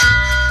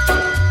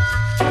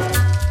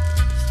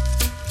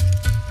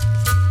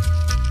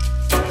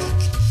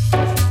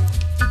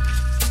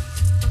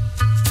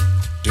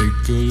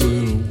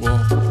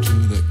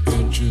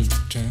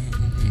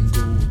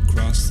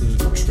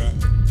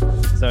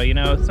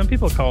some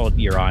people call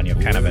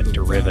Uranio kind of a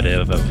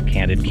derivative of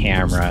Candid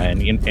Camera,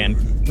 and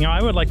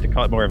I would like to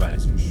call it more of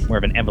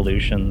an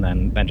evolution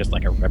than just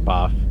like a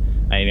ripoff.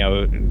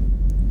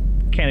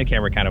 Candid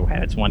Camera kind of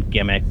had its one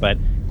gimmick, but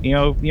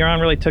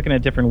Euron really took it in a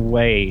different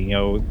way.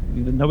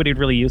 Nobody had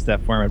really used that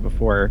format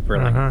before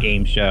for like a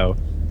game show,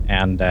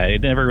 and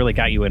it never really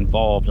got you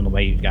involved in the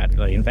way you got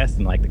really invested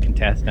in like the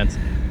contestants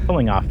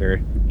pulling off their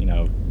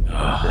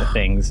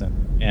things,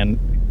 and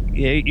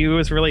it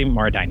was really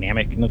more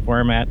dynamic in the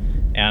format.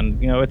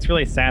 And it's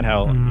really sad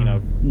how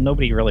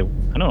nobody really,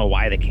 I don't know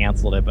why they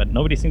canceled it, but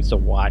nobody seems to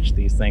watch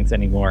these things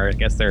anymore. I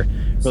guess they're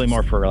really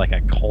more for like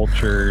a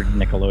cultured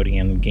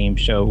Nickelodeon game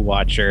show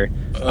watcher.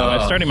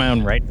 I'm starting my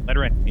own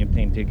letter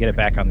campaign to get it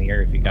back on the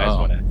air. If you guys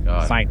want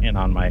to sign in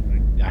on I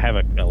have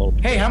a little.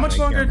 Hey, how much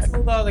longer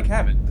until the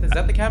cabin? Is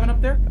that the cabin up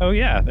there? Oh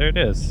yeah, there it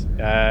is.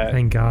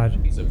 Thank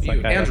God. Piece of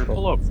view. Andrew,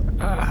 pull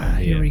over.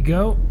 Here we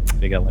go.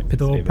 They got like Put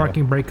the little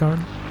parking brake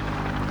on.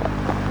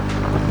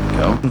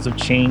 Mountains of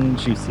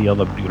change. You see all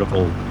the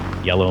beautiful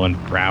yellow and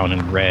brown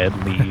and red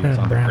leaves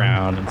on the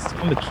ground and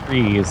some of the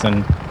trees,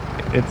 and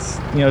it's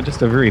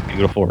just a very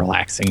beautiful,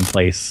 relaxing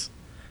place.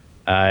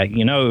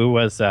 It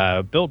was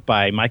built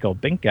by Michael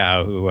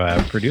Binkow,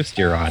 who produced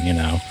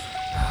Euron.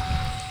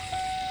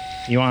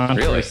 You want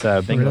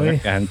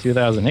Binkow in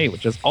 2008,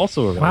 which is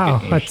also a really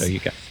good game show. You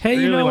guys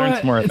really learn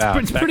some more about.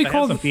 It's pretty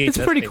cold. It's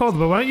pretty cold,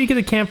 but why don't you get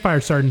a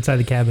campfire started inside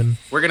the cabin?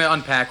 We're gonna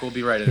unpack. We'll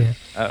be right in.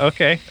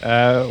 Okay.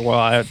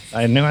 Well,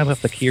 I knew I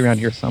left the key around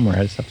here somewhere.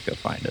 I just have to go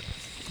find it.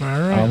 All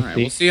right.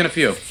 We'll see you in a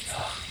few.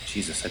 Oh,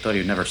 Jesus, I thought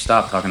you'd never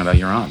stop talking about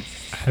Euron.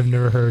 I've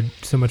never heard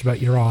so much about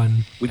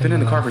Euron. We've been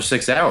in the car for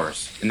 6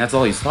 hours, and that's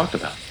all he's talked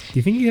about. Do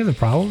you think he has a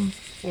problem?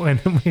 When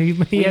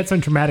he had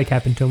something traumatic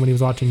happen to him when he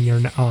was watching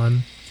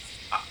Euron.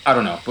 I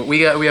don't know, but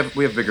we have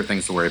bigger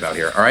things to worry about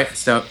here. All right.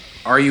 So,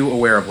 are you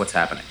aware of what's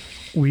happening?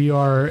 We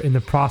are in the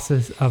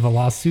process of a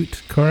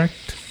lawsuit,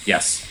 correct?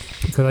 Yes.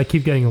 Because I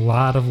keep getting a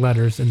lot of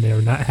letters, and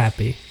they're not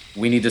happy.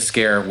 We need to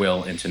scare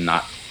Will into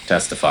not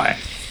testifying.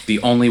 The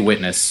only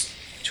witness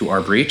to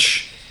our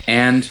breach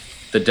and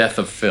the death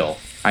of Phil.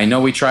 I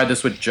know we tried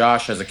this with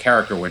Josh as a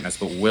character witness,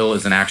 but Will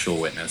is an actual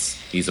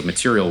witness. He's a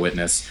material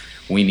witness.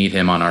 We need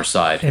him on our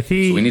side. So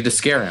we need to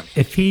scare him.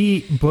 If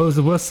he blows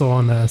a whistle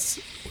on us,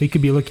 we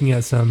could be looking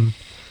at some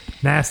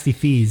nasty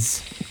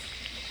fees.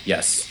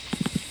 Yes.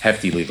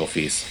 Hefty legal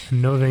fees.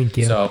 No, thank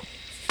you. So,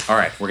 all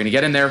right. We're going to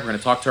get in there. We're going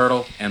to talk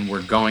Turtle, and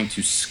we're going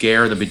to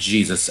scare the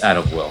bejesus out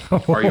of Will.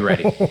 Are you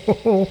ready?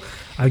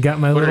 I got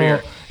my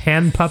little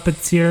hand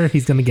puppets here.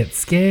 He's going to get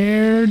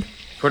scared.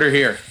 Put her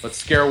here. Let's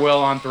scare Will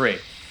on 3.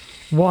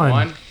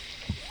 1,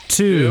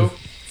 2,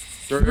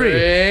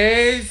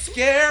 3.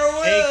 Scare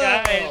Will! Hey,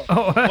 guys.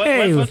 Oh,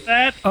 hey. What's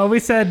that? Oh, we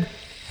said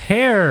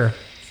hair,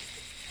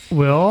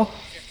 Will.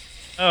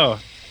 Oh,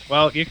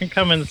 well, you can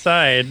come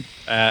inside.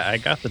 I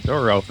got the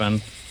door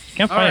open.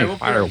 Can't find any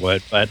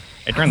firewood, but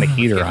I turned the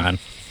heater on.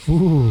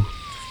 Ooh,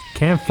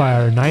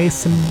 campfire,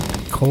 nice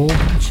and cold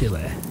and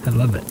chilly. I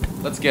love it.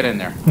 Let's get in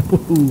there.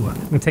 Ooh, I'm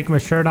gonna take my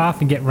shirt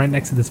off and get right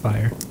next to this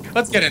fire.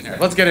 Let's get in there.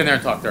 Let's get in there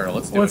and talk Turtle.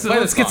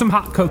 Let's get some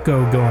hot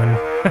cocoa going.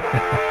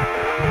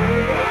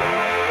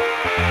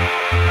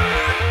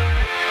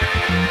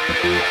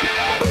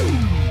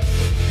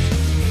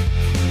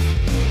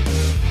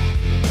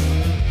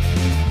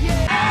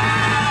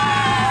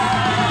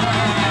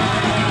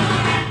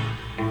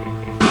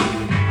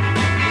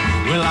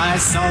 I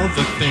saw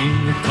the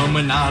thing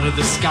coming out of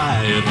the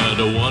sky. It had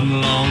a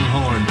one long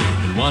horn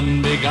and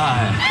one big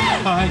eye.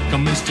 I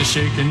commenced to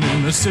shaking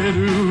and I said,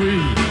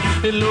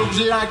 ooh-wee. It looks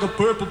like a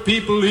purple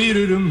people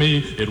eater to me.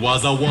 It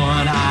was a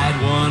one-eyed,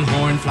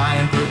 one-horn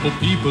flying purple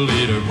people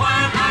eater.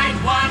 One-eyed,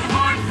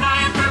 one-horn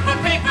flying purple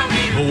people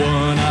eater. A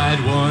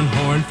one-eyed,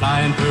 one-horn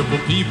flying purple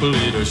people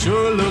eater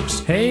sure looks.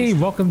 Hey,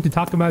 welcome to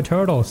Talking About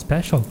Turtle,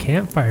 special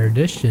campfire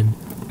edition.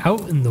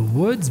 Out in the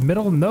woods,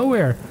 middle of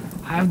nowhere.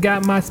 I've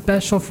got my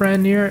special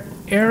friend here,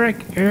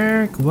 Eric.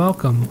 Eric,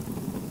 welcome.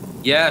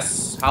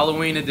 Yes,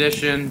 Halloween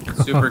edition.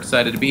 Super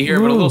excited to be here,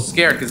 but a little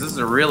scared because this is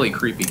a really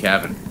creepy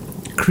cabin.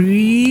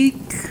 Creak.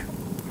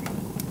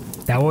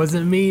 That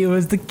wasn't me, it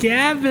was the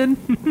cabin.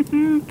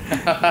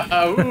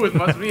 Ooh, it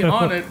must be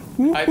haunted.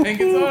 I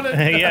think it's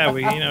haunted. Yeah,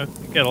 we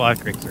get a lot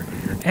of creaks around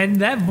here. And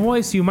that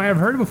voice you might have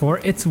heard before,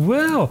 it's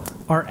Will,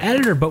 our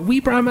editor, but we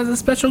brought him as a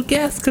special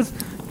guest because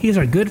he's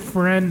our good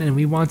friend and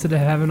we wanted to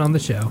have him on the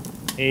show.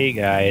 Hey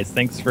guys,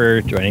 thanks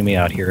for joining me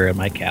out here at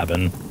my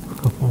cabin.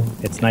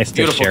 It's nice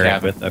to share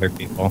it with other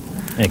people.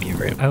 Thank you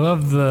very much. I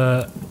love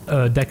the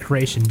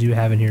decorations you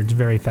have in here. It's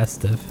very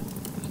festive.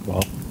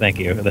 Well, thank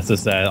you. This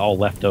is all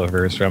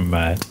leftovers from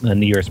a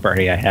New Year's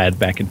party I had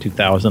back in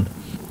 2000.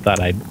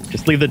 Thought I'd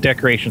just leave the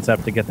decorations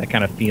up to get that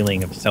kind of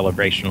feeling of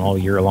celebration all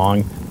year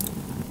long.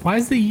 Why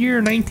is the year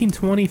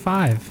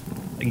 1925?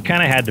 You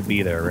kind of had to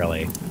be there,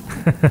 really.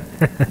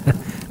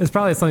 It's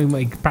probably something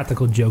like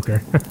Practical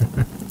Joker.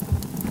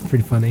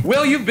 Pretty funny.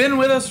 Will, you've been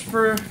with us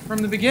from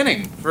the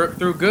beginning,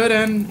 through good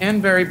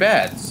and very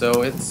bad.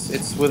 So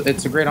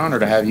it's a great honor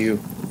to have you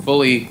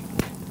fully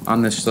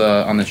on this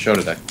show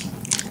today.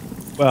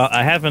 Well,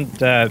 I haven't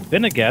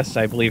been a guest,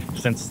 I believe,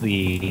 since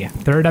the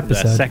Third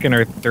episode. second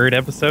or third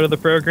episode of the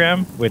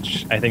program,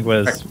 which I think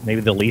was maybe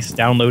the least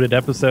downloaded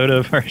episode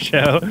of our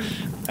show.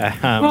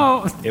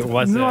 It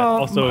was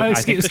also, I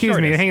think, excuse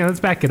me. Hang on, let's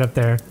back it up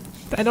there.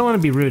 I don't want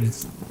to be rude.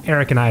 It's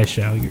Eric and I's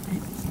show.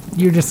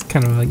 You're just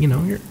kind of like,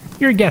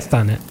 you're a guest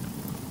on it.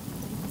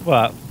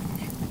 Well,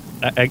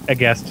 a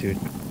guest who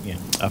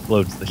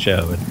uploads the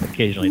show and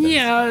occasionally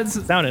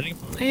does sounding.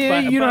 Yeah,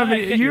 you don't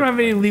have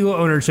any legal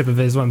ownership of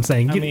it, is what I'm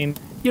saying.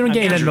 You don't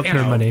get any milk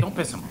money. Don't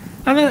piss him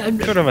off. I'm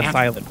sort of a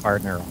silent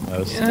partner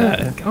almost.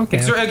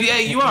 Okay. Yeah,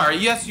 you are.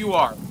 Yes, you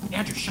are.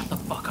 Andrew, shut the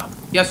fuck up.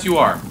 Yes, you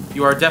are.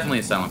 You are definitely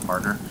a silent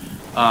partner.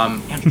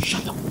 Andrew,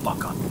 shut the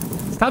fuck up.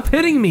 Stop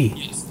hitting me.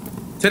 Yes.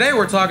 Today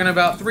we're talking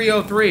about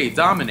 303,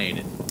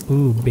 Dominated.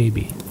 Ooh,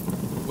 baby.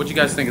 What'd you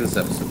guys think of this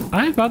episode?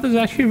 I thought this was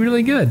actually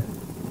really good.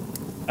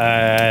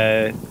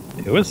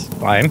 It was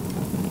fine.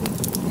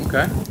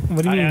 Okay.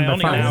 What do you mean I by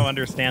only fine? now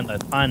understand the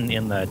pun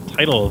in the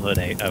title of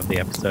the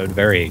episode.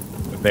 Very,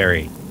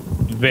 very,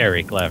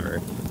 very clever.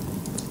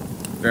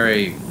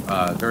 Very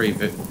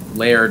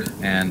layered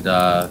and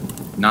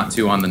not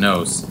too on the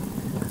nose.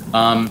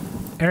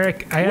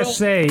 Eric, I have to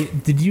say,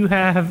 did you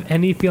have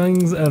any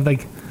feelings of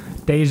like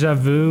deja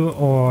vu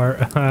or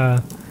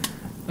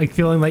like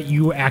feeling like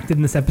you acted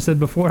in this episode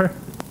before?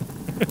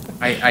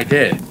 I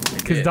did.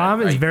 Because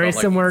Dom is very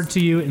similar to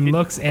you in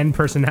looks and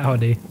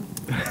personality.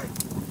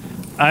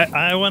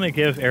 I want to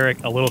give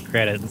Eric a little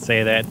credit and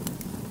say that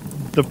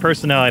the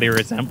personality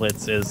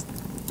resemblance is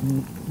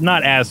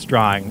not as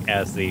strong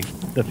as the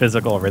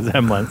physical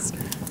resemblance,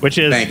 which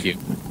is... Thank you.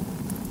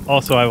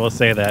 Also, I will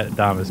say that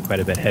Dom is quite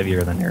a bit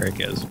heavier than Eric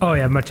is. Oh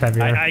yeah, much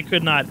heavier. I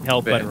could not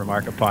help but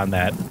remark upon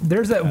that.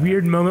 There's that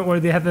weird moment where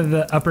they have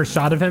the upper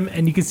shot of him,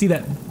 and you can see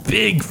that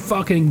big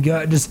fucking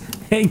gut just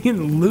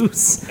hanging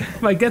loose.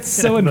 Like, that's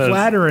so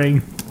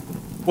unflattering.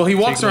 Well, he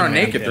walks around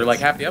man naked. tits. They're like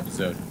half the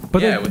episode.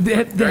 But yeah,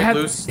 they have,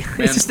 loose.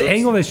 it's just the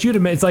angle they shoot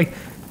him at. It's like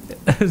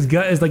his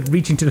gut is like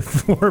reaching to the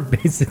floor,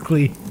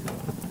 basically.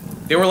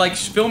 They were like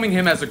filming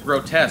him as a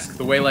grotesque,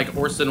 the way like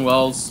Orson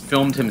Welles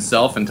filmed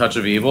himself in Touch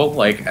of Evil,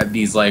 like at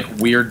these like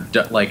weird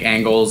like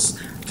angles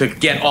to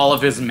get all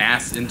of his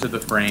mass into the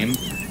frame.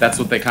 That's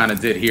what they kind of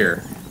did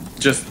here,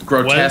 just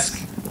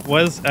grotesque.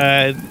 Was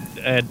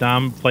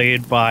Dom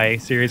played by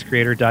series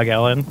creator Doug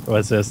Ellen?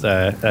 Was this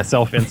a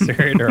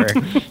self-insert or?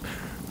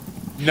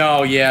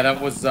 No, yeah,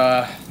 that was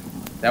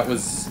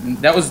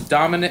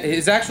Dominic.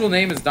 His actual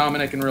name is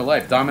Dominic in real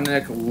life,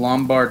 Dominic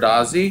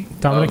Lombardozzi.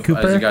 Dominic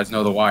Cooper. As you guys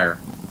know, The Wire.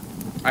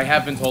 I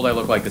have been told I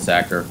look like this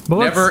actor. But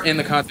Never in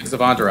the context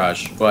of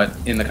Entourage, but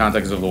in the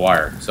context of The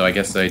Wire. So I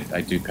guess I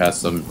do pass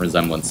some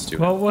resemblance to it.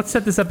 Well, let's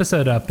set this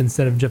episode up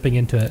instead of jumping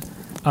into it.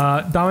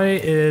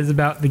 Dominate is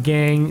about the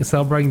gang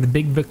celebrating the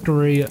big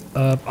victory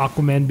of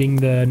Aquaman being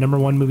the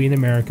 #1 movie in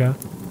America,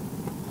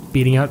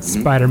 beating out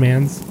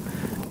Spider-Man's.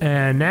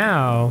 And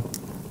now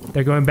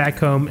they're going back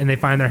home and they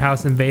find their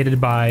house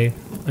invaded by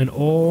an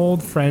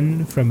old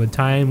friend from a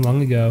time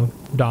long ago,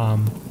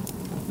 Dom.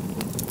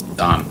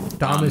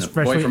 Dom is the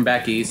freshly... boy from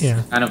back east.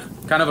 Yeah.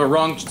 Kind of a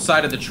wrong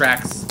side of the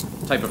tracks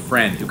type of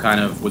friend who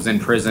kind of was in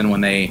prison when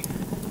they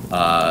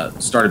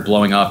started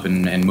blowing up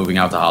and moving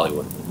out to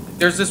Hollywood.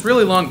 There's this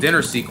really long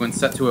dinner sequence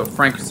set to a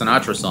Frank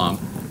Sinatra song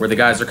where the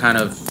guys are kind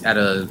of at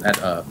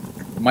a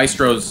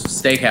Maestro's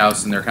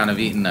steakhouse and they're kind of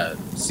eating a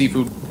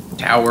seafood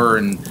tower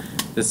and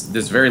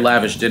this very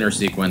lavish dinner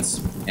sequence.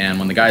 And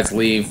when the guys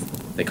leave,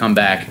 they come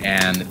back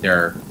and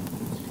they're,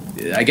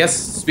 I guess,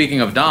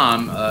 speaking of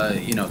Dom,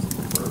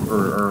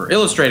 or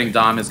illustrating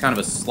Dom as kind of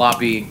a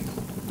sloppy,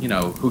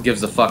 who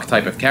gives a fuck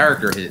type of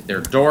character.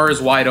 Their door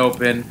is wide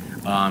open.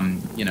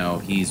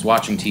 He's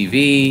watching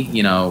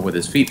TV, with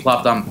his feet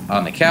plopped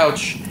on the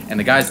couch, and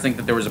the guys think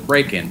that there was a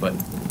break-in, but,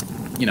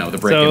 the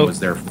break-in was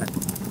their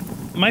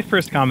friend. My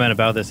first comment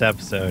about this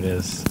episode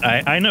is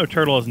I know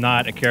Turtle is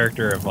not a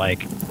character of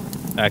like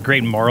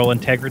great moral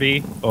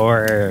integrity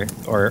or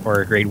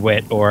great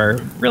wit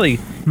or really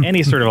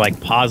any sort of like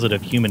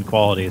positive human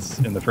qualities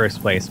in the first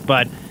place,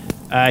 but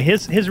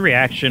his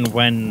reaction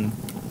when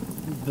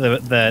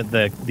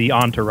the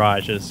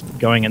entourage is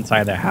going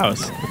inside the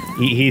house,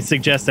 he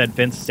suggests that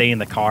Vince stay in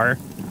the car,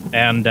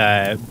 and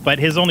but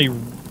his only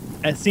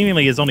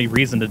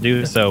reason to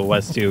do so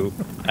was to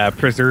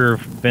preserve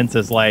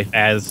Vince's life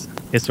as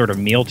his sort of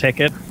meal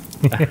ticket,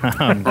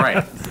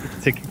 Right.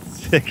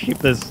 to keep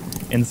this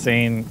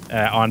insane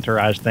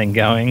entourage thing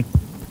going.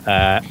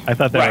 I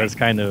thought that was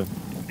kind of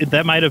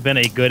that might have been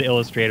a good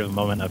illustrative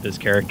moment of his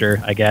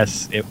character. I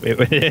guess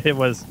it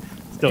was.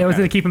 It was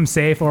to keep him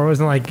safe, or it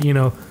wasn't like,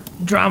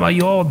 drama,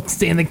 you all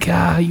stay in the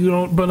car, you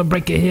don't want to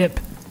break a hip.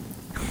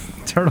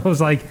 Turtle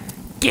was like,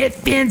 get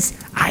Vince,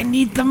 I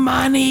need the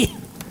money.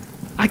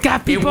 I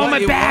got people on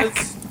my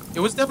back.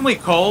 It was definitely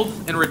cold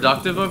and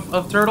reductive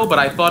of Turtle, but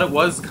I thought it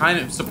was kind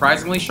of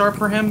surprisingly sharp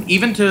for him,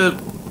 even to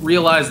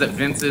realize that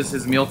Vince is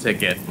his meal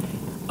ticket.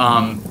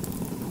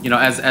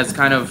 As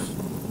kind of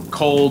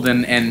cold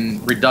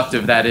and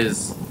reductive that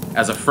is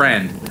as a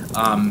friend.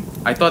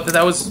 I thought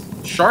that was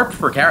sharp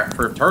for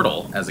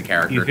Turtle as a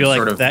character. You feel like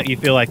sort of, that. You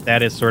feel like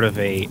that is sort of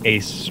a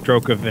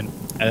stroke of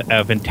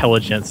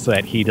intelligence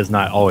that he does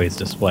not always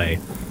display.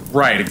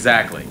 Right,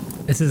 exactly.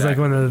 This is like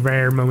one of the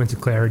rare moments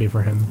of clarity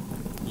for him.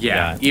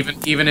 Yeah,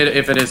 even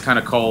if it is kind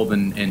of cold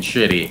and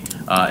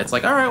shitty, it's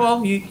like, all right,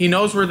 well, he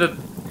knows where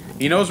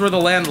the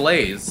land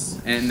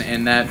lays,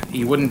 and that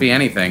he wouldn't be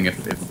anything if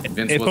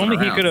Vince If wasn't only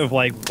around. he could have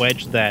like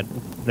wedged that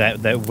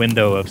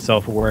window of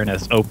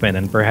self-awareness open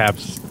and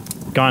perhaps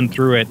gone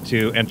through it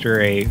to enter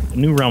a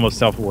new realm of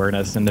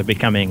self-awareness into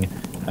becoming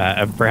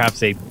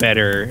perhaps a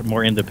better,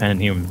 more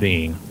independent human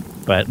being.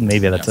 But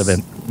maybe that's a bit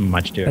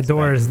much to That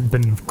door has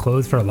been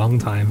closed for a long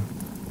time.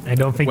 I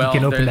don't think you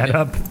can open that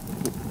up.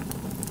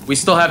 We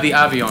still have the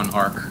Avion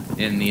arc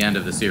in the end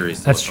of the series.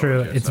 to That's look true.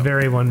 forward to, It's so.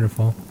 very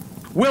wonderful.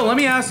 Will, let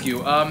me ask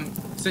you.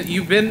 Since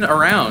you've been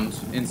around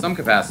in some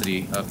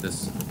capacity of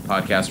this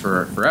podcast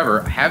for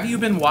forever, have you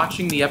been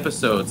watching the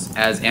episodes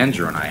as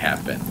Andrew and I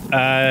have been?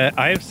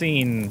 I have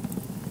seen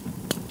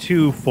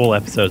 2 full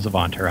episodes of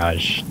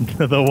Entourage.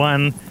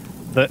 On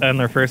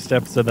their first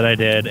episode that I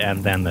did,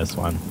 and then this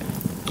one.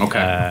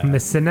 Okay.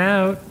 Missing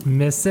out.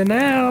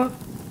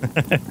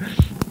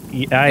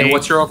 And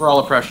what's your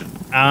overall impression?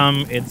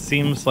 It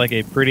seems like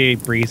a pretty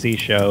breezy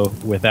show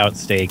without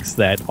stakes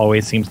that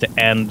always seems to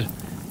end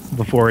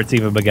before it's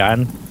even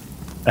begun.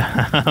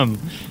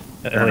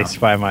 At least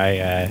by my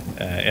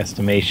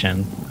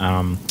estimation.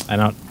 I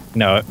don't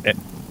know.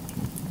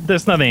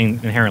 There's nothing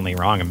inherently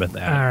wrong about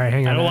that. All right,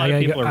 hang on. I know a lot of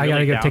people are I gotta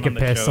really go down take a on the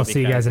piss. show I'll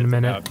see you guys in a because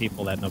it's minute. about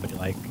people that nobody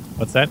like.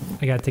 What's that?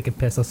 I gotta take a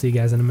piss. I'll see you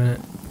guys in a minute.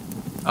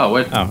 Oh,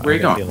 where are you okay,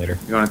 going? see you later.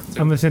 You want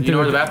I'm listening you to know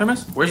where the- the bathroom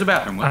is? Where's the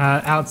bathroom? Will?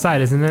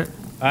 Outside, isn't it?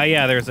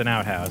 Yeah, there's an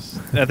outhouse.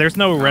 There's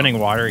no running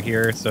water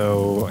here,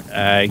 so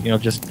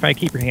just try to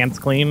keep your hands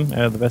clean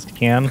the best you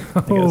can.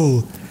 I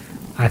Oh,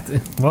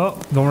 guess. well,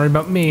 don't worry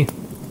about me.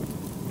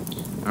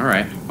 All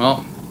right.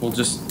 Well, we'll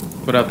just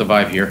put out the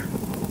vibe here.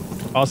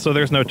 Also,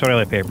 there's no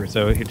toilet paper,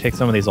 so you take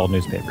some of these old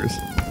newspapers.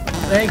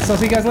 Thanks. I'll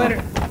see you guys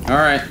later. All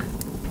right.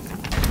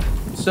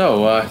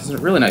 So, it's a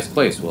really nice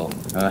place, Will.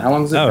 How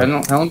long is it? Oh. I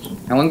don't know,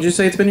 how long did you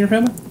say it's been in your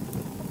family?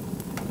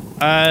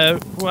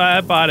 Well,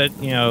 I bought it,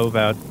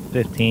 about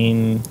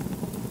 15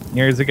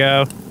 years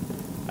ago.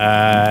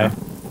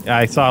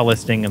 I saw a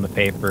listing in the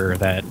paper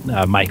that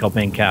Michael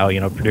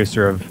Pinkow,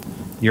 producer of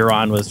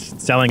Euron, was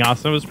selling off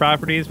some of his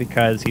properties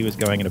because he was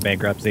going into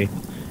bankruptcy.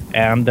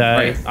 And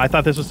Right. I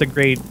thought this was a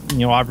great,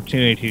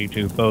 opportunity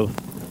to both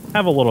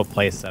have a little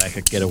place that I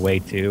could get away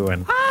to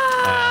and.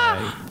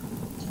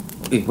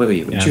 Wait.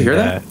 Did you hear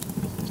that?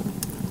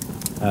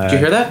 Did you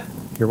hear that?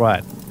 Hear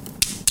what?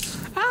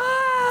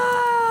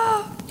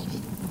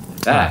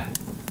 That.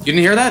 You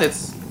didn't hear that?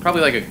 It's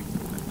probably like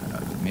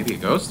maybe a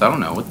ghost. I don't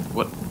know.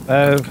 What?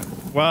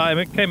 Well, I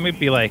mean, it might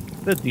be like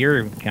the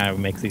deer kind of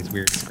makes these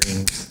weird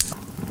screams.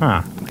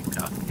 Huh.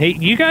 Hey,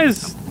 you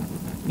guys,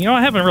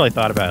 I haven't really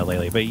thought about it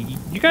lately, but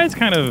you guys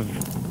kind of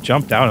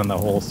jumped out on the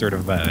whole sort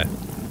of,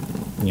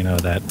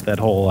 that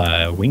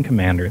whole Wing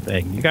Commander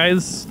thing. You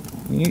guys,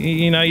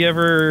 you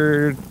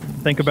ever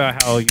think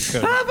about how you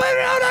could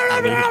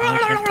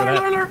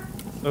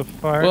so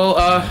far? Well,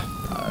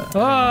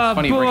 Oh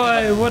funny you bring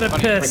that boy, up. what a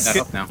Funny you bring piss! that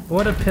up now.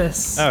 What a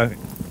piss! Hey.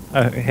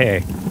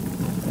 Hey,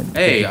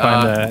 Did you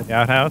find the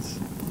outhouse?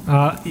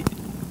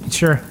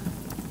 Sure.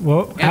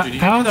 Well, Andrew, did you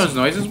hear those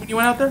noises when you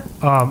went out there?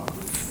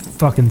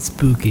 fucking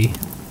spooky.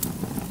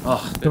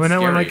 Oh, that's When I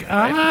went scary, like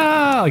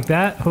right? like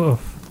that. Oof.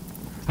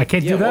 I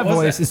can't Yeah, do that what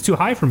was voice. that? It's too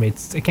high for me.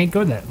 I can't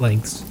go that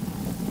lengths.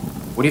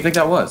 What do you think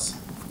that was?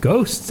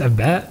 Ghosts, I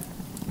bet.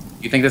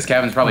 You think this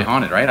cabin's probably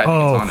haunted, right? I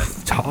think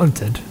it's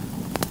haunted. Haunted.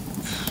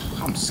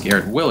 I'm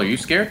scared. Will, are you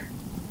scared?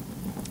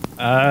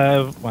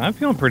 Well, I'm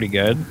feeling pretty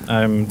good.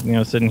 I'm,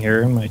 sitting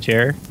here in my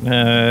chair,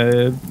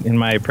 in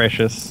my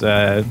precious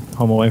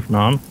home away from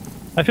home.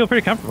 I feel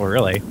pretty comfortable,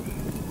 really.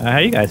 How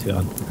you guys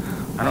feeling?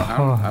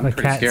 I'm The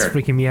pretty cat's scared.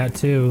 freaking me out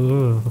too.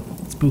 Ooh,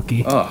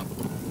 spooky. Oh,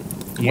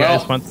 You Well-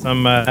 guys want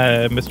some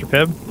Mr.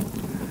 Pibb?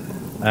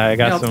 I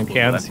got Yeah, I'll some take a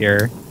little cans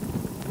here.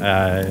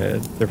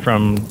 They're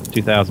from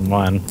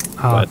 2001,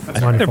 but I think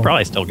they're wonderful.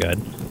 probably still good.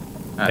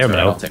 that's There we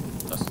right. go. I'll take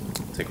those.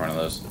 Take one of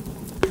those.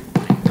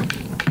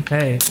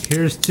 Hey,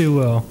 here's to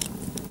Will.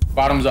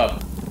 Bottoms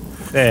up.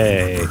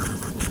 Hey,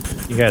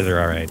 you guys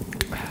are all right.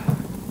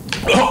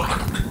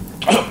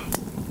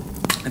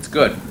 It's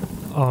good.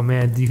 Oh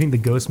man, do you think the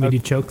ghost made you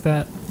choke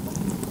that?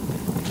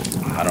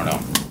 I don't know,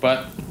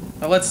 but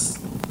let's.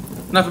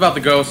 Enough about the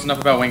ghost. Enough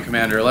about Wing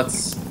Commander.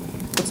 Let's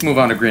move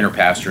on to greener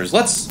pastures.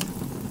 Let's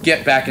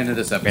get back into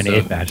this episode.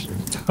 Grenade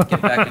bastards.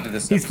 Get back into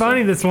this. He's episode.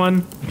 funny this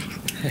one.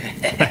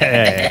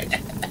 Hey.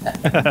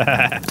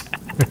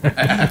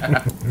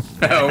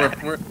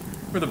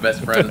 we're the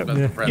best friends.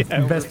 Best friends.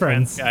 Yeah. Best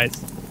friends.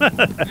 guys. All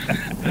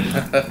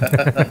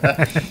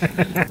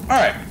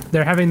right.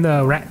 They're having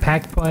the Rat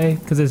Pack play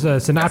because there's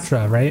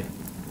Sinatra, right?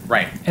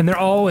 Right. And they're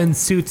all in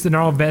suits and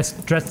they're all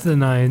dressed to the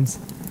nines.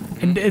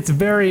 And it's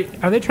very.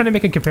 Are they trying to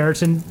make a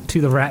comparison to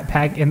the Rat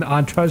Pack in the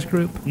Entourage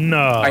group?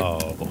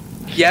 No.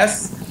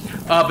 Yes.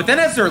 But then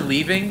as they're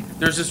leaving,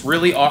 there's this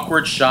really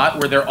awkward shot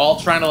where they're all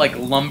trying to like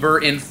lumber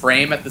in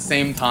frame at the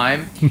same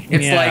time.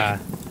 It's Yeah.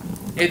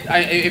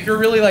 if you're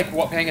really like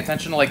paying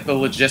attention to like the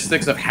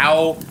logistics of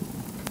how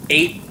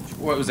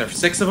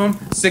six of them,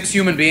 6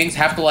 human beings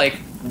have to like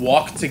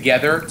walk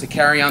together to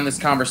carry on this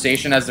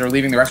conversation as they're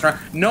leaving the restaurant.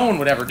 No one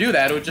would ever do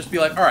that. It would just be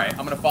like, all right,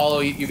 I'm gonna follow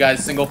you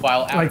guys single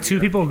file out. Like 2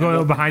 people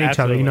going behind each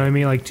other. You know what I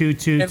mean? Like two.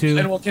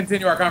 And we'll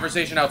continue our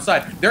conversation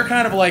outside. They're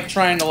kind of like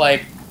trying to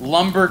like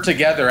lumber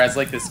together as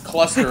like this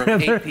cluster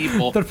of 8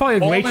 people. They're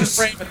probably all waitress-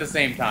 in frame at the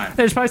same time.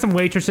 There's probably some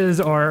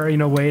waitresses or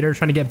waiter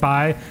trying to get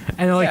by,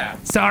 and they're like, Yeah.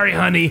 "Sorry,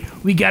 honey,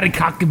 we gotta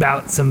talk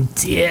about some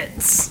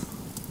tits."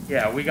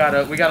 Yeah, we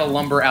gotta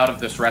lumber out of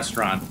this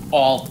restaurant,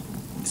 all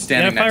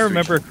standing And if next I to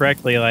remember each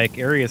correctly, like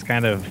Eri is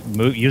kind of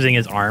using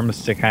his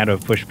arms to kind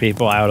of push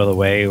people out of the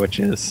way, which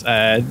is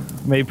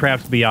maybe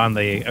perhaps beyond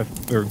the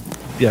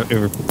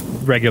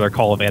regular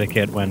call of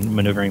etiquette when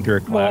maneuvering through a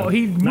crowd. Well,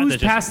 he Not to moves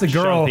just past the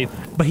shove girl, people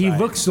but he aside.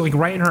 looks like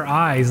right in her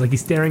eyes, like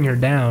he's staring her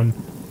down.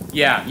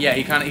 Yeah,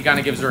 he kind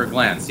of gives her a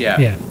glance. Yeah.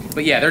 Yeah.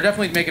 But yeah, they're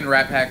definitely making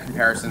Rat Pack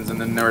comparisons, and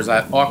then there was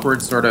that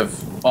awkward sort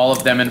of all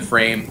of them in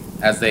frame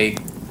as they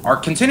are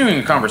continuing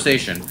a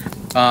conversation.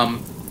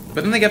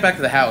 But then they get back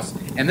to the house,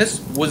 and this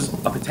was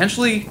a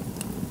potentially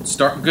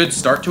good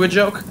start to a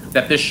joke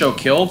that this show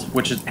killed,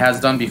 which it has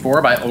done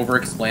before by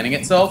over-explaining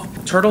itself.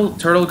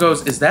 Turtle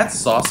goes, "Is that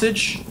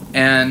sausage?"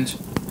 And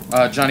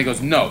Johnny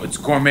goes, "No, it's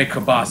gourmet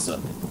kielbasa."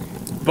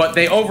 But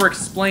they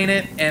over-explain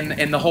it,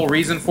 and the whole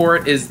reason for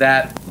it is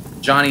that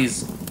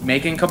Johnny's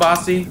making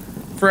kielbasa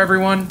for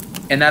everyone,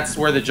 and that's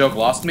where the joke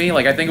lost me.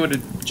 Like, I think it would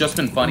have just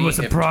been funny I'm a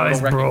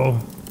surprise, bro.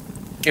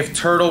 if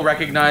Turtle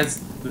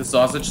recognized the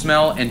sausage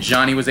smell and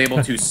Johnny was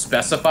able to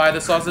specify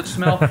the sausage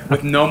smell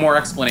with no more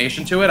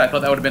explanation to it. I thought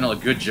that would have been a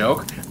good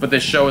joke, but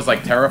this show is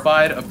like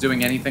terrified of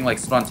doing anything like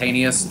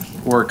spontaneous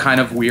or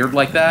kind of weird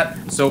like that.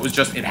 So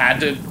it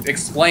had to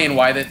explain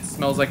why that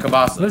smells like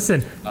kielbasa.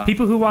 Listen,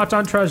 people who watch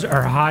Entourage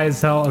are high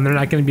as hell, and they're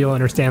not going to be able to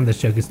understand this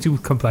joke. It's too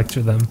complex for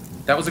them.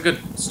 That was a good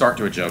start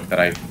to a joke that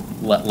I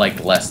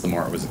liked less the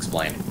more it was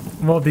explained.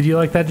 Well, did you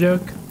like that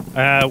joke?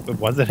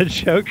 Was it a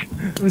joke?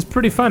 It was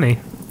pretty funny.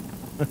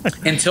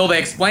 Until they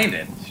explained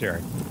it. Sure.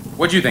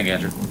 What'd you think,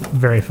 Andrew?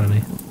 Very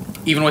funny.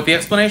 Even with the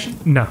explanation?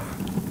 No.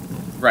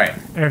 Right.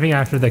 Everything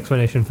after the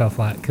explanation fell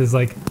flat, because,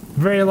 like,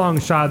 very long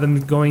shot of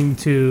them going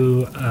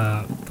to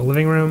the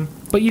living room.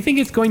 But you think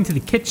it's going to the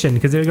kitchen,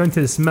 because they're going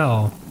to the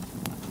smell.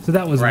 So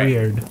that was Right.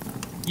 weird.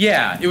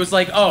 Yeah, it was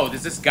like, oh,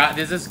 does this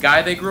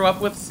guy they grew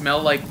up with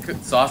smell like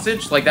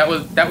sausage? Like that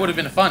would have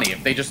been funny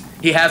if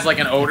he has like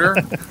an odor,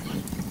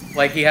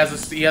 like he has a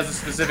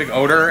specific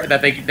odor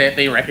that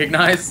they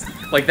recognize.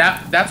 Like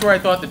that's where I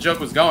thought the joke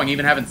was going.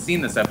 Even having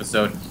seen this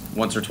episode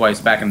once or twice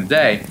back in the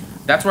day,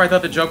 that's where I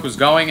thought the joke was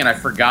going, and I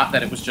forgot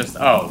that it was just,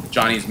 oh,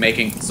 Johnny's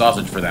making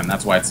sausage for them.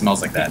 That's why it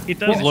smells like that. It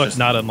does It's look just-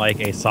 not unlike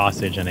a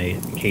sausage in a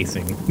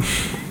casing.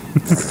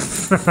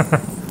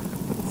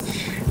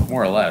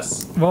 more or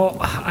less. Well,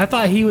 I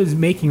thought he was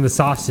making the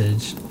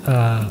sausage,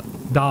 Dom,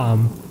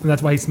 and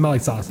that's why he smelled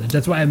like sausage.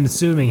 That's why I'm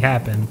assuming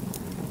happened.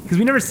 Because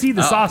we never see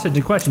the Oh. sausage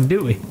in question,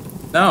 do we?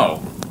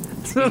 No,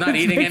 So he's not it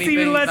eating makes anything.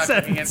 even He's less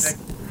not cooking sense.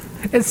 anything.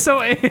 It's so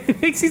it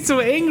makes you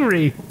so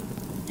angry.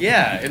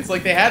 Yeah, it's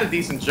like they had a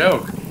decent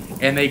joke,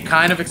 and they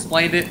kind of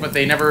explained it, but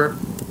they never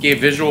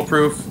gave visual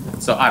proof.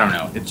 So I don't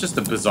know. It's just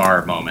a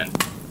bizarre moment.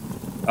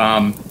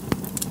 I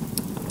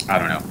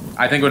don't know.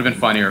 I think it would have been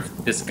funnier if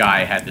this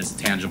guy had this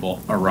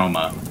tangible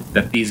aroma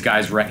that these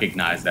guys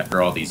recognized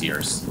after all these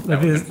years. That Like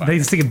would have this, been they funny.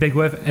 just take a big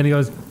whiff, and he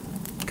goes,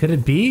 "Could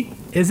it be?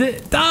 Is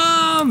it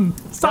Dom?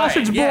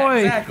 Sausage Right, boy?"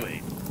 Yeah,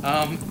 exactly.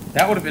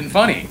 That would have been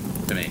funny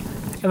to me.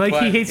 And like he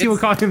But hates people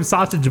it's- calling him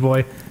Sausage Boy,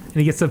 and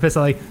he gets so pissed,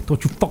 like,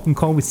 "Don't you fucking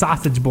call me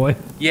Sausage Boy?"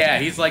 Yeah,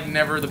 he's like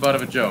never the butt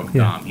of a joke,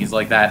 Yeah. Dom. He's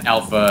like that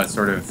alpha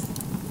sort of,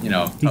 He's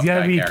tough gotta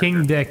guy be character.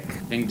 King Dick.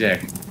 King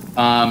Dick.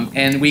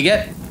 And we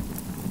get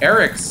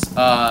Eric's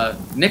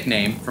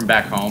nickname from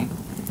back home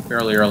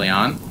fairly early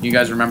on. You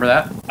guys remember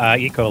that?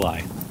 E.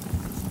 coli.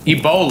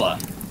 Ebola.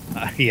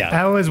 Yeah.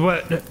 That was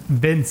what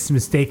Vince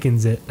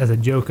mistakens it as a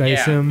joke, I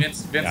Yeah, assume.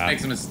 Vince Yeah.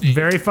 makes a mistake.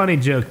 Very funny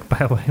joke,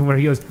 by the way, where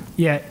he goes,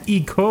 "Yeah,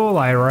 E.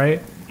 coli, right?"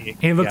 And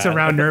he looks Yeah.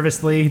 around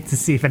nervously to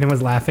see if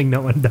anyone's laughing.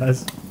 No one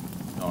does.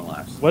 No one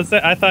laughs. Was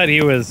that? I thought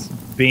he was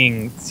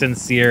being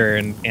sincere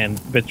and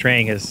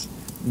betraying his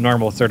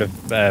normal sort of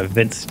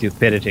Vince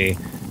stupidity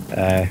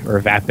or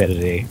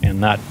vapidity, and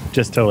not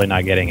just totally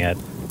not getting it.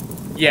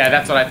 Yeah,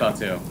 that's what I thought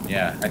too.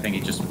 Yeah, I think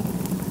he just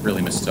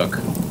really mistook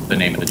the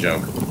name of the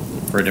joke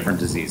for a different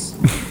disease.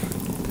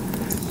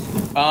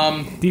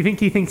 Do you think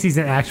he thinks he's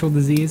an actual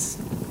disease?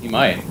 He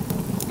might.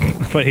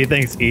 But he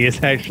thinks E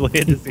is actually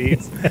a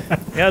disease. Yeah,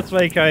 that's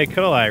why you call it E.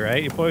 coli,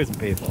 right? You poison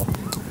people.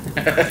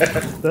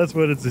 That's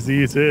what a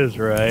disease is,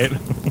 right?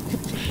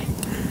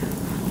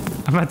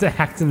 I'm about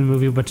to act in a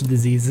movie a bunch of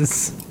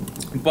diseases.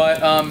 But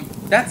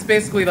that's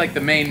basically like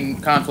the main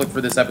conflict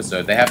for this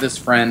episode. They have this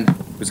friend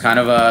who's kind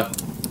of a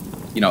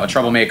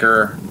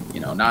troublemaker,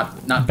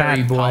 not Bad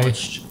very boy.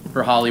 polished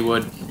for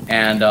Hollywood,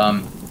 and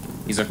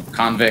he's a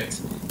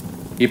convict.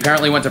 He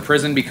apparently went to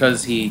prison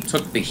because he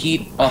took the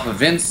heat off of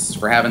Vince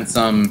for having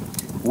some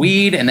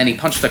weed, and then he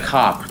punched a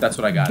cop. That's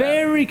what I got.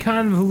 Very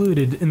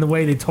convoluted in the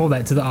way they told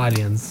that to the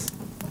audience.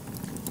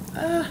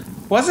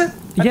 Was it?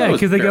 Yeah,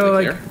 because they go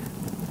like,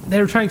 they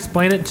were trying to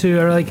explain it to,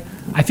 or like,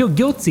 I feel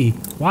guilty.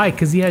 Why?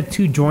 Because he had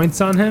 2 joints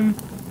on him,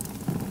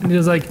 and he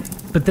was like,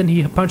 but then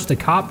he punched a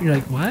cop. And you're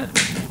like, what?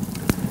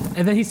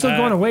 And then he's still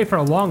going away for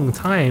a long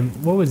time.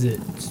 What was it?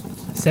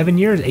 7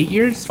 years? 8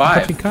 years? for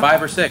punching a cop?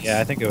 5 or 6.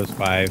 Yeah, I think it was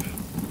 5.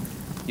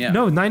 Yeah.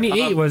 No,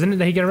 98 wasn't it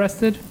that he got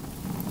arrested?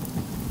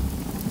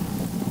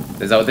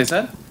 Is that what they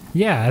said?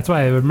 Yeah, that's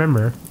why I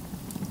remember.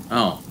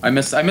 Oh, I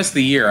missed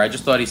the year. I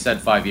just thought he said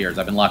 5 years.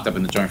 I've been locked up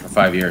in the joint for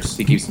 5 years.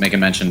 He keeps making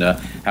mention to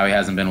how he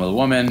hasn't been with a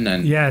woman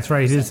and Yeah, that's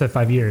right. He did say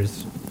 5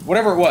 years.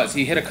 whatever it was.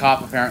 He hit a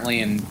cop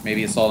apparently and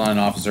maybe assaulted on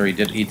an officer. He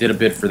did a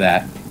bit for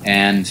that,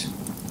 and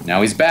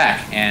now he's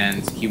back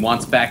and he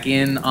wants back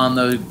in on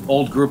the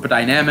old group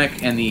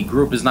dynamic, and the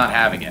group is not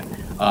having it.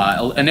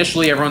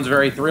 Initially, everyone's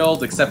very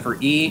thrilled except for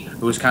E,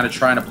 who was kind of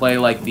trying to play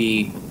like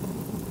the,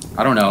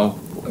 I don't know,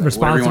 whatever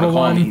you wanna Responsible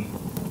call him. one?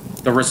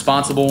 The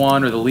responsible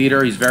one or the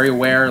leader. He's very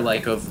aware,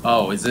 like, of,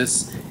 oh, is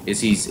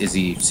he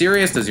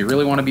serious? Does he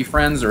really want to be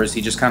friends, or is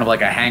he just kind of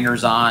like a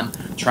hangers-on,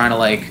 trying to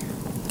like?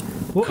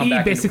 Well, come E back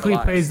into basically their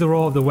lives? plays the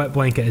role of the wet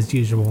blanket as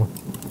usual.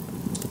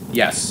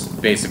 Yes,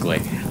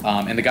 basically.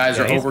 And the guys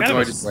Yeah, are he's kind of a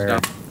overjoyed to see square.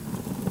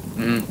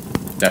 him.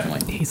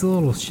 Definitely. He's a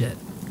little shit.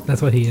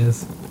 That's what he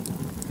is.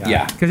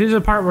 Yeah. Because there's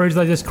a part where he's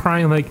like just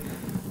crying, like,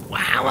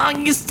 "Well, how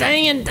long you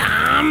staying,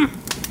 Dom?"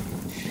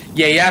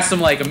 Yeah, he asked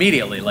him like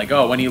immediately, like,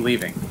 "Oh, when are you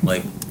leaving?"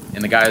 Like,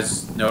 and the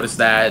guys notice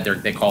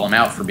that they call him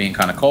out for being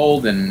kind of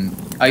cold and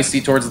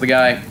icy towards the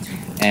guy,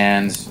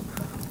 and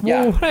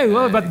yeah. Well, what I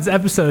love about this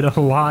episode a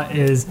lot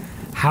is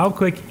how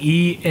quick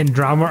E and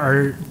Drama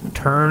are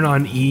turn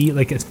on E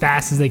like as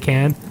fast as they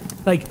can.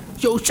 Like,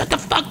 yo, shut the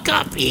fuck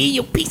up, E,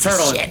 you piece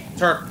of shit.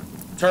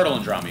 Turtle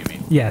and Drama, you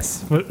mean?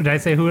 Yes. What did I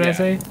say? Who did I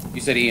say?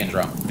 You said E and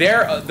Drama.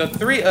 They're the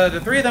three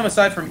of them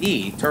aside from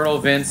E, Turtle,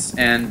 Vince,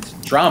 and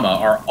Drama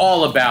are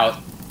all about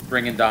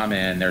bringing Dom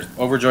in. They're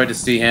overjoyed to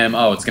see him.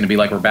 Oh, it's going to be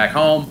like we're back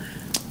home,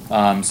 so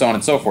on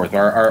and so forth.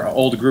 Our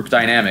old group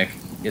dynamic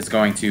is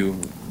going to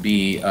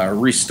be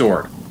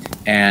restored.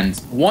 And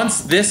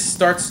once this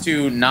starts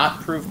to not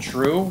prove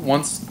true,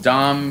 once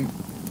Dom,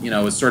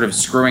 is sort of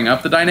screwing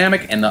up the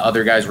dynamic, and the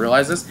other guys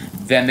realize this,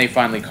 then they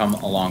finally come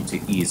along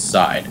to E's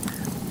side,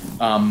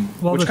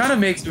 which kind of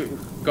makes.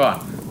 Go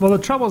on. Well, the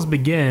troubles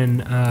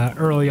begin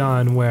early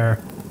on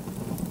where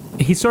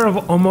he sort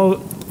of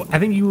almost. I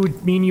think you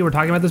were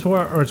talking about this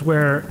before, or it's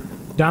where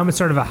Dom is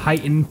sort of a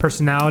heightened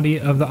personality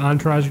of the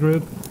Entourage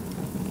group,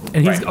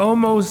 and he's Right.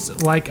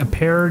 almost like a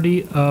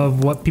parody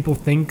of what people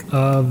think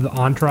of the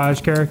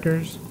Entourage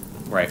characters.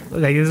 Right.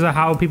 Like, this is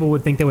how people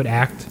would think they would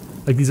act.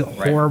 Like, these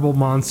horrible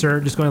monster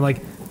just going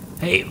like,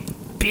 "Hey,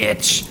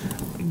 bitch,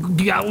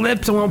 you got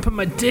lips, I won't put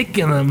my dick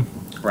in them."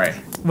 Right.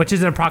 Which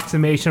is an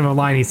approximation of a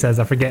line he says.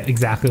 I forget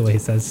exactly what he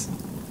says.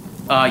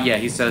 Yeah,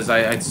 he says,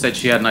 I said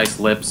she had nice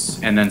lips,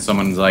 and then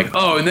someone's like,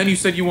 oh, and then you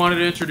said you wanted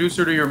to introduce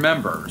her to your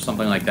member, or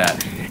something like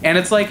that. And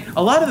it's like,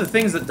 a lot of the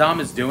things that Dom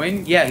is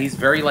doing, yeah, he's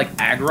very, like,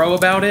 aggro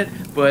about it,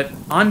 but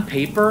on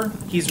paper,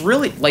 he's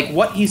really, like,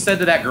 what he said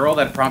to that girl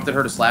that prompted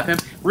her to slap him,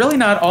 really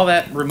not all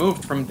that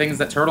removed from things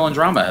that Turtle and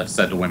Drama have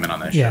said to women on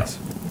this Yes.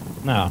 show.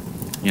 No.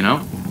 You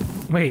know?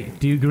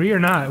 Wait, do you agree or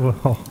not?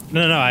 Well,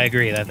 No, I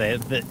agree that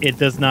it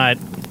does not.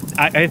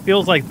 It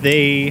feels like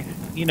they,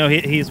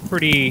 he's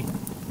pretty,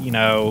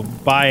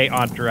 by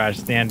Entourage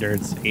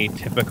standards, he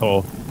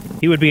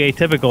would be a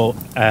typical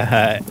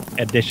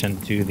addition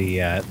to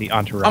the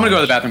Entourage. I'm gonna go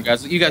to the bathroom,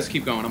 guys. You guys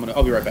keep going.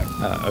 I'll be right back.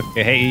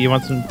 Okay, hey, you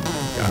want some?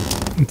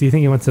 do you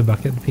think he wants a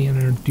bucket to pee in,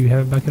 or do you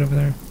have a bucket over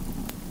there?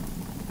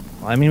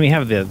 Well, I mean, we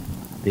have the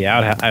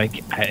outhouse.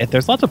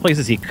 There's lots of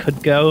places he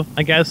could go,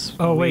 I guess.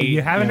 Oh, wait,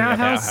 you have an we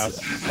outhouse?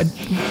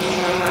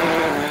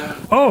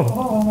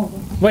 Oh,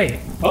 wait.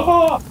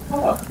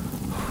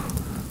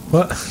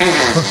 What?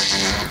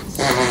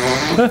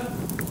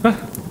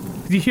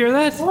 Did you hear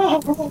that? Well,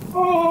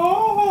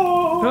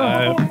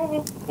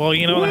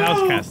 the house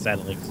kind of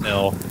settling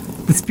still.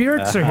 The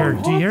spirits are here.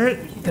 Do you hear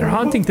it? They're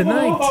haunting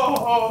tonight.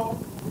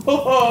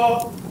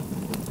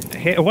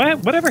 Hey,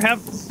 whatever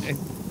happened?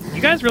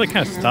 You guys really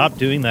kind of stopped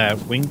doing that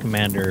Wing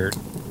Commander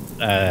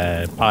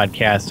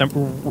podcast.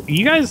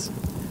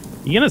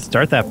 You gonna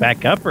start that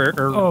back up, or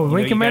Oh,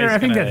 Wing Commander, I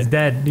think that's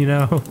dead,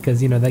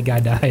 because, that guy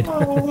died.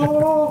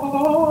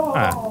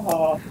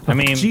 I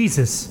mean,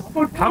 Jesus.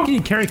 How can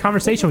you carry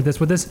conversation with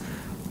this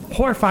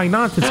horrifying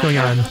nonsense going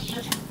on?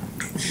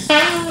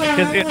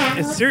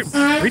 because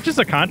it reaches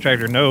a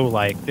contract or no,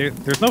 like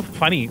there's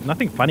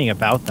nothing funny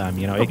about them.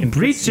 It can be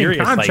Breaching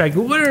serious, contract? like,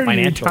 What are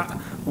financial.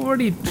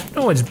 you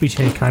no one's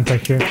breaching any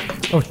contract here.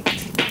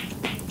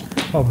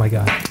 Oh my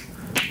god.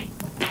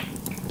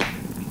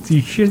 Do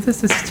you hear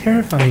this? This is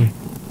terrifying.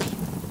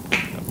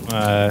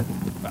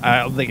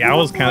 The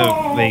owls kind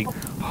of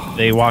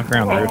they walk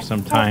around the roof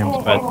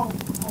sometimes, but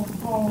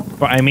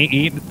I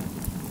mean,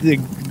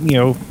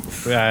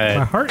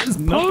 My heart is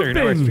Military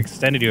Networks pumping.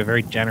 extended you a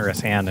very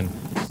generous hand, and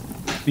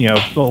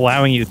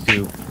allowing you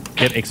to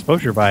get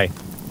exposure by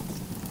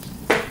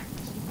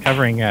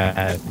covering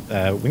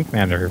Wing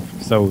Commander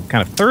so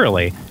kind of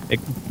thoroughly.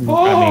 It's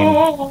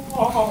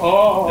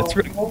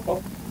really.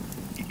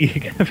 You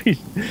gotta be.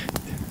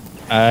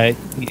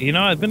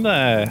 I've been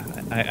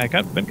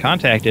been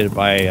contacted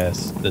by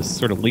this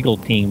sort of legal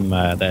team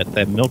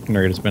that Milk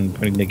Nerd has been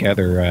putting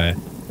together.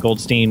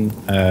 Goldstein,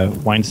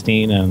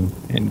 Weinstein,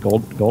 and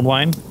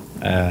Goldwine.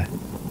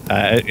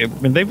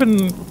 They've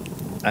been.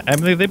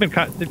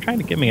 They're trying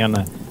to get me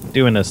on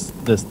doing this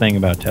thing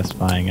about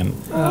testifying and.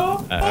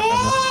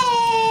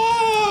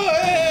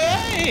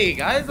 Hey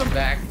guys, I'm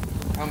back.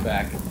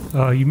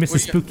 Oh, you missed the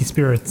spooky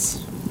spirits.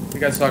 What are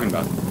you guys talking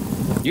about?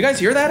 You guys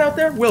hear that out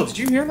there? Will, did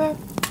you hear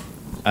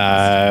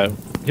that?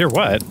 Hear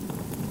what?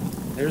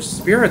 There's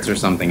spirits or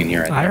something in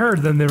here. I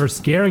heard them. They were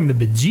scaring the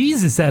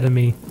bejesus out of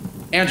me.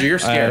 Andrew, you're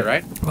scared,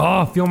 right?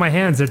 Oh, feel my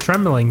hands. They're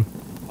trembling.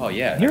 Oh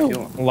yeah. I hear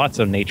lots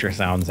of nature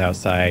sounds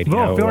outside.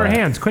 Oh, feel our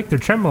hands. Quick, they're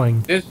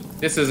trembling.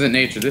 This isn't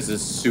nature. This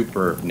is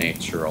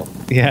supernatural.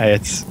 Yeah,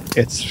 it's.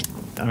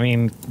 I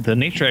mean, the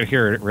nature out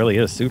here really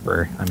is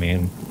super. I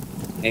mean,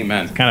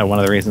 amen. It's kind of one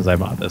of the reasons I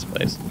bought this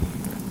place.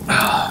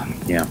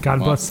 Yeah. God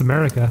bless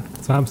America.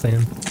 That's what I'm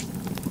saying.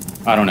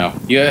 I don't know.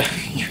 Yeah.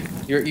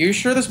 You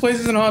sure this place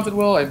isn't haunted,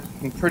 Will?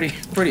 I'm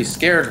pretty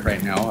scared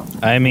right now.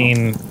 I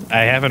mean,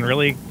 I haven't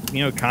really,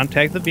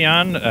 contacted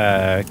Beyond. We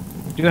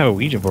do have a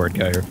Ouija board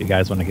go if you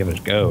guys want to give it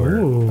a go.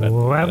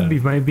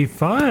 Might be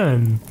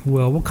fun.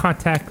 Well, we'll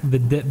contact the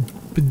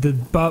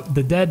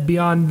dead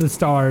beyond the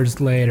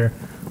stars later.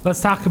 Let's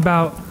talk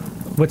about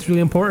what's really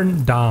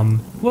important,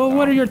 Dom. Well,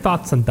 what are your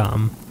thoughts on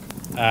Dom?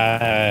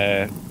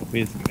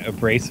 He's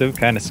abrasive,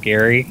 kind of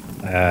scary,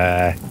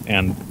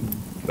 and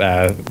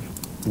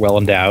well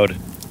endowed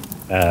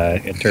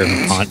in terms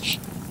of punch.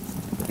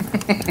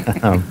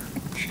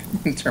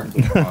 In terms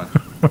of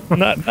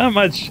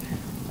punch.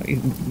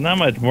 Not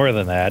much more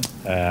than that.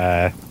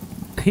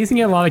 He's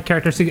gonna get a lot of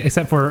characteristics,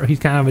 except for he's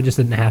kind of just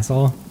an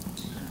asshole.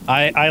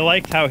 I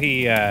liked how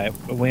he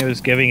when he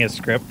was giving his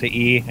script to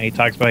E, and he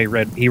talks about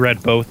he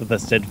read both of the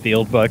Sid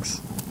Field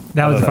books.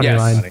 That was a funny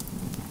line.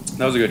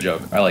 That was a good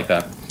joke. I like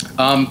that.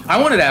 I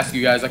wanted to ask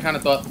you guys. I kind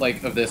of thought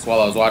of this while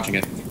I was watching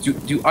it.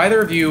 Do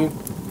either of you,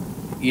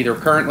 either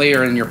currently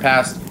or in your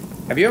past,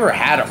 have you ever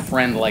had a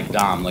friend like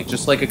Dom, like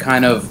just like a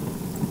kind of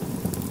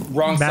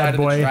wrong side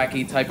of the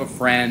tracky type of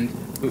friend?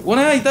 Well,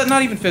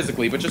 not even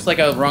physically, but just like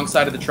a wrong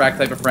side of the track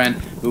type of friend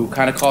who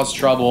kind of caused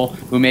trouble,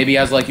 who maybe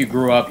as like you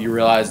grew up, you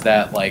realized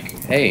that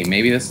like, hey,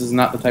 maybe this is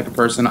not the type of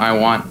person I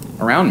want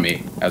around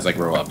me as I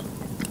grow up.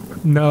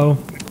 No.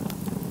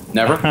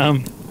 Never?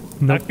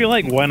 I feel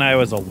like when I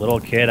was a little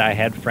kid, I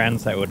had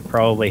friends that would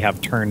probably have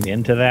turned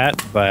into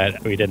that,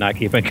 but we did not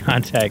keep in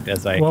contact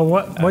as I. Well,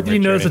 what did you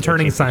notice the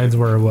turning signs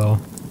were, Will?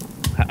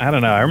 I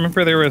don't know. I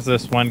remember there was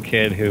this one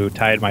kid who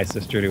tied my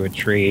sister to a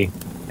tree,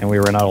 and we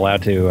were not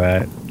allowed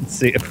to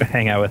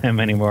hang out with him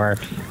anymore.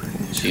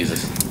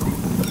 Jesus.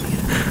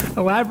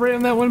 Elaborate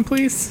on that one,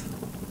 please.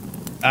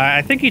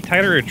 I think he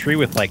tied her to a tree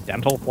with like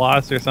dental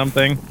floss or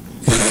something.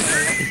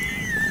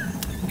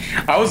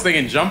 I was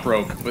thinking jump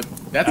rope, but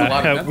that's a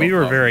lot of dental we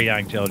were floss. very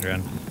young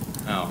children.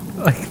 Oh.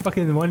 Like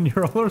fucking 1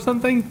 year old or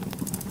something?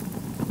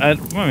 I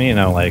mean,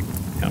 like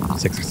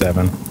 6 or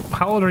 7.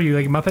 How old are you?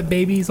 Like Muppet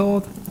Babies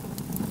old?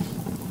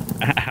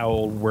 How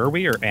old were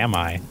we, or am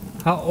I?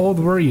 How old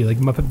were you? Like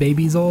Muppet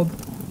Babies old?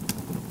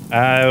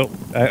 A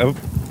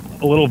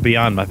little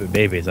beyond Muppet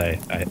Babies, I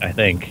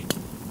think.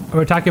 Are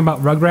we talking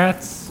about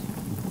Rugrats?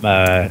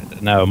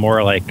 No,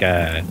 more like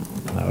I'm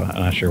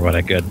not sure what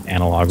a good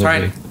analog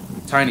would be.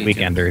 Tiny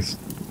Weekenders.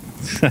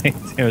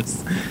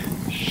 It's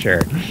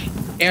sure.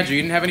 Andrew,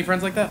 you didn't have any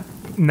friends like that?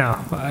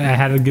 No, I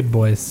had a good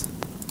boys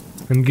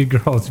and good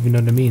girls, if you know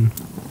what I mean.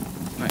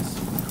 Nice.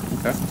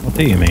 Okay. What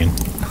do you mean?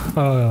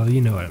 Oh, you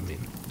know what I mean.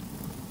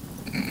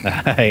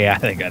 Yeah, I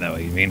think I know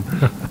what you mean.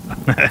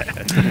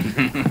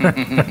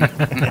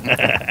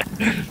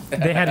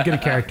 They had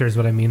good characters,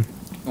 what I mean.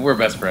 We're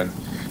best friends.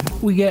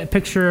 We get a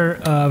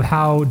picture of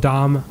how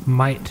Dom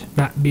might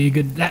not be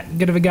that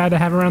good of a guy to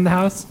have around the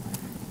house.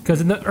 Because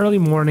in the early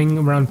morning,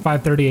 around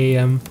 5:30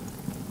 a.m.,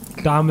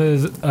 Dom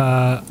is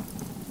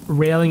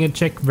railing a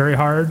chick very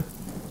hard.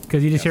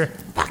 Because you just hear,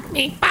 fuck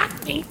me,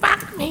 fuck me,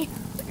 fuck me.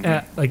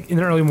 Like in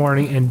the early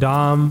morning, and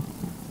Dom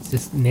is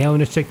just nailing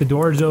this chick. The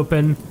door is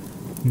open.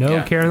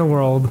 No care in the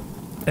world.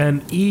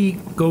 And E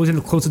goes in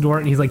to close the door,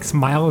 and he's like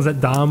smiles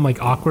at Dom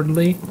like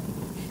awkwardly.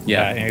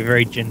 Yeah, and he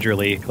very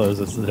gingerly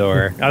closes the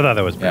door. I thought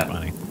that was pretty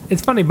funny.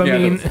 It's funny, but I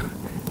mean,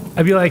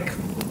 I'd be like,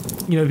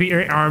 be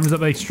your arms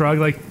up, like shrug,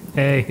 like,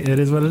 hey, it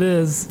is what it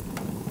is.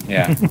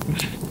 Yeah.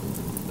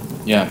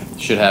 Yeah,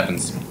 shit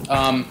happens.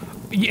 How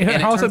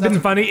also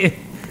been funny,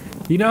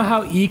 you know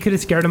how E could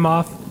have scared him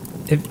off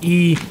if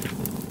E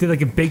did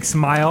like a big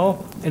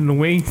smile and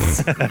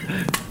winks,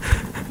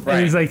 Right.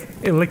 and he's like,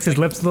 it licks his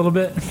lips a little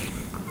bit.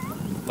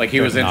 Like he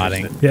was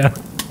nodding. interested.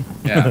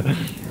 Yeah. Yeah.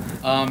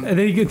 And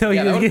then you can tell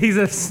he's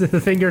a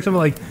finger or something,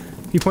 like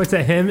he points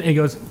at him and he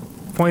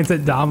points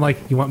at Dom like,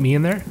 you want me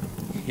in there?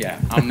 Yeah,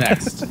 I'm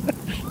next.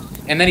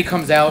 And then he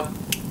comes out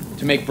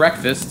to make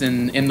breakfast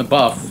in the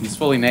buff. He's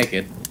fully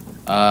naked.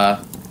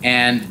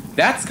 And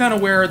that's kind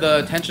of where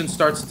the tension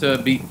starts to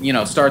be,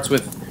 starts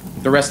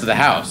with the rest of the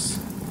house,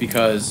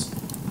 because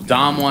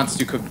Dom wants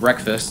to cook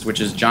breakfast,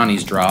 which is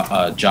Johnny's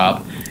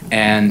job,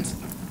 and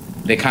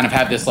they kind of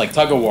have this like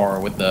tug of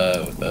war with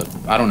the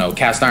I don't know,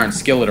 cast iron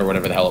skillet or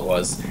whatever the hell it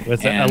was.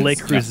 Was it a Le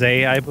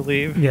Creuset, I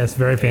believe? Yes,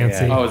 very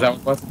fancy. Oh, is that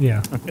what it was?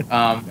 Yeah.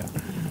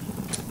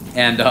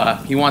 And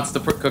he wants to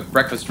cook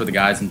breakfast for the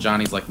guys, and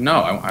Johnny's like,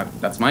 no,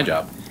 that's my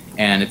job.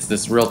 And it's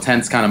this real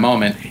tense kind of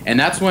moment. And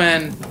that's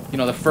when,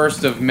 the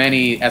first of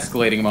many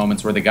escalating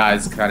moments where the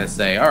guys kind of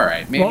say, all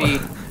right, maybe...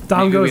 Well, Dom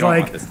maybe we goes don't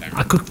like, want this there.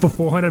 I cook for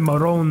 400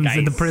 Marons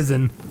in the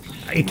prison.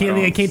 I can't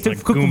Like cook for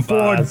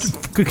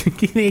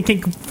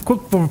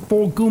cook for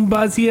 4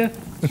 Goombas here.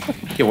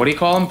 Yeah, what do you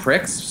call them?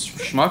 Pricks?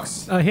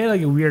 Schmucks? He had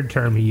like a weird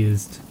term he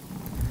used.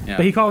 Yeah.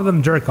 But he called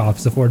them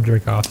jerk-offs, the 4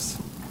 jerk-offs.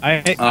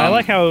 I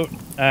like how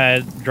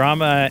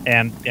Drama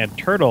and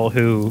Turtle,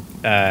 who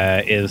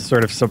is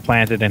sort of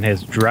supplanted in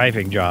his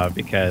driving job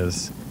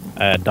because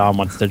Dom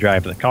wants to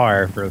drive the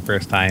car for the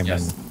first time in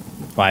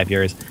 5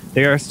 years.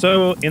 They are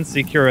so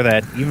insecure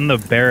that even though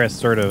Barris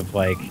sort of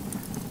like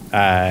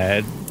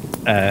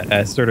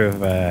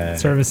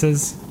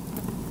Services.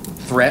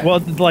 Threat? well,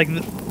 like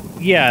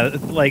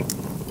like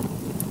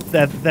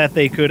that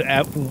they could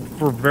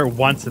for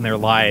once in their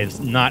lives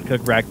not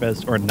cook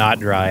breakfast or not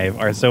drive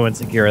are so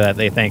insecure that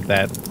they think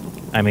that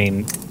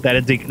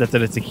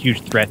it's a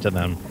huge threat to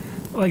them.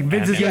 Like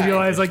Vince is gonna Yeah.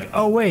 realize like,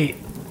 oh wait,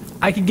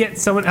 I can get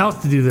someone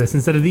else to do this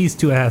instead of these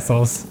 2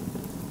 assholes.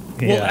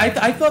 Well,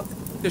 I thought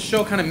the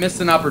show kind of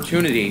missed an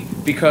opportunity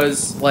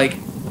because, like,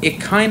 it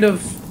kind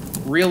of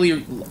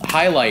really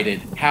highlighted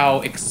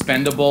how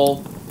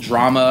expendable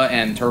Drama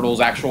and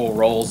Turtle's actual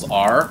roles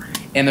are,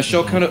 and the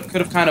show could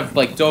have kind of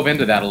like dove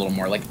into that a little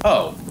more. Like,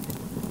 oh,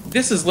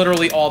 this is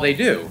literally all they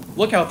do.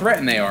 Look how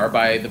threatened they are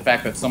by the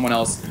fact that someone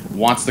else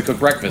wants to cook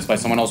breakfast, by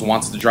someone else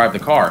wants to drive the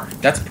car.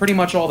 That's pretty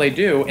much all they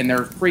do, and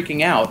they're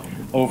freaking out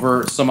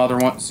over some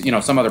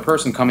other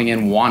person coming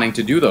in wanting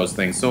to do those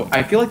things. So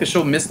I feel like the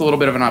show missed a little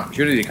bit of an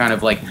opportunity to kind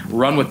of like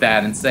run with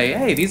that and say,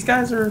 hey, these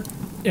guys are...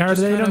 Yeah, or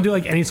they don't do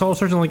like any soul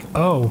searching, like,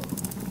 oh,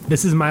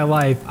 this is my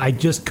life. I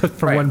just cook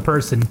for Right. one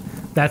person.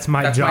 That's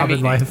my job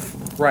in life.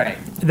 Right.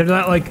 They're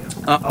not like,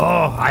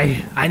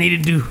 I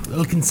need to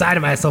look inside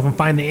of myself and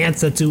find the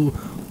answer to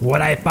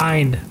what I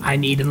find I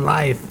need in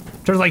life.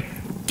 Turtle's like,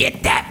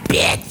 get that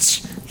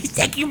bitch! He's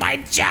taking my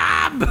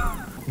job!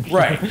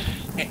 Right.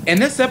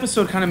 And this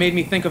episode kind of made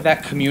me think of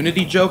that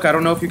Community joke. I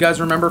don't know if you guys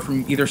remember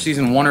from either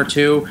season 1 or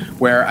 2,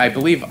 where I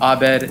believe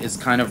Abed is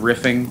kind of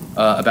riffing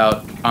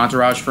about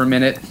Entourage for a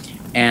minute.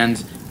 And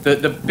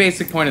the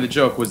basic point of the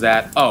joke was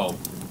that,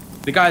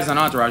 the guys on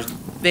Entourage,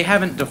 they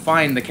haven't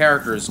defined the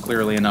characters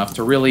clearly enough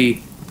to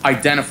really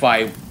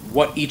identify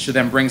what each of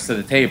them brings to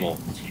the table.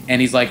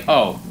 And he's like,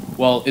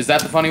 well, is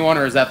that the funny one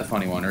or is that the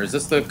funny one? Or is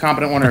this the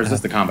competent one or is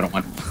this the competent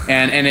one?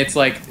 And it's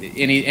like,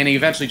 and he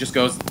eventually just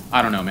goes,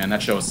 I don't know, man,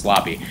 that show is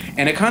sloppy.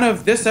 And it kind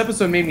of, this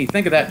episode made me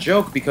think of that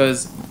joke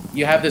because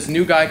you have this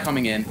new guy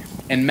coming in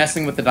and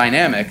messing with the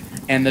dynamic.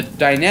 And the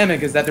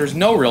dynamic is that there's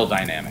no real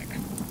dynamic.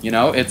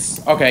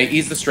 It's, okay,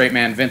 he's the straight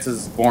man, Vince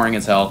is boring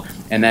as hell.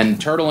 And then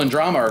Turtle and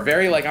Drama are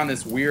very like on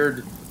this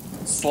weird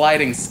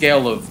sliding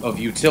scale of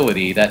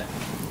utility that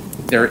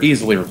they're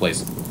easily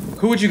replaceable.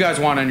 Who would you guys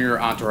want on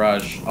your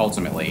entourage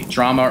ultimately?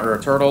 Drama or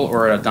a Turtle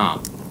or a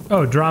Dom?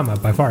 Oh, Drama,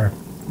 by far.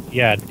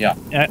 Yeah. Yeah.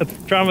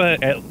 Drama,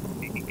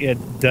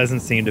 it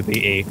doesn't seem to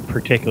be a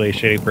particularly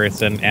shitty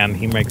person, and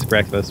he makes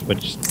breakfast,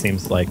 which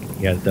seems like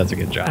he does a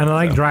good job. And I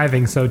like so.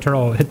 driving, so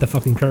Turtle hit the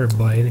fucking curb,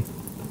 boy.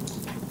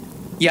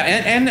 Yeah,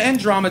 and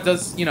Drama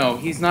does,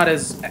 he's not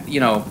as,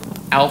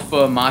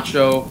 alpha,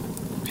 macho,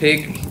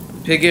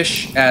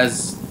 piggish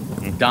as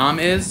Dom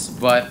is,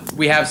 but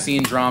we have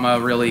seen Drama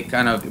really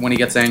kind of, when he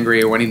gets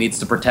angry or when he needs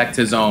to protect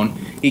his own,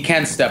 he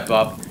can step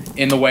up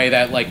in the way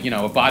that, like,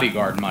 a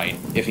bodyguard might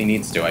if he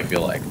needs to, I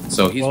feel like.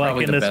 So he's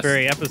probably like in the this best.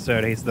 very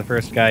episode, he's the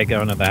first guy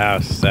going to the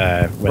house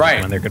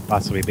when there could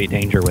possibly be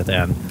danger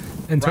within.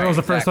 And Turtle's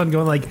the first exactly. one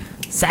going like,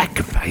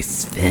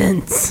 sacrifice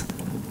Vince.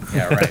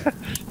 Yeah, right.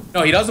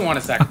 No, he doesn't want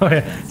to sacrifice. Oh,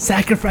 yeah.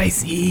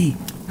 Sacrifice E.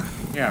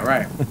 Yeah,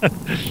 right. Yeah,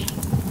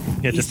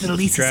 He's just the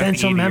least strap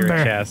essential E to your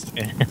member. chest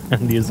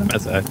and use him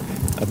as a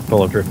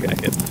bulletproof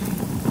jacket.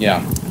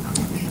 Yeah.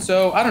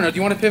 So, I don't know, do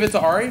you want to pivot to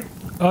Ari?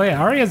 Oh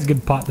yeah, Ari has a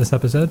good plot this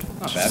episode.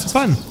 Not bad. It's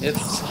fun.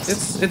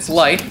 It's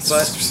light,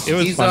 but It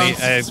was he's, funny.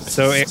 I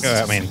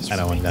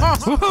don't want to. It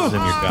in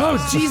your Oh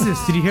job.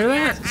 Jesus! Did you hear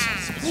that?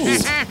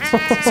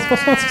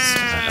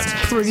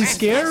 Pretty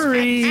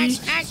scary.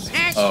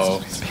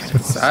 Oh,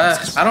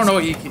 I don't know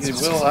what you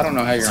Will. I don't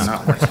know how you're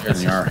not more scared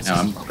than you are right now.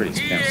 I'm pretty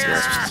damn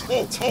scared.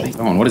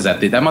 Oh, and what is that?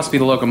 That must be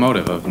the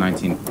locomotive of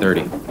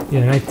 1930.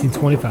 Yeah,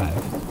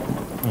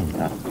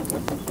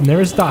 1925.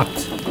 Never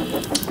stopped.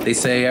 They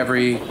say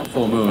every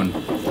full moon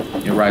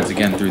it rides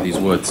again through these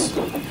woods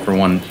for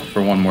one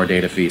more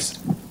day to feast.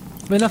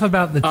 But enough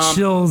about the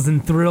chills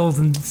and thrills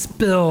and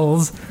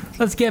spills.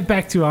 Let's get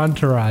back to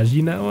Entourage.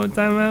 You know what I'm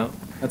talking about?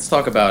 Let's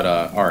talk about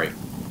Ari.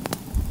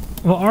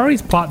 Well,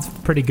 Ari's plot's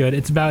pretty good.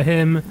 It's about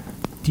him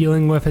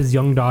dealing with his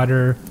young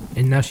daughter,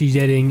 and now she's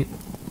dating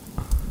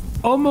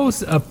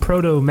almost a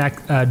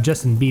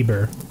Justin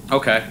Bieber.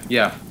 Okay,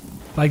 yeah.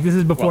 Like, this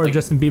is before Well, like-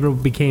 Justin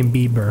Bieber became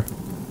Bieber.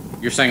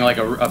 You're saying like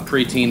a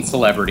preteen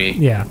celebrity,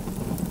 Yeah.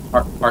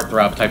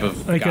 heartthrob type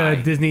of Like guy. a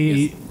Disney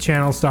is-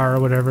 Channel star or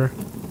whatever.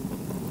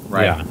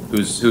 right? Yeah.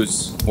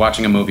 Who's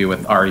watching a movie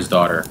with Ari's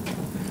daughter,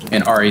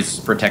 and Ari's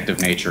protective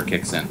nature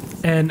kicks in.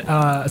 And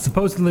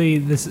supposedly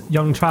this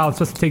young child is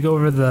supposed to take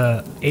over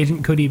the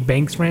Agent Cody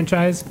Banks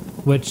franchise,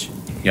 which,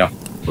 Yeah.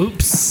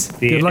 oops,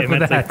 The good luck with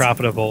immensely that.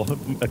 profitable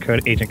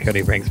Agent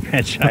Cody Banks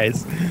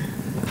franchise.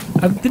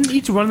 Didn't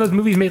each one of those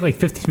movies make like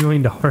 $15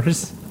 million?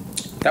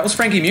 That was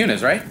Frankie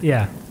Muniz, right?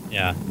 Yeah.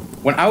 Yeah.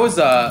 When I was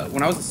a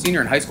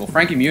senior in high school,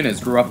 Frankie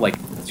Muniz grew up like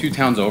 2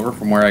 towns over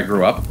from where I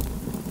grew up,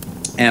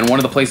 and one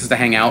of the places to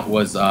hang out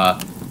was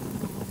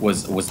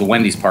the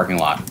Wendy's parking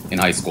lot in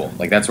high school.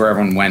 Like that's where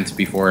everyone went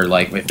before,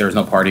 like if there was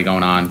no party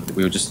going on,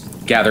 we would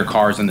just gather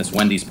cars in this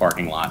Wendy's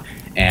parking lot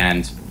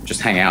and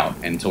just hang out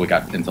until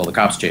the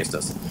cops chased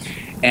us.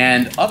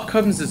 And up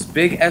comes this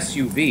big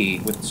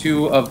SUV with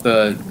 2 of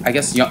the, I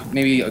guess,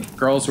 maybe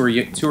girls who were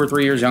 2 or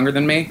 3 years younger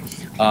than me,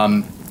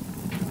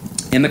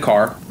 in the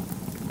car,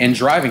 and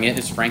driving it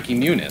is Frankie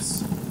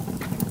Muniz.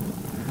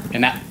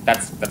 And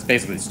that's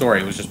basically the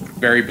story. It was just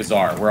very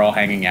bizarre. We're all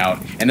hanging out,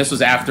 and this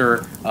was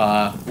after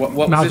what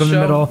was Malcolm this in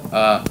the show?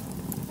 Middle.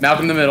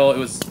 Malcolm in the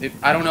Middle.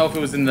 I don't know if it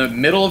was in the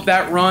middle of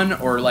that run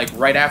or like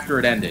right after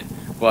it ended,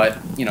 but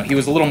he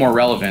was a little more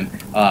relevant,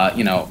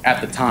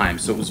 at the time.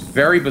 So it was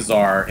very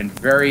bizarre and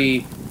very,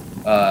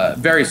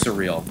 very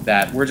surreal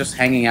that we're just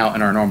hanging out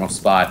in our normal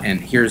spot,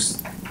 and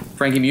here's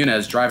Frankie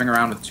Muniz driving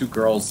around with 2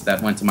 girls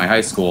that went to my high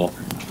school,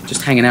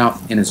 just hanging out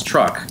in his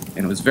truck,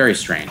 and it was very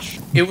strange.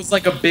 It was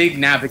like a big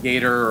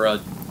Navigator or an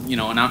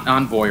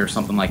Envoy or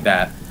something like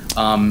that.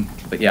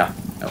 But yeah,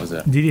 that was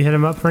it. Did you hit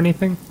him up for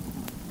anything?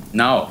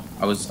 No,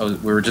 we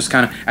were just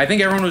kind of. I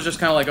think everyone was just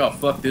kind of like, "Oh,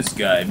 fuck this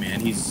guy, man.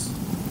 He's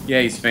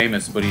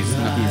famous, but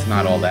he's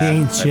not all that." He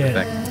ain't type of shit.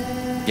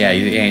 thing. Yeah,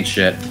 he ain't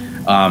shit.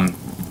 And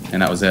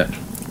that was it.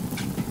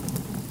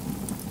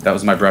 That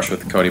was my brush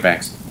with Cody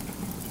Banks.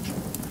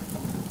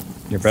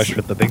 Your brush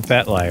with the big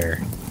fat liar.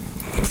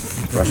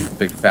 Brush with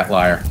big fat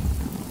liar.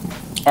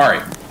 All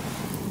right.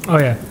 Oh,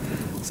 yeah.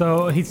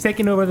 So he's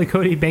taken over the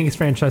Cody Banks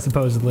franchise,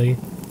 supposedly.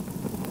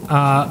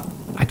 I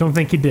don't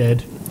think he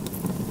did.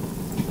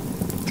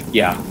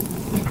 Yeah.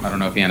 I don't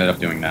know if he ended up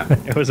doing that.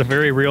 It was a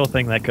very real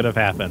thing that could have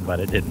happened,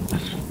 but it didn't.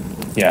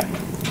 Yeah.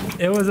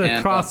 It was a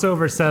And,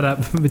 crossover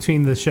setup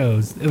between the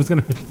shows. It was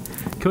gonna.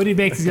 Cody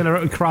Banks is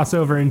gonna cross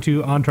over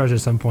into Entourage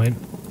at some point.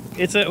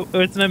 It's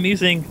an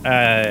amusing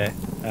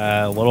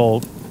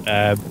little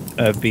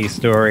B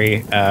story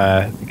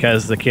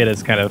because the kid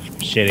is kind of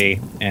shitty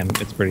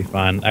and it's pretty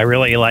fun. I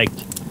really liked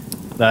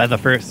the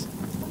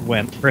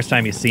first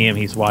time you see him,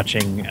 he's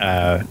watching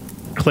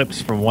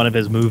clips from one of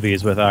his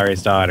movies with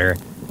Ari's daughter.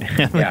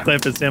 And the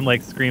clip is him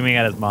like screaming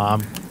at his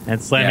mom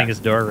and slamming his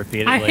door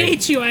repeatedly. I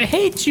hate you! I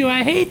hate you!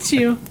 I hate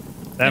you!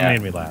 That Yeah.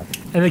 made me laugh.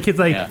 And the kid's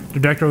like, the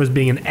director was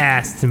being an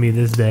ass to me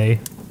this day.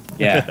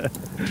 Yeah.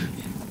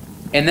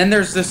 And then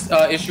there's this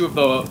issue of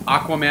the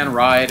Aquaman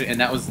ride, and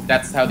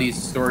that's how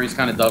these stories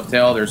kind of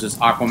dovetail. There's this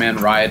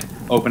Aquaman ride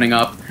opening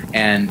up,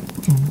 and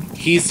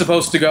he's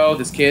supposed to go,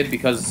 this kid,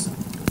 because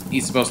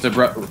he's supposed to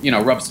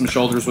rub some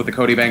shoulders with the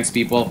Cody Banks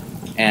people,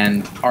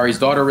 and Ari's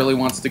daughter really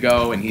wants to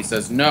go, and he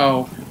says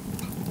no,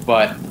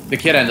 but the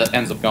kid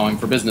ends up going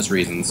for business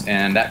reasons,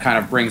 and that kind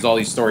of brings all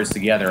these stories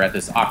together at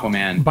this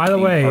Aquaman. By the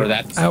way, or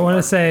that I want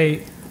to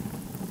say,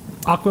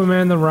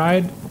 Aquaman the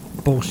ride,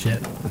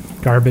 bullshit,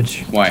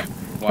 garbage. Why?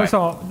 First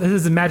of all, this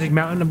is a Magic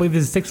Mountain. I believe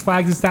this is Six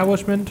Flags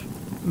establishment.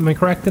 Am I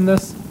correct in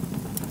this?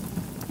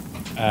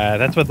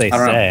 That's what they I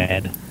don't know.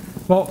 said.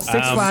 Well,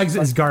 Six Flags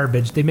is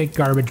garbage. They make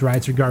garbage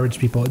rides for garbage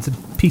people. It's a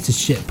piece of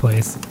shit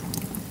place.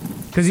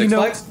 Because Six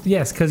Flags?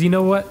 Yes, because you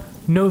know what?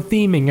 No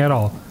theming at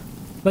all.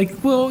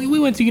 Like, well, we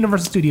went to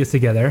Universal Studios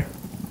together.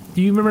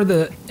 Do you remember the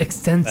That is the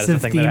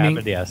extensive thing theming? that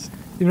happened, yes. Do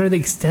you remember the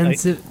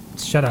extensive?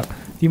 Shut up. Do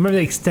you remember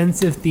the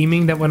extensive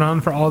theming that went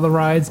on for all the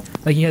rides?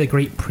 Like, you had a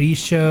great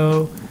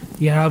pre-show.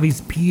 You had all these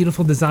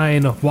beautiful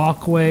design of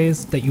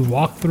walkways that you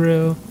walk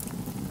through.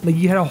 Like,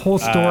 you had a whole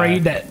story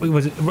that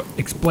was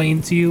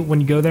explained to you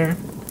when you go there.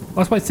 Well,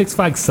 that's why Six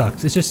Flags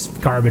sucks. It's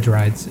just garbage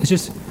rides. It's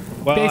just.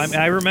 Well,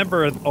 I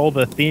remember all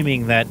the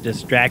theming that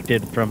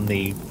distracted from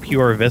the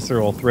pure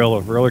visceral thrill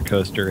of roller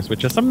coasters,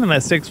 which is something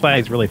that Six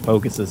Flags really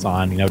focuses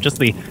on. Just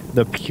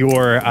the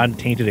pure,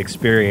 untainted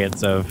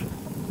experience of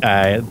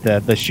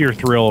the sheer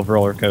thrill of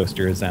roller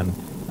coasters and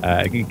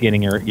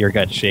getting your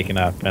gut shaken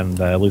up and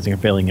losing a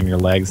feeling in your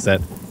legs that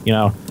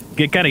kind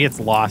of gets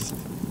lost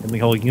in the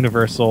whole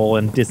Universal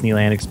and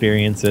Disneyland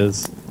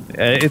experiences.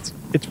 It's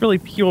really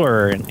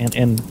pure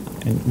and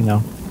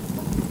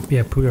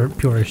Yeah,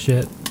 pure as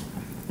shit.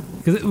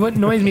 Because what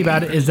annoys me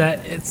about it is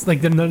that it's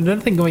like there's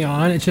nothing going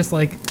on. It's just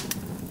like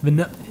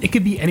it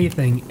could be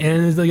anything,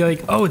 and you're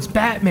like, oh, it's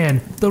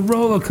Batman, the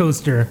roller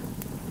coaster,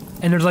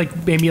 and there's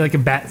like maybe like a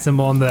bat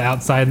symbol on the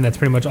outside, and that's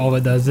pretty much all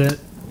that does it.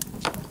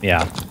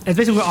 Yeah. It's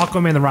basically what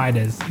Aquaman the ride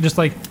is. Just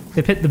like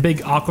they put the big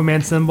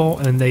Aquaman symbol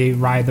and they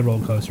ride the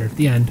roller coaster at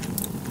the end.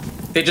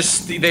 They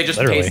just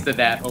Literally. pasted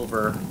that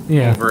over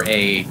Yeah. over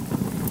a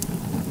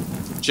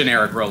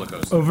generic roller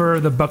coaster. Over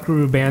the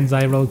Buckaroo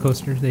Banzai roller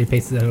coaster, they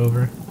pasted that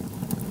over.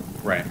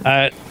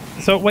 Right.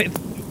 So wait,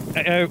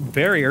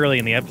 very early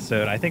in the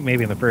episode, I think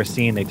maybe in the first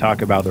scene, they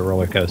talk about the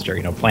roller coaster,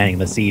 planting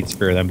the seeds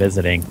for them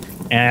visiting.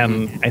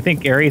 And I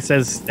think Aries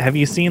says, have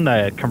you seen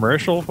the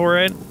commercial for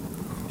it?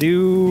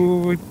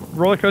 Do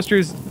roller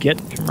coasters get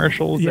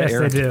commercials Yes, that air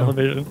they on do.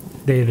 television?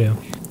 They do.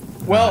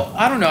 Well,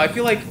 I don't know. I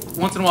feel like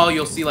once in a while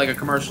you'll see like a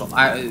commercial.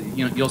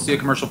 You'll see a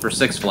commercial for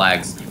Six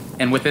Flags,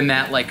 and within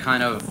that like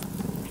kind of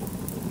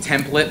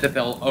template that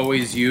they'll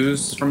always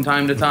use from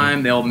time to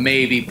time, they'll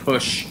maybe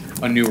push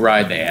a new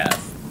ride they have.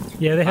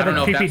 Yeah, they I had don't a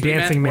know if creepy that's what you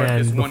dancing meant, or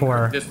if man this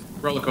before. This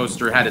roller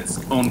coaster had its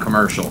own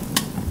commercial.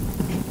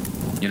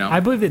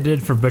 I believe they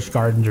did for Busch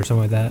Gardens or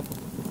something like that.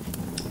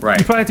 You Right.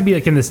 probably have to be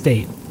like in the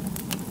state.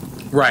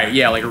 Right.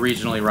 Yeah, like a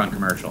regionally run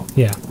commercial.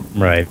 Yeah.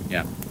 Right.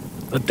 Yeah.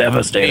 The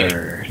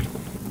Devastator.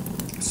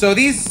 So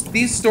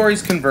these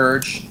stories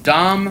converge.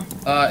 Dom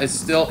is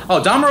still.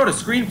 Oh, Dom wrote a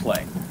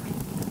screenplay.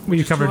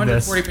 We covered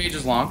this. 240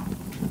 pages long.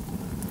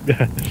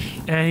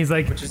 And he's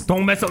like, Which is-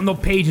 don't mess up no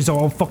pages or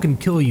I'll fucking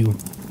kill you.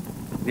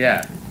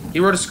 Yeah, he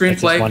wrote a That's just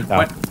screenplay one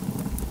time.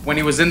 when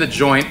he was in the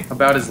joint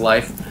about his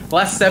life. The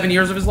last 7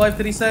 years of his life,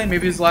 did he say?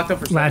 Maybe he was locked up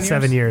for 7 years. Last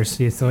 7 years.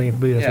 Yeah, so I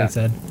believe that's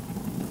what he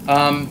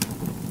Yeah. said.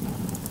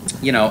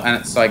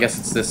 And so I guess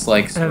it's this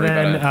like And story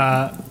then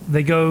about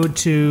they go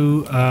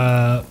to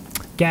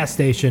gas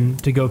station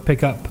to go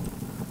pick up,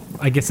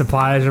 I guess,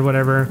 supplies or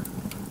whatever.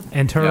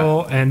 And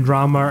Turtle and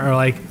Drama are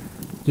like,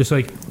 just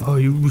like, oh,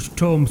 you should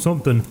tell him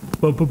something.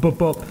 Bup, bup, bup,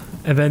 bup.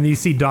 And then you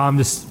see Dom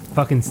just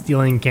fucking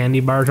stealing candy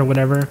bars or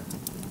whatever.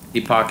 he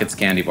pockets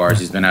candy bars.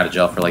 He's been out of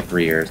jail for like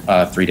 3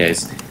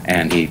 days,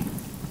 and he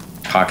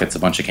pockets a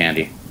bunch of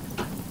candy.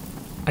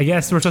 I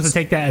guess we're supposed to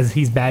take that as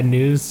he's bad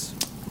news.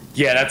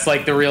 Yeah, that's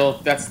like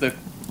that's the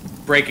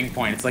breaking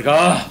point. It's like,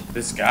 oh,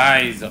 this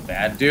guy's a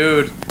bad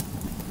dude.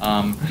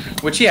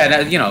 Which,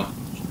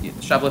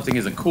 shoplifting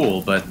isn't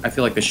cool, but I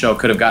feel like the show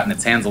could have gotten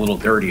its hands a little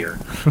dirtier.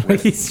 Like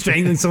he's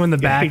strangling someone in the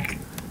back.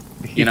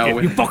 You know,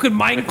 You fucking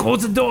mind,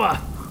 close the door.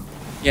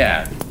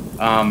 yeah.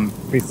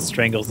 He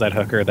strangles that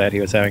hooker that he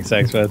was having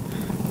sex with.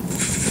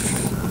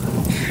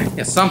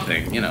 Yeah,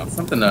 something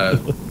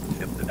to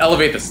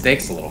elevate the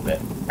stakes a little bit.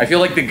 I feel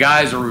like the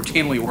guys are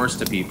routinely worse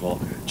to people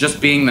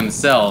just being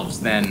themselves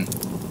than,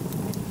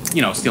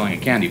 stealing a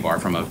candy bar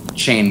from a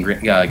chain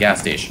gas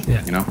station.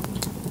 Yeah.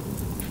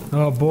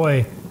 Oh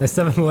boy, that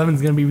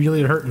 7-Eleven's gonna be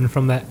really hurting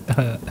from that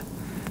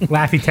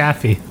Laffy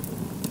Taffy.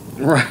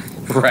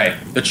 Right.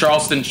 The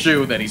Charleston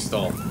shoe that he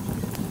stole.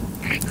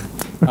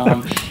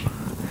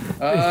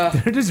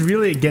 They're just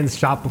really against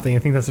shoplifting. I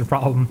think that's the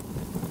problem.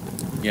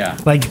 Yeah.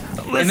 Like,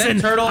 then listen,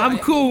 Turtle- I'm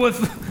cool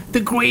with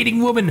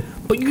degrading women,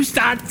 but you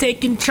start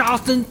taking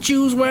Charleston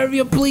shoes wherever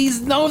you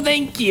please. No,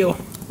 thank you.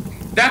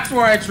 That's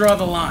where I draw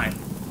the line.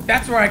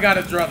 That's where I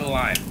gotta draw the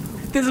line.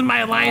 This is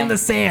my line in the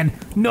sand.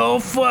 No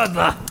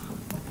further.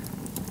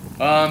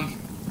 Dom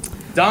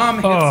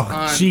hits Oh,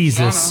 on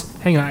Jesus.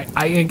 Shauna. Hang on.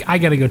 I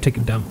gotta go take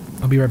a dump.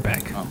 I'll be right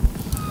back.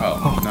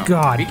 Oh, no.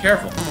 God. Be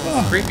careful.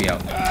 It's creepy out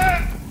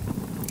there.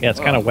 Yeah, it's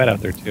kind of wet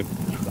out there too.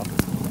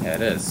 Yeah,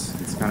 it is.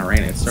 It's kind of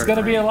rainy. It's It's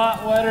gonna be a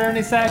lot wetter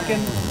any second.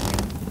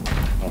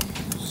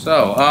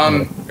 So,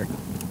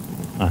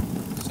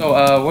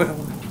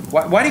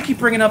 why do you keep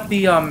bringing up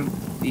the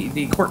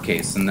court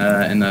case and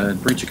the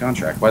breach of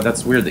contract? Why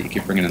that's weird that you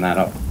keep bringing that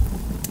up.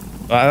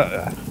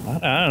 I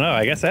don't know.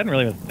 I guess I hadn't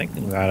really been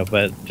thinking about it,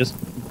 but just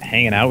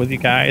hanging out with you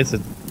guys,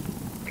 it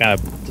kind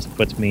of just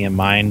puts me in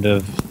mind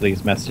of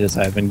these messages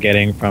I've been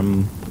getting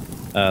from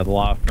the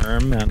law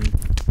firm. And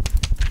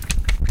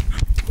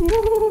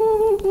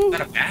Is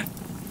that a bat?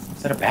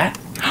 Is that a bat?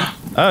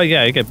 oh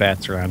yeah, you get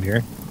bats around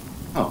here.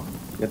 Oh,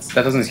 that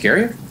doesn't scare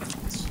you?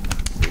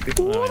 I don't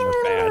know,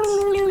 bats.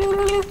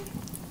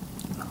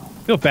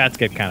 I feel bats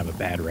get kind of a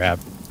bad rap.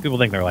 People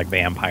think they're like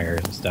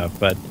vampires and stuff,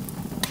 but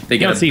They You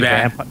get don't a see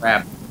bad vamp-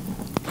 rap.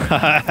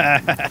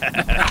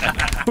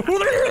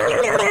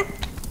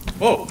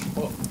 Whoa,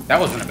 that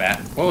wasn't a bat.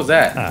 What was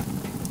that?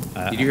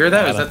 Did you hear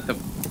that?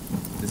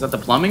 Is that the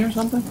plumbing or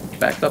something?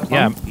 Backed up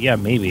plumbing? yeah,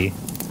 maybe.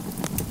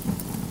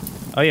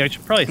 Oh yeah, I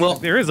should probably. Well-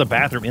 there is a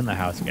bathroom in the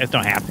house. You guys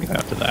don't have to go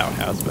out to the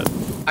outhouse, but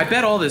I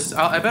bet all this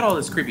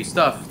creepy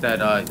stuff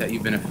that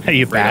you've been. You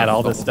afraid bet of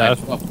all the this whole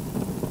stuff? time.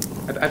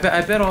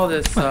 I bet all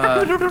this.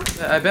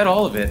 I bet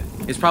all of it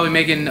is probably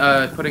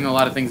putting a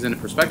lot of things into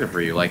perspective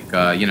for you. Like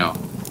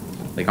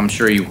like I'm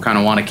sure you kind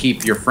of want to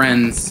keep your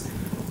friends,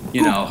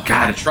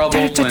 out of trouble.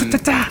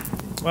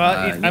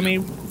 well, I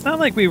mean, it's not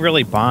like we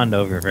really bond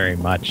over very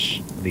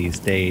much these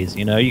days.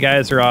 You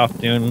guys are off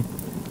doing,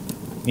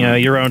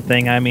 your own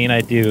thing. I mean, I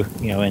do,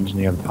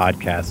 engineer the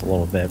podcast a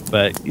little bit,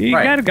 but you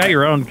Right. kind of got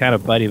your own kind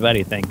of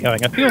buddy thing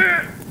going. I feel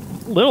a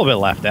little bit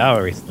left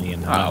out recently.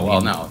 Oh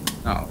well, no.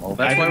 Well,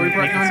 that's why we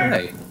brought you on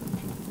today.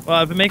 Well,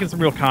 I've been making some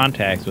real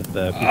contacts with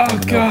the people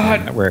in the Military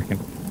Network and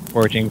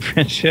forging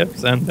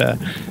friendships, and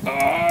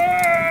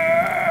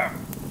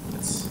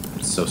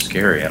so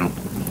scary. I don't.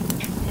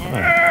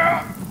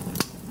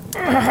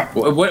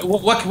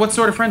 What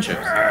sort of friendships?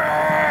 Well,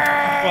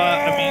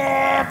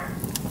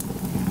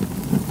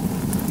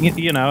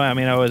 I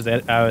mean, I was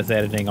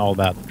editing all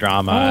about the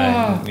drama,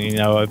 and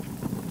I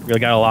really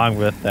got along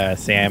with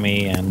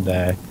Sammy and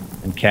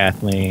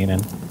Kathleen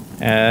and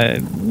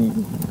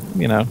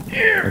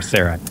or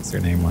Sarah, I guess her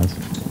name was.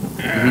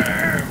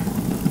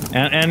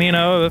 And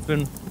I've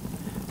been,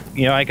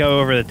 I go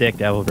over to Dick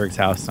Devilberg's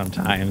house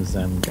sometimes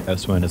and go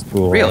swim in his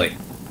pool. Really?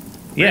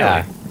 Yeah.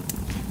 Really?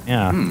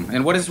 Yeah.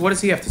 And what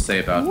does he have to say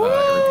about everything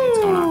that's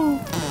going on?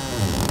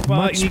 Well,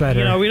 Much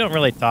better. We don't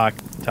really talk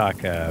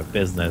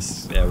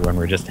business when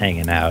we're just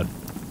hanging out,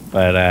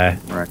 but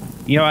Right.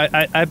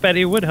 I bet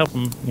it would help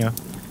him.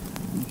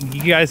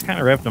 You guys kind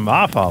of ripped him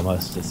off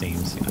almost. It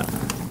seems.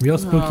 Real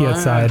spooky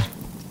outside.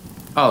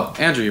 Oh,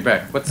 Andrew, you're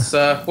back. What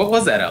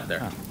was that out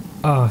there?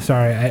 Oh,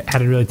 sorry. I had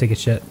to really take a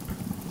shit.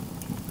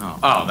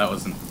 Oh, that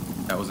wasn't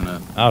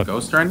a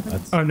ghost or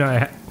anything? Oh,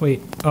 no.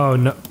 Wait. Oh,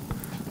 no.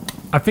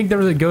 I think there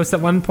was a ghost at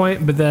one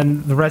point, but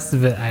then the rest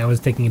of it, I was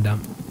taking a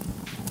dump.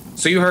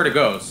 So you heard a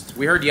ghost.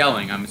 We heard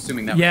yelling. I'm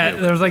assuming that Yeah, was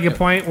you. there was like a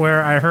point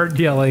where I heard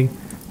yelling,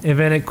 and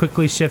then it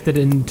quickly shifted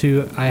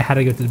into I had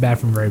to go to the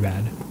bathroom very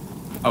bad.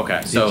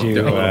 Okay, so Did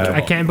you, a little bit of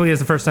I can't believe it's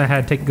the first time I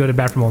had to go to the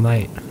bathroom all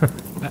night.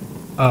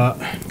 all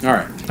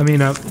right. I mean,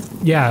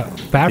 yeah,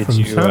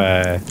 bathrooms.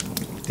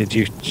 Did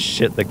you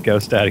shit the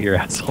ghost out of your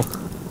asshole?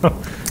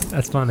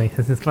 That's funny.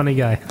 This is a funny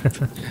guy.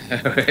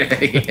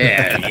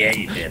 yeah,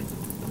 you did.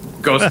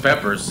 Ghost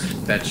peppers,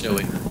 that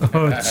chili.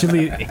 Oh,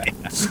 chili.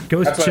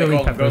 Ghost That's why chili they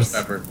call them peppers. ghost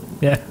pepper.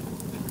 Yeah.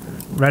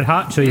 Red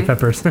hot chili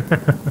peppers.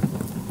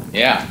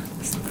 Yeah.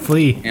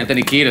 Flea.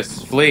 Anthony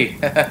Kiedis, Flea.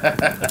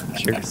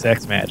 Sure,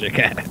 sex magic.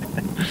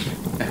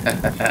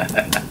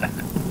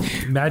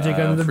 Magic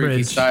under the Freaky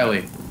bridge.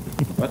 Styly.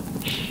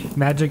 What?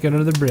 Magic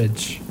under the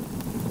bridge.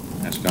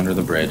 Magic under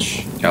the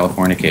bridge.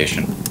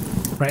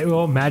 Californication. Right,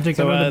 well, magic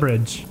So, under the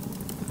bridge.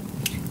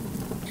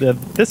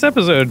 This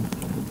episode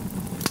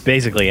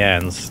basically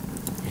ends.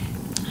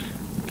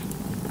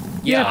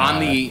 Yeah, on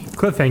the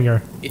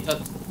Cliffhanger.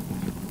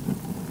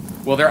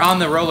 well, they're on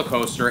the roller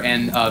coaster,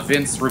 and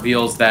Vince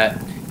reveals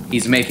that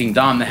he's making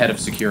Dom the head of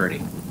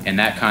security, and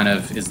that kind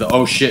of is the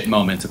oh shit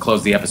moment to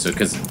close the episode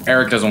because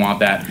Eric doesn't want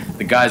that.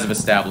 The guys have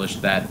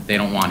established that they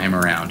don't want him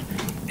around,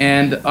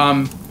 and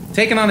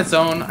taken on its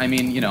own. I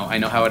mean, I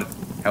know how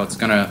it's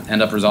gonna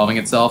end up resolving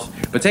itself,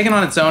 but taken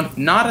on its own,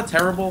 not a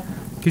terrible.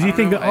 Because you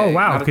think that, oh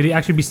wow, could he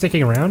actually be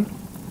sticking around?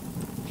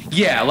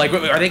 Yeah, like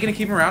are they gonna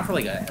keep him around for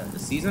like a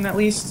season at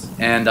least?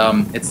 And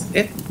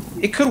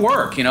it could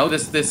work,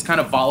 this kind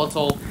of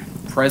volatile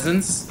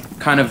presence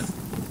kind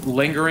of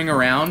lingering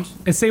around.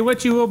 And say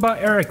what you will about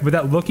Eric, but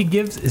that look he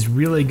gives is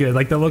really good.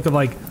 Like the look of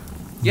like,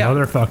 Yeah.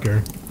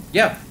 motherfucker.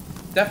 Yeah,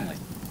 definitely.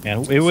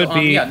 And it would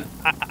be. yeah.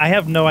 I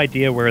have no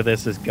idea where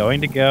this is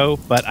going to go,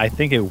 but I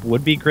think it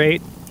would be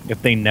great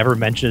if they never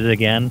mentioned it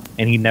again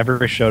and he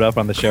never showed up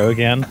on the show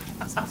again.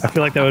 I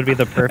feel like that would be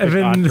the perfect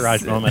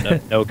entourage moment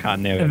of no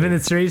continuity. And then the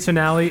series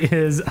finale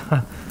is,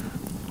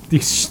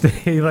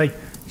 they like,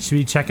 should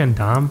we check on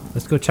Dom?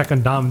 Let's go check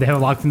on Dom. They have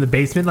him locked in the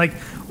basement. Like,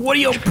 what are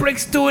you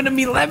pricks doing to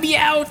me? Let me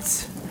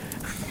out!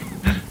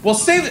 Well,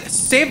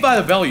 Saved by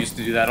the Bell used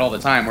to do that all the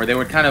time, where they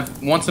would kind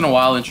of once in a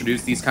while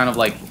introduce these kind of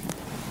like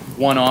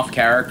one-off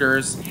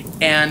characters,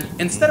 and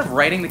instead of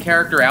writing the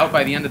character out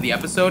by the end of the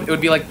episode, it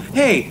would be like,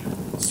 hey,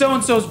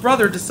 so-and-so's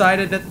brother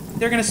decided that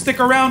they're going to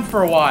stick around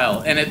for a while,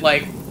 and it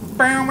like,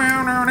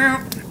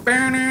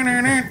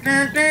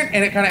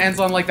 and it kind of ends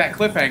on like that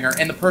cliffhanger,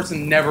 and the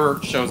person never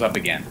shows up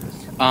again.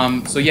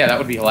 So yeah, that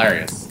would be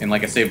hilarious in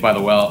like a Saved by the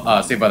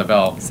Bell Saved by the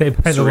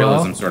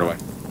surrealism Well? sort of way.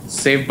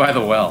 Saved by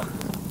the Well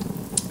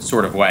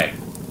sort of way.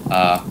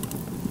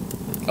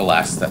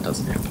 Alas, that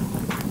doesn't happen.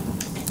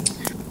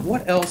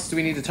 What else do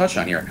we need to touch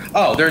on here?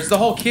 Oh, there's the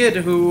whole kid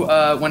who,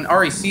 when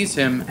Ari sees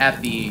him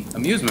at the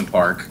amusement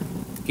park,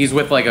 he's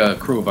with like a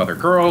crew of other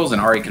girls,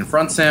 and Ari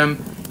confronts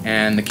him,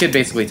 and the kid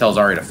basically tells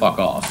Ari to fuck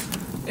off.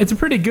 It's a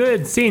pretty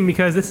good scene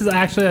because this is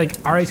actually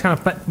like Ari's kind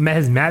of met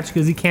his match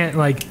because he can't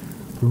like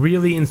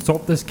really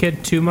insult this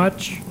kid too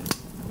much.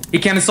 He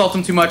can't insult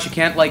him too much. He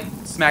can't like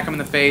smack him in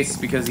the face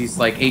because he's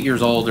like 8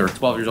 years old or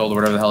 12 years old or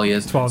whatever the hell he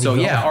is. 12 So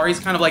years yeah, old. Ari's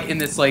kind of like in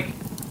this like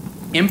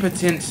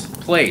impotent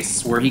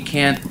place where he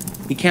can't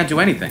do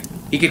anything.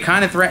 He could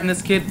kind of threaten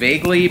this kid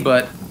vaguely,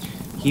 but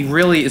he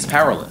really is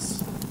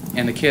powerless.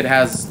 And the kid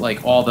has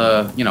like all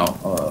the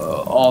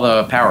all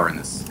the power in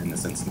this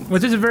instance.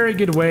 Which is a very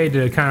good way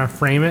to kind of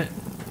frame it.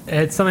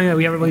 It's something that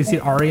we haven't really seen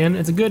Ari in.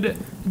 It's a good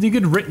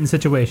written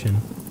situation.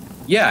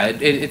 Yeah,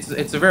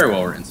 it's a very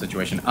well written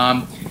situation.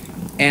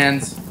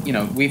 And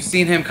we've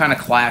seen him kind of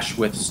clash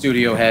with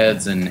studio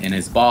heads and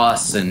his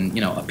boss and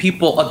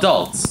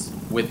adults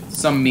with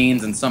some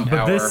means and some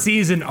power. But this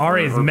season,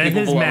 Ari has or met people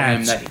his below him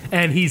match, that-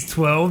 and he's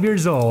 12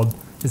 years old.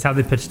 Is how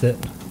they pitched it.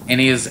 and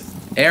he is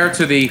heir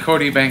to the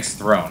Cody Banks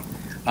throne.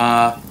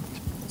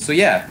 So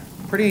yeah,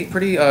 pretty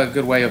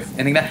good way of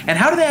ending that. And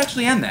how do they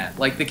actually end that?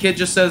 Like the kid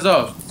just says,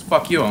 "Oh,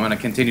 fuck you, I'm gonna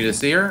continue to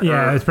see her."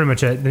 Yeah, Or- that's pretty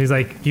much it. And he's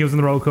like, he goes on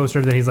the roller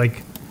coaster, then he's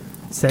like,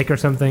 sick or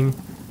something.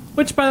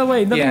 Which, by the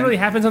way, nothing Yeah. really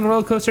happens on the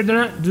roller coaster. They're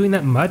not doing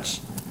that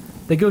much.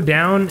 They go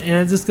down,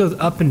 and it just goes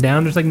up and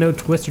down. There's like no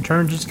twists or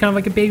turns. It's kind of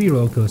like a baby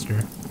roller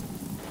coaster.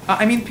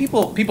 I mean,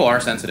 people are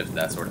sensitive to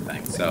that sort of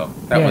thing, so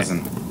that Yeah.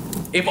 wasn't.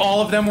 If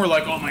all of them were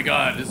like, "Oh my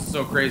god, this is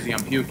so crazy,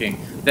 I'm puking,"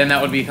 then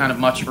that would be kind of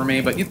much for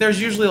me. But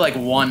there's usually like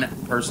one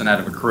person out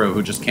of a crew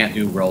who just can't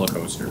do roller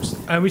coasters.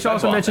 And we should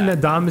also mention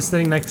that Dom is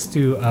sitting next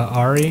to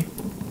Ari,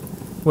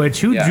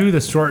 which who Yeah. drew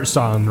the short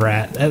saw on the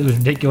rat? That was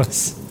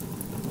ridiculous.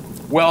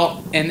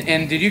 Well,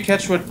 and did you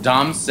catch what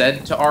Dom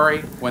said to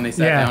Ari when they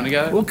sat down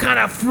together? What kind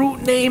of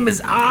fruit name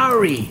is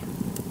Ari?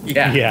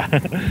 Yeah. Yeah.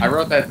 I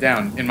wrote that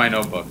down in my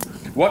notebook.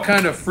 What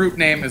kind of fruit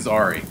name is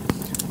Ari?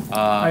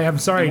 I'm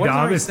sorry, what did Dom.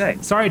 Ari It's, say?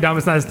 sorry, Dom.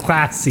 It's not as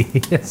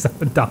classy as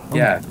Dom.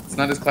 Yeah, it's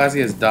not as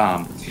classy as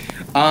Dom.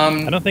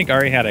 I don't think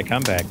Ari had a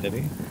comeback, did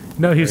he?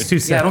 No, he was too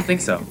sick. Yeah, I don't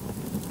think so.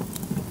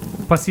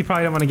 Plus, he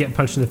probably don't want to get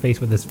punched in the face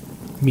with this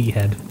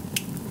meathead.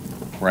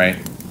 Right.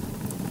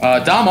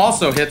 Dom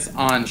also hits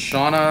on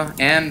Shauna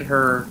and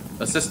her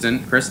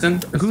assistant, Who's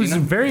Christina.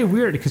 very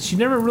weird because she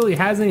never really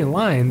has any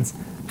lines.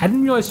 I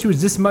didn't realize she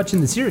was this much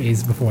in the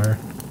series before.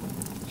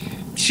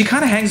 She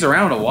kind of hangs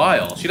around a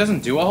while. She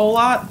doesn't do a whole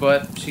lot,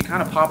 but she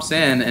kind of pops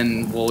in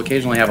and will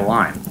occasionally have a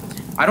line.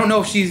 I don't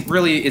know if she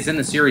really is in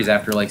the series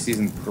after like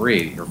season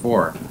 3 or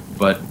 4,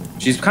 but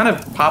she's kind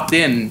of popped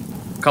in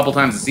a couple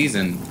times a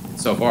season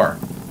so far.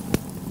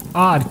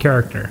 Odd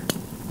character.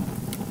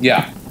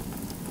 Yeah.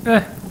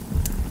 Eh.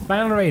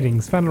 Final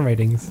ratings. Final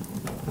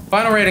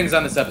ratings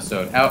on this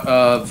episode out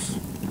of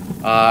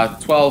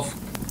 12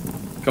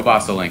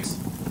 Kabasa links.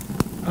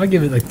 I'll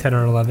give it like 10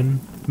 or 11,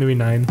 maybe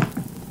 9.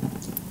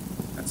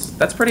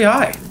 That's pretty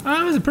high.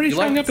 It was a pretty You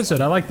strong liked it?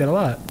 episode. I liked it a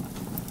lot.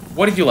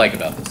 What did you like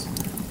about this?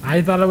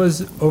 I thought it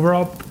was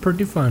overall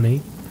pretty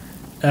funny.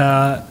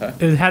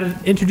 It had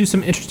introduced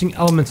some interesting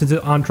elements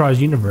into Entourage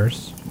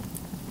universe.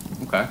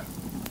 Okay.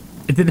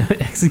 It didn't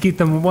execute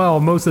them well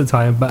most of the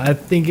time, but I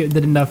think it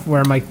did enough where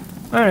I'm like,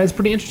 all right, it's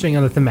pretty interesting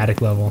on the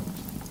thematic level.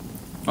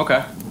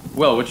 Okay.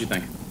 Will, what'd you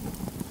think?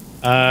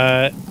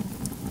 I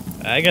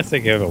guess I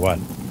give it what?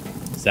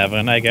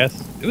 7, I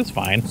guess. It was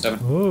fine. 7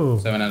 Ooh.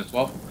 7 out of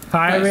 12?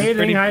 High Nice. rating,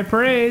 Pretty- high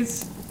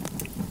praise.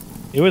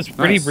 It was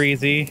pretty Nice.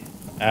 breezy,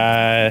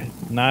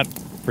 not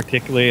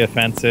particularly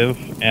offensive,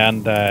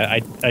 and I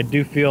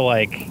do feel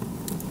like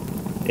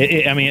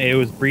I mean, it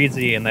was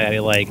breezy in that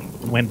it like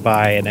went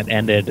by and it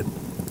ended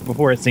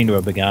before it seemed to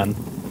have begun.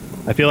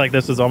 I feel like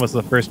this was almost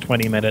the first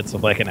 20 minutes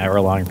of like an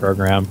hour-long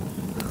program.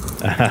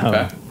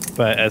 Okay.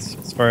 But as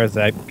far as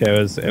that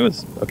goes, it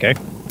was okay.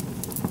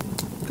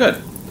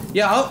 Good.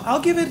 Yeah, I'll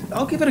give it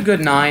a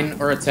good 9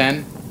 or a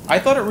 10. I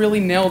thought it really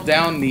nailed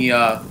down the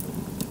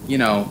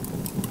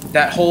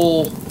that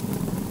whole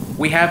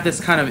we have this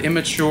kind of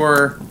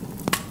immature,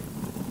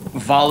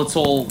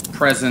 volatile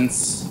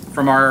presence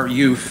from our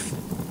youth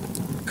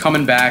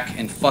coming back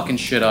and fucking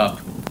shit up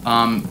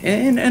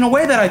in a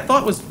way that I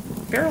thought was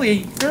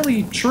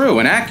fairly true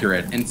and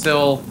accurate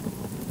until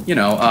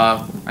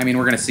I mean,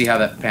 we're gonna see how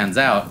that pans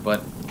out,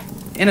 but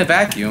in a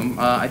vacuum,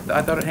 I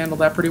thought it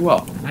handled that pretty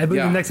well. I believe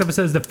Yeah. the next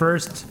episode is the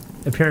first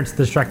appearance of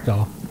the Shrek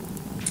doll.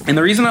 And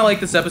the reason I like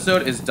this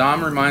episode is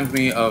Dom reminds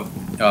me of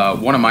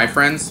one of my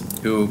friends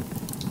who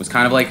was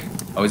kind of like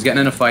always getting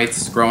into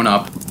fights growing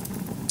up.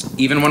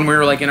 Even when we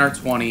were like in our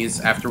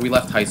 20s, after we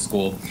left high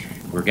school,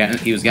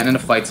 he was getting into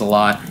fights a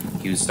lot.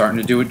 He was starting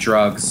to do with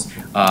drugs.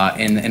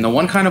 And the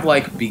one kind of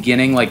like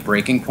beginning like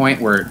breaking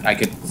point where I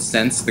could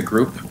sense the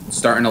group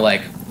starting to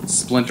like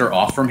splinter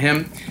off from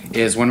him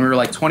is when we were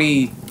like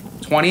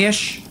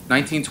 20-ish,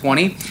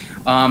 1920.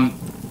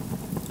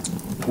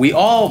 We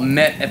all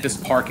met at this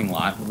parking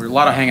lot. There were a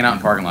lot of hanging out in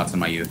parking lots in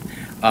my youth.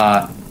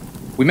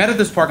 We met at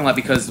this parking lot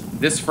because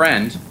this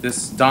friend,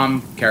 this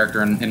Dom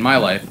character in my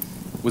life,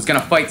 was going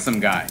to fight some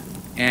guy.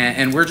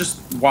 And we're just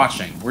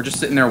watching. We're just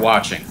sitting there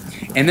watching.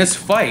 And this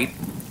fight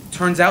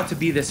turns out to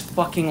be this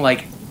fucking,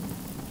 like,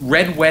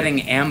 red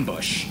wedding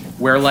ambush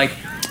where, like,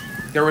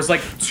 there was,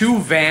 like, 2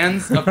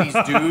 vans of these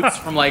dudes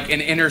from, like, an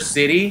inner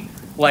city,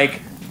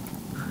 like,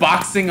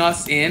 boxing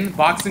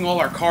all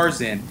our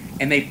cars in,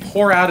 and they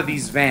pour out of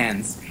these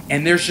vans,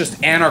 and there's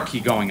just anarchy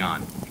going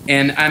on.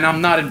 And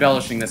I'm not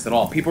embellishing this at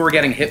all. People were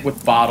getting hit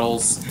with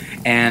bottles,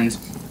 and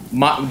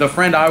the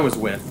friend I was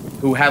with,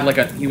 who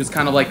had he was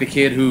kind of like the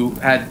kid who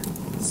had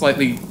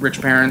slightly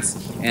rich parents,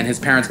 and his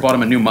parents bought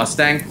him a new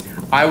Mustang.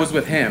 I was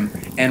with him,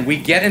 and we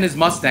get in his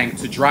Mustang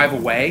to drive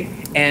away,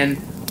 and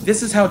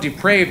this is how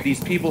depraved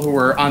these people who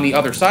were on the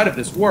other side of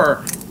this were.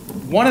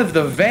 One of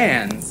the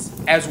vans,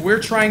 as we're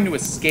trying to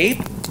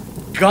escape,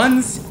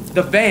 guns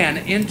the van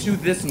into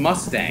this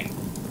Mustang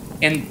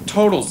and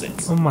totals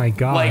it. Oh my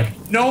god.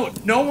 Like,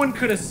 no one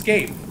could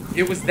escape.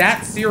 It was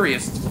that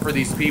serious for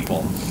these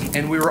people.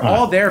 And we were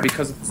all there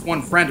because of this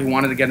one friend who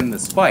wanted to get in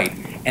this fight.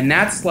 And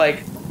that's like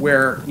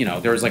where,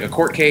 there was like a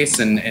court case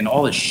and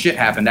all this shit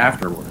happened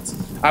afterwards.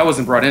 I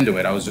wasn't brought into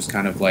it. I was just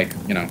kind of like,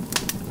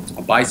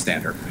 a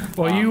bystander.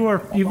 Well,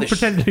 you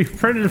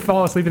pretended to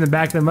fall asleep in the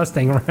back of the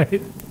Mustang,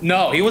 right?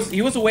 No, he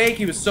was awake.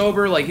 He was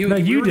sober. Like No,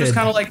 we you were did. just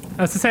kind of like.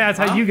 I was to say that's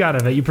how you got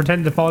out of it. You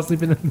pretended to fall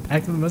asleep in the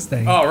back of the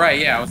Mustang. Oh right,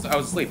 yeah, I was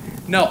asleep.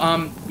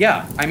 No,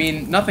 yeah. I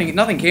mean,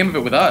 nothing came of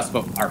it with us,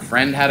 but our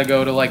friend had to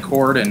go to like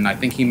court, and I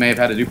think he may have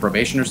had to do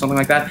probation or something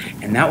like that.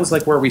 And that was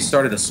like where we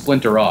started to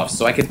splinter off.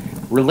 So I could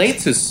relate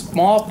to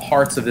small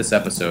parts of this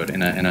episode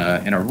in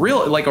a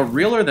real like a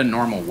realer than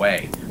normal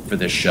way for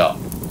this show.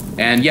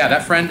 And yeah,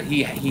 that friend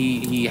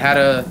he had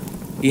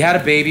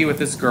a baby with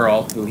this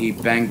girl who he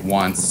banged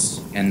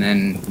once, and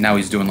then now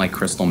he's doing like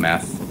crystal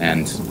meth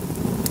and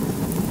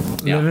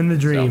yeah, Living the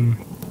dream.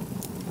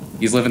 so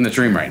he's living the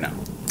dream right now.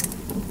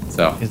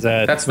 So Is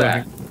that's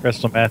that.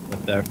 Crystal meth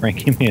with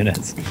Frankie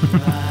Muniz.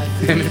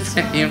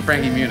 He and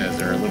Frankie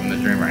Muniz are living the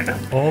dream right now.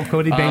 Old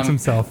Cody Banks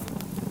himself.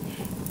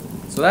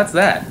 So that's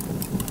that.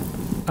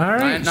 All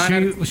right,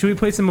 nine- should we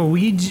play some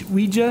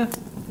Ouija?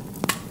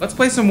 Let's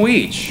play some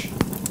Ouija.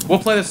 We'll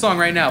play the song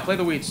right now. Play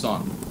the Ouija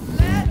song.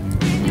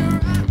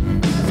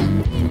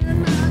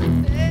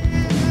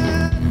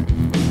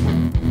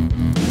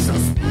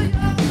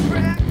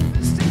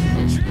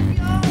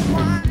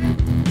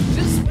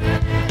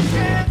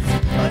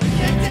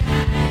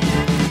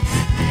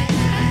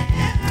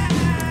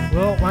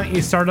 Well, why don't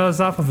you start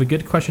us off with a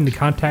good question to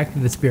contact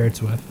the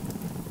spirits with?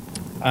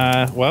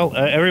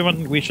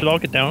 Everyone, we should all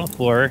get down on the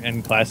floor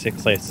in classic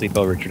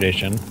sleepover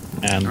tradition,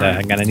 and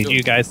I'm gonna need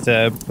you guys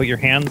to put your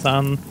hands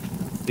on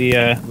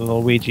the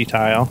little Ouija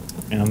tile,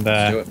 and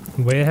Do it.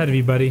 Way ahead of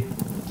you, buddy.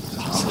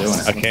 I'm doing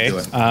it. okay.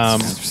 Let's do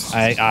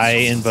it. I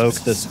invoke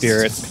the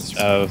spirits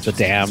of the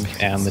damned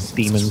and the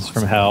demons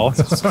from hell.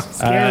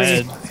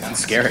 Scary. Sounds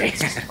scary.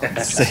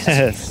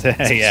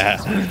 Yeah.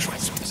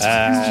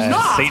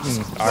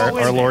 Satan,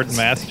 our Lord and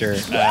Master.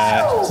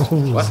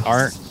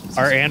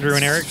 Are Andrew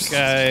and Eric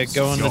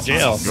going to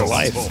jail for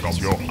life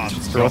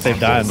for what they've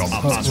done? It's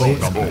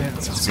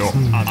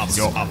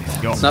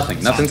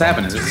nothing. Nothing's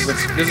happening.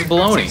 This is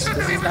baloney.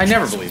 I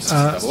never believe this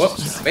stuff.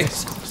 Whoops. Wait.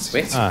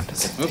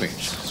 It's moving.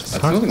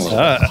 It's moving a little.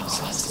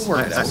 We'll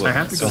work it out. I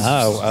have to go.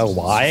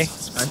 Why?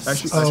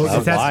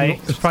 Why?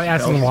 It's probably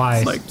asking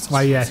why.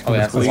 Why are you asking? Oh,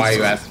 this yeah, why are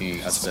question? you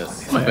asking us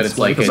this? But it's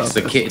like it's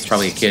a kid. It's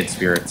probably a kid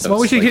spirit. So Well,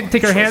 we it's should like,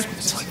 take our hands.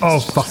 Oh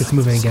fuck! It's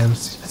moving again.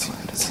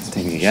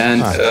 Taking again.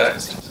 Don't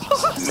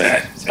go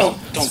there.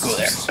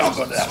 Don't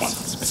go to that one.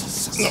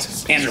 No,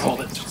 Andrew, hold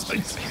it.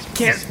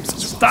 Can't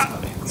stop.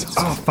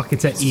 Oh fuck!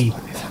 It's at E.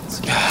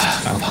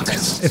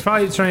 It's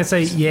probably trying to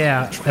say,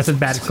 yeah. That's a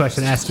bad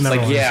question. Ask another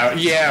Like one.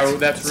 yeah,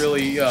 that's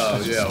really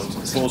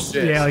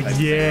bullshit. Yeah, like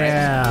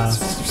yeah.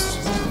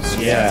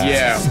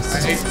 Yeah. I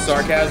hate the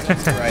sarcasm.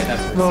 Right.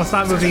 That's Well, it's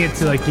not moving it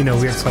to like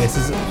weird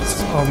places.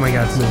 Oh my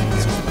god, it's moving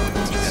again.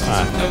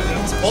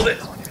 hold it.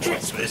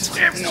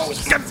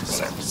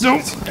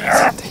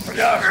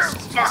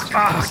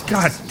 Oh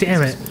god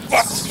damn it!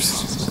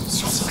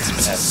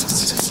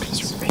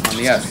 On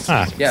the S.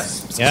 Huh.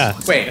 Yes. Yeah.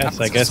 Wait. Yes,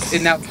 I guess.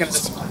 Now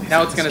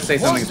it's gonna say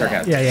something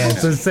sarcastic. Yeah.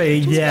 So say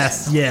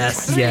yes.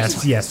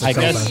 I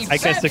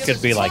guess it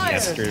could be like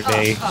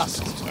yesterday.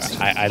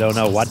 I don't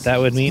know what that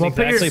would mean Well,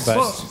 exactly,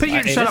 but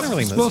shut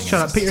up. Shut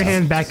up. Put your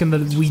hand back in the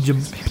Ouija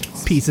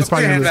piece. It's Put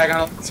probably your hand gonna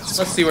back on.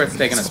 Let's see where it's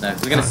taking us next.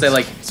 It's gonna say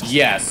like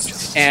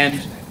yes, and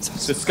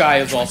the sky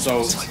is also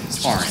orange.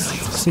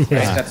 Right?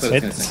 yeah. That's what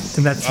it's gonna say.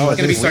 And that's Oh, what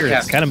It's gonna be it's weird.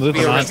 sarcastic. Kind of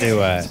moving Be on original. to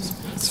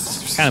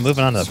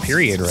the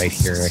period right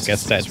here. I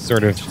guess that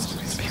sort of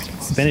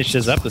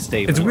finishes up the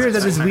statement. It's weird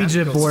that this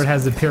Ouija board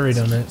has a period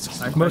on it.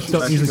 Most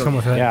don't usually come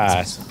with it.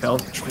 Yeah.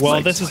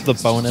 Well, this is the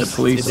bonus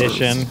police are-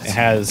 edition. It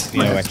has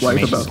My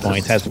exclamation ex-wife about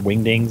points. Has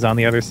wingdings on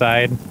the other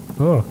side.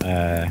 Oh,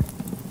 Uh,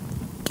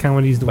 kind of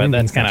want to use the but wingding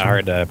that's kind of section.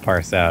 hard to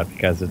parse out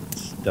because it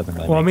doesn't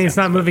really. Well, I make mean, it's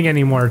sense. not moving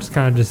anymore. It's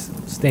kind of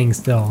just staying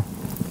still.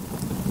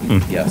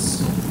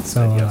 Yes.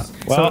 So, Yes.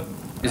 Well,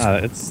 so-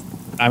 it's.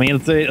 I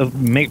mean,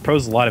 it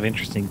poses a lot of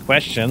interesting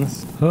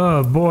questions.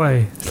 oh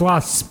boy, there's a lot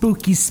of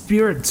spooky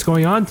spirits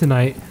going on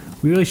tonight.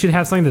 We really should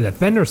have something to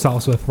defend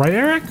ourselves with, right,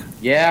 Eric?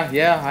 Yeah.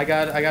 I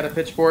got a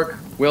pitchfork.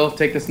 Will,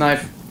 take this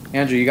knife.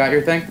 Andrew, you got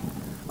your thing?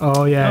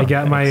 Oh yeah, I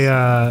got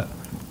my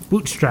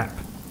bootstrap.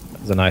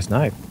 It's a nice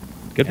knife.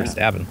 Good Yeah. for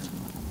stabbing.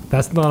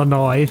 That's not a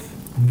knife.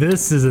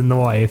 This is a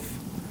knife.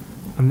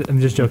 I'm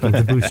just joking.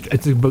 It's a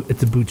bootstrap.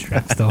 It's a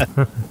bootstrap still.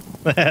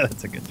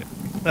 That's a good joke.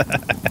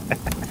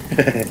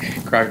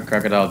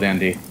 Crocodile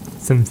Dandy.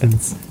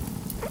 Simpsons.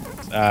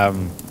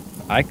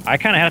 I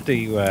kind of have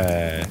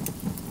to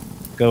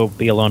go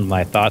be alone with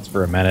my thoughts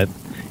for a minute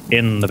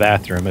in the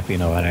bathroom, if you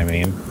know what I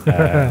mean.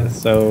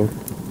 So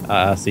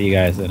I'll see you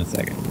guys in a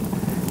second.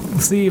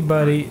 See you,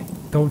 buddy.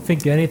 Don't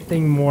think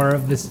anything more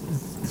of this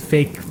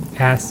fake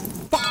ass.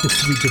 Fuck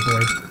this Ouija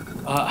board.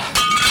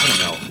 I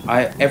don't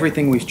know.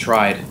 Everything we've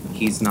tried,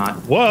 he's not.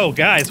 Whoa,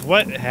 guys,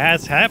 what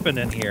has happened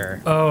in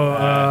here?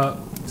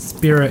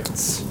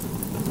 Spirits.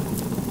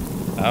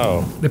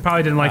 Oh, They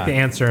probably didn't like Ah. the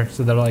answer,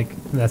 so they're like,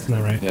 that's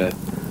not right. Yeah,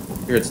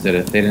 spirits did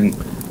it. They didn't.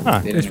 huh.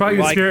 They It's didn't probably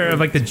the Like, spirit of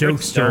like the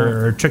spirits jokester don't-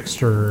 or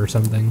trickster or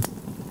something.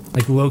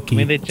 Like Loki. I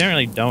mean, they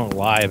generally don't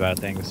lie about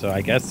things, so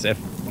I guess if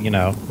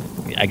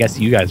I guess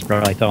you guys are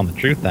probably telling the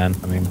truth then.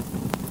 I mean,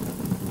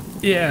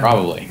 Yeah.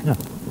 Probably.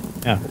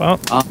 yeah. Well,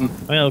 Well,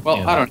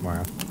 I don't.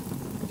 tomorrow.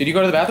 Did you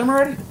go to the bathroom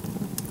already?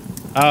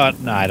 Oh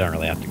no, I don't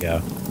really have to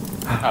go.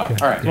 Oh,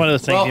 all right. It's one of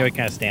those things Well, you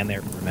kind of stand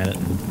there for a minute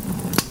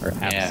or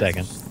half yeah, a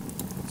second.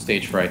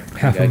 Stage fright.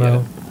 Half I a get mo.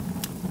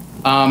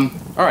 it.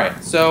 All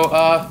right. So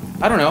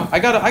I don't know. I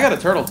got a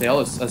turtle tail,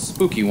 a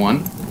spooky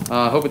one.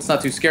 Hope it's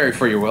not too scary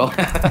for you, Will.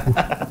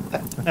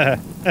 Yeah.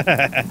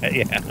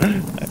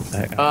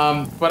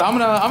 But I'm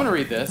gonna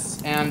read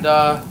this and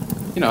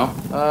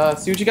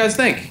see what you guys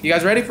think. You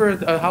guys ready for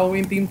a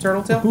Halloween themed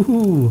turtle tale?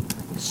 Ooh,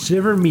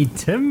 shiver me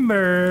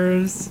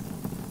timbers.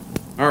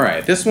 All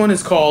right. This one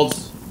is called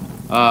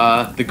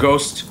 "The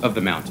Ghost of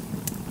the Mountain."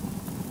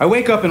 I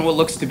wake up in what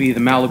looks to be the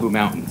Malibu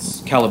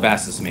Mountains,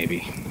 Calabasas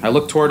maybe. I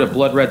look toward a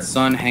blood-red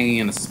sun hanging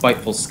in a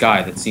spiteful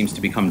sky that seems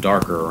to become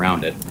darker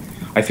around it.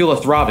 I feel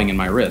a throbbing in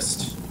my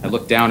wrist. I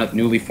look down at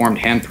newly formed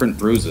handprint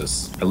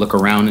bruises. I look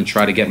around and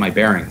try to get my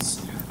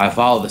bearings. I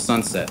follow the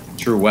sunset,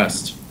 true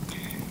west.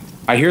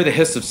 I hear the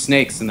hiss of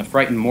snakes and the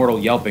frightened mortal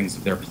yelpings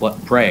of their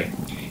prey.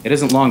 It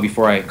isn't long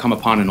before I come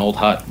upon an old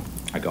hut.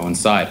 I go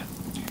inside.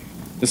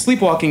 The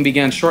sleepwalking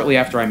began shortly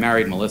after I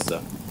married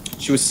Melissa.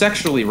 She was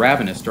sexually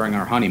ravenous during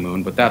our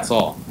honeymoon, but that's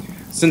all.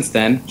 Since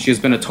then, she has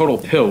been a total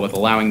pill with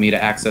allowing me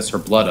to access her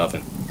blood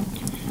oven.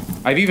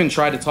 I've even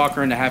tried to talk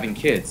her into having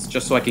kids,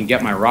 just so I can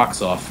get my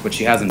rocks off, but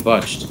she hasn't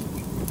budged.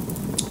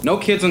 No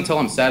kids until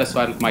I'm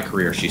satisfied with my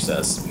career, she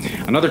says.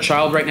 Another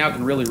child right now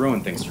can really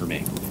ruin things for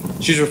me.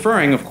 She's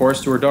referring, of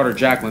course, to her daughter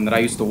Jacqueline that I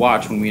used to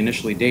watch when we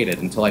initially dated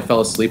until I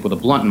fell asleep with a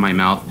blunt in my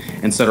mouth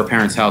and set her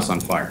parents' house on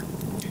fire.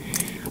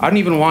 I didn't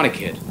even want a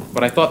kid,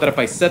 but I thought that if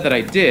I said that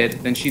I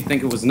did, then she'd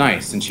think it was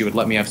nice and she would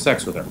let me have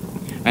sex with her.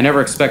 I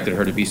never expected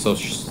her to be so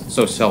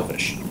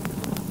selfish.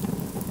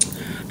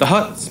 The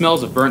hut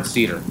smells of burnt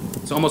cedar.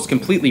 It's almost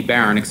completely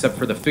barren except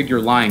for the figure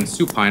lying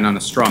supine on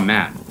a straw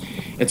mat.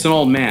 It's an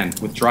old man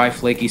with dry,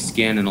 flaky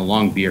skin and a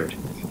long beard.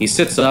 He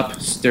sits up,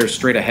 stares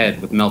straight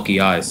ahead with milky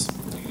eyes.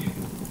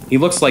 He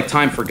looks like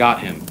time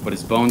forgot him, but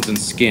his bones and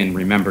skin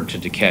remembered to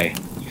decay.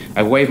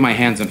 I wave my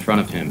hands in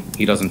front of him.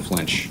 He doesn't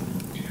flinch.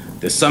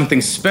 "There's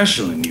something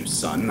special in you,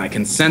 son. I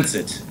can sense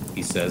it,"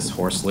 he says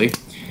hoarsely.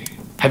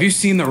 "Have you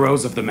seen the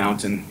Rose of the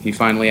Mountain?" he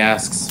finally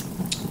asks.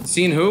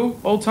 "Seen who,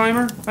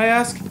 old-timer?" I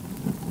ask.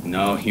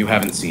 "No, you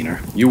haven't seen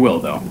her. You will,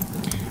 though."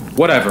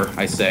 "Whatever,"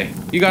 I say.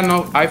 "You got an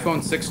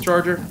iPhone 6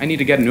 charger? I need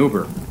to get an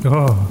Uber."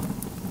 Oh.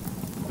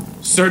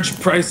 "Surge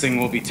pricing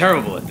will be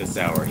terrible at this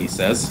hour," he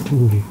says.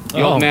 Ooh.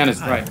 The old man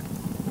is right.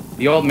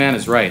 The old man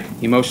is right.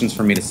 He motions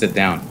for me to sit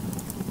down.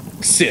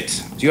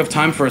 "Sit. Do you have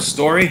time for a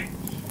story?"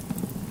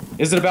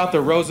 "Is it about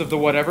the Rose of the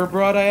whatever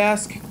broad?" I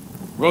ask.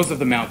 "Rose of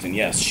the Mountain,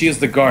 yes. She is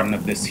the guardian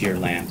of this here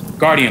land.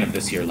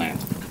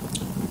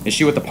 "Is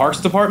she with the Parks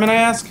Department?" I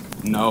ask.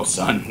 "No,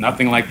 son.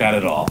 Nothing like that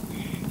at all."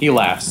 He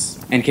laughs,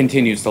 and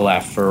continues to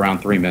laugh for around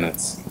 3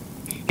 minutes.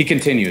 He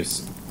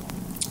continues.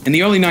 "In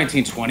the early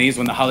 1920s,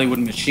 when the Hollywood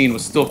machine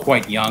was still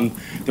quite young,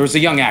 there was a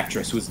young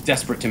actress who was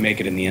desperate to make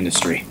it in the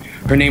industry.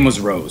 Her name was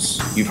Rose.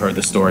 You've heard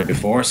the story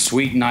before.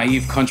 Sweet,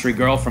 naive country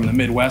girl from the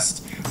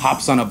Midwest,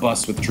 hops on a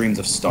bus with dreams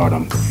of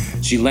stardom.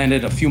 She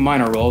landed a few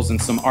minor roles in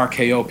some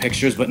RKO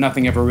pictures, but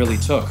nothing ever really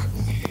took.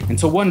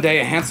 Until one day,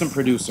 a handsome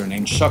producer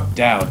named Chuck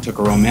Dowd took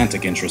a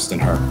romantic interest in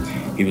her.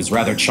 He was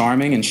rather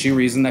charming, and she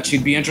reasoned that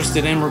she'd be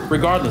interested in him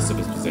regardless of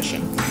his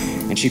position,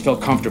 and she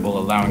felt comfortable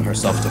allowing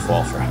herself to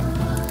fall for him.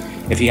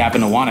 If he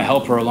happened to want to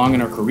help her along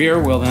in her career,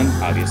 well then,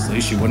 obviously,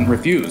 she wouldn't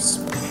refuse.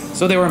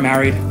 So they were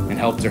married, and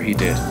helped her he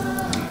did.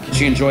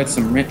 She enjoyed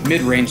some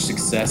mid-range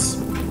success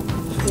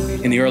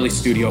in the early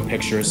studio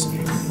pictures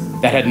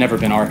that had never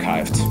been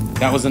archived.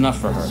 That was enough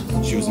for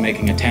her. She was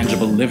making a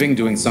tangible living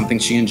doing something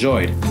she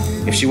enjoyed.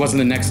 If she wasn't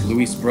the next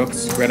Louise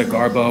Brooks, Greta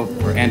Garbo,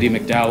 or Andy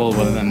McDowell,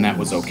 well then that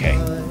was okay.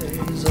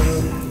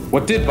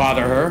 What did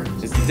bother her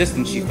is the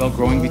distance she felt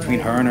growing between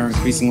her and her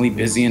increasingly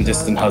busy and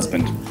distant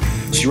husband.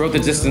 She wrote the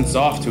distance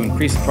off to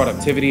increase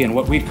productivity in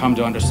what we'd come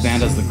to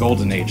understand as the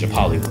golden age of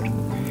Hollywood.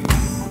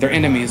 Their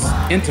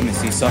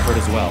intimacy suffered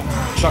as well.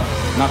 Chuck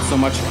not so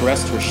much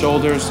caressed her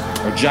shoulders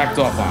or jacked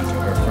off onto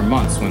her for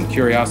months when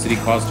curiosity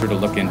caused her to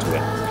look into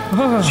it.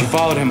 She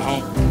followed him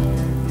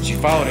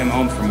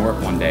home from work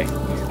one day,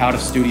 out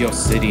of Studio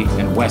City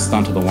and west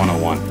onto the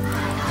 101.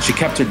 She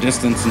kept her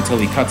distance until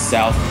he cut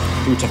south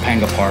through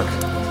Topanga Park.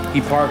 He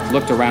parked,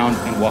 looked around,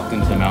 and walked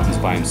into the mountains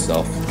by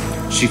himself.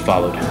 She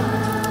followed him.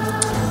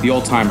 The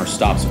old-timer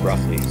stops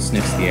abruptly,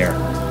 sniffs the air.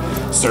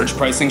 "Surge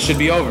pricing should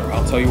be over.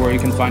 I'll tell you where you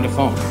can find a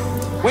phone."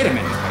 "Wait a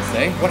minute," I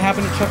say. "What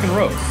happened to Chuck and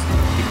Rose?"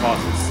 He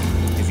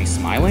pauses. Is he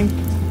smiling?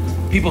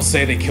 "People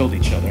say they killed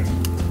each other.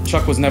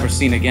 Chuck was never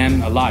seen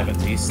again, alive at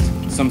least.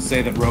 Some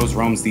say that Rose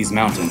roams these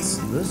mountains."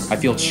 I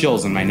feel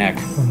chills in my neck.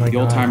 The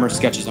old-timer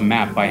sketches a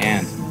map by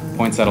hand,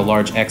 points at a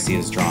large X he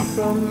has drawn.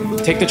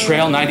 "Take the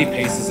trail 90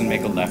 paces and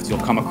make a left. You'll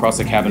come across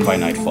a cabin by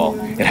nightfall.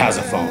 It has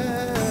a phone."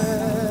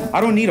 "I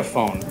don't need a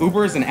phone.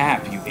 Uber is an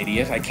app, you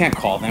idiot. I can't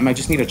call them. I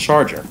just need a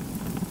charger."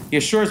 He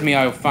assures me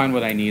I will find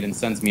what I need and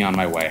sends me on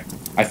my way.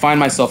 I find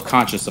myself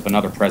conscious of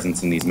another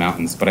presence in these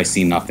mountains, but I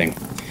see nothing.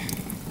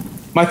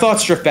 My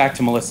thoughts drift back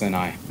to Melissa and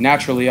I.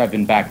 Naturally, I've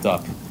been backed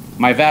up.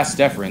 My vas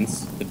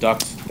deferens, the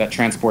duct that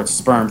transports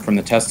sperm from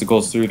the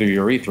testicles through the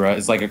urethra,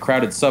 is like a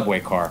crowded subway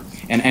car,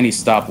 and any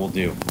stop will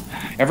do.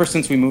 Ever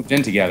since we moved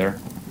in together,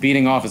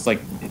 beating off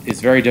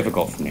is very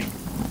difficult for me.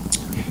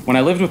 When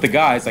I lived with the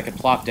guys, I could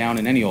plop down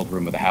in any old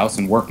room of the house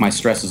and work my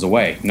stresses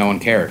away. No one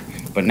cared.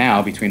 But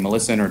now, between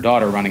Melissa and her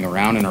daughter running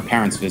around and her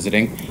parents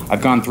visiting,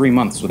 I've gone 3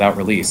 months without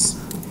release.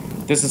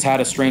 This has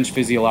had a strange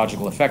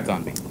physiological effect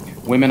on me.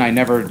 Women I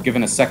never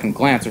given a second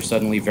glance are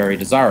suddenly very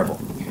desirable.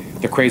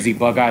 The crazy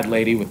bug-eyed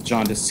lady with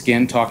jaundiced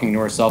skin talking to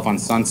herself on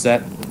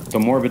Sunset, the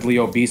morbidly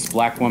obese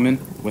black woman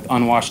with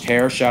unwashed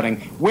hair shouting,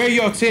 "Where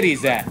your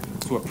titties at?"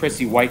 to a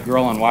prissy white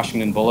girl on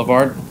Washington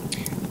Boulevard.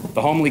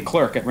 The homely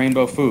clerk at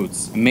Rainbow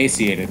Foods,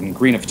 emaciated and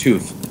green of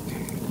tooth.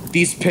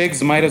 These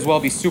pigs might as well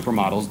be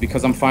supermodels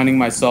because I'm finding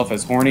myself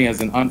as horny as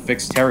an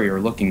unfixed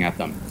terrier looking at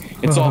them.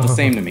 It's all the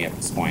same to me at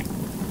this point.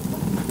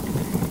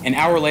 An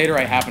hour later,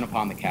 I happen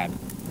upon the cabin.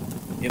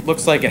 It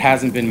looks like it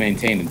hasn't been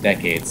maintained in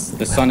decades.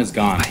 The sun is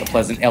gone. The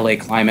pleasant LA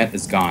climate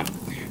is gone,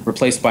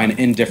 replaced by an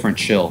indifferent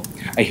chill.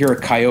 I hear a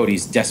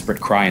coyote's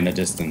desperate cry in the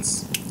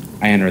distance.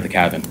 I enter the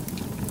cabin.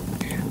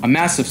 A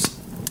mass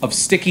of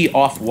sticky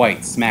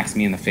off-white smacks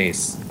me in the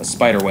face. A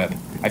spider web.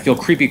 I feel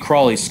creepy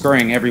crawlies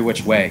scurrying every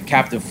which way,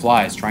 captive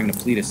flies trying to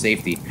flee to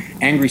safety,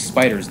 angry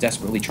spiders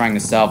desperately trying to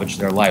salvage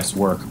their life's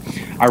work.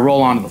 I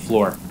roll onto the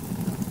floor,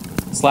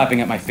 slapping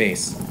at my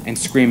face, and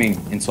screaming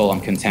until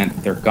I'm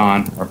content they're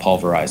gone or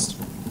pulverized.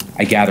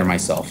 I gather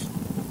myself.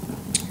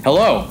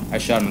 "Hello," I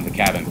shout into the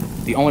cabin.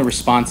 The only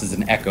response is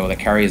an echo that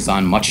carries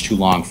on much too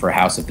long for a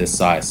house of this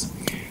size.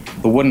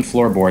 The wooden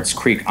floorboards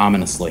creak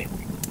ominously.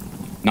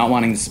 Not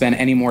wanting to spend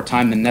any more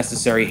time than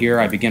necessary here,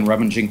 I begin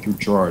rummaging through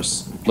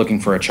drawers,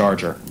 looking for a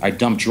charger. I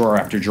dump drawer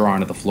after drawer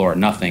onto the floor.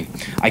 Nothing.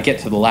 I get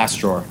to the last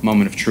drawer,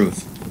 moment of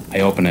truth. I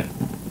open it.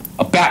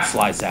 A bat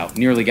flies out,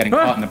 nearly getting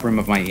caught in the brim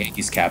of my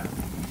Yankees cap.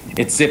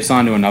 It zips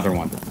onto another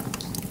one.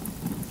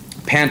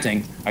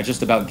 Panting, I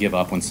just about give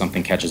up when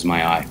something catches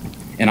my eye.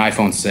 An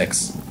iPhone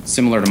 6,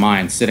 similar to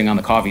mine, sitting on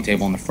the coffee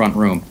table in the front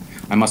room.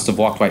 I must have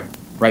walked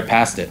right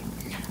past it.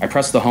 I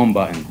press the home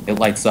button. It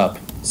lights up.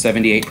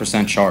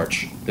 78%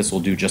 charge. This will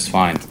do just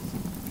fine.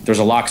 There's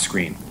a lock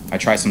screen. I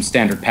try some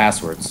standard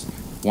passwords.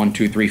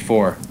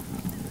 1234,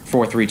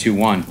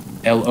 4321,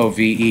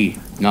 LOVE,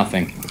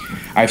 nothing.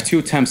 I have 2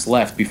 attempts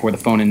left before the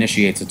phone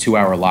initiates a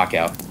 2-hour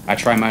lockout. I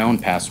try my own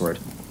password.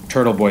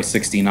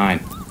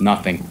 Turtleboy69,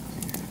 nothing.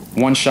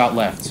 1 shot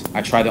left.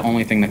 I try the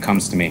only thing that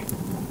comes to me.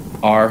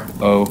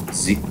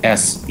 ROSE.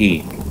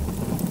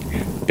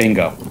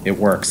 Bingo, it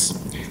works.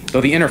 Though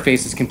the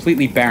interface is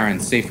completely barren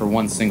save for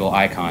one single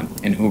icon,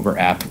 an Uber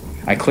app,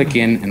 I click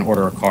in and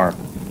order a car.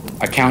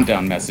 A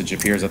countdown message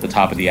appears at the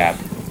top of the app.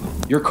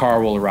 Your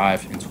car will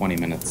arrive in 20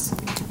 minutes.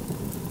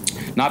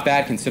 Not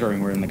bad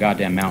considering we're in the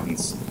goddamn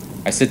mountains.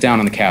 I sit down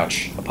on the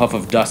couch. A puff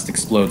of dust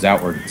explodes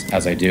outwards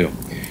as I do.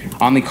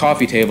 On the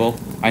coffee table,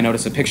 I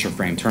notice a picture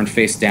frame turned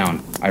face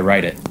down. I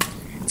write it.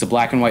 It's a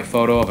black and white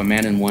photo of a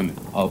man and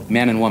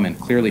woman,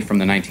 clearly from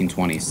the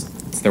 1920s.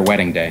 It's their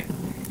wedding day.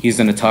 He's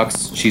in a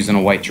tux, she's in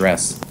a white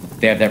dress.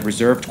 They have that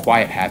reserved,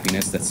 quiet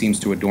happiness that seems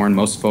to adorn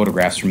most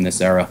photographs from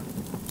this era.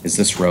 Is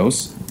this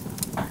Rose?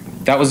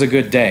 "That was a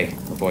good day,"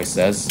 the voice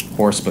says,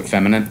 hoarse but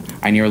feminine.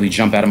 I nearly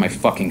jump out of my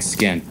fucking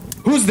skin.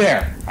 "Who's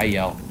there?" I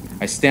yell.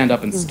 I stand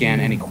up and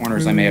scan any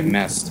corners I may have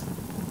missed.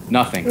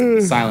 Nothing.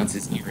 The silence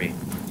is eerie.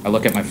 I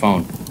look at my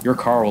phone. Your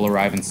car will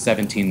arrive in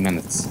 17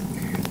 minutes.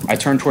 I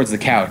turn towards the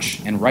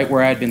couch, and right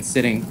where I had been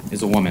sitting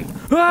is a woman.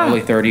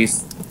 Early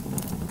 30s,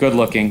 good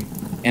looking.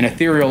 An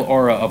ethereal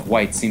aura of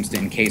white seems to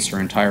encase her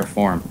entire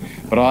form,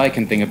 but all I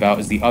can think about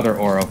is the other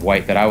aura of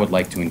white that I would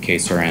like to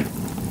encase her in.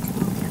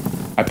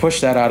 I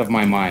push that out of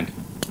my mind.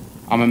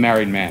 I'm a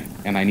married man,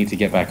 and I need to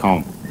get back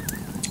home.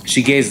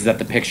 She gazes at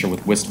the picture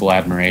with wistful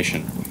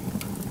admiration.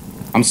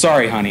 "I'm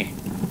sorry, honey,"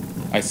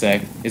 I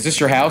say. "Is this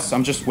your house?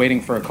 I'm just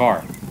waiting for a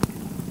car."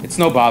 "It's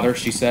no bother,"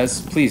 she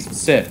says. "Please,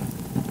 sit."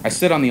 I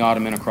sit on the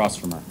ottoman across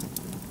from her,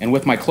 and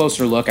with my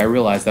closer look, I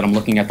realize that I'm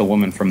looking at the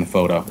woman from the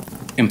photo.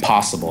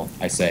 "Impossible,"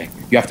 I say.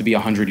 "You have to be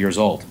 100 years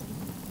old."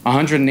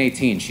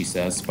 118, she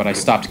says, but I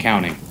stopped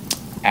counting.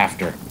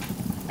 After.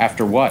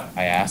 After what?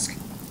 I ask.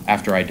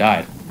 After I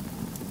died.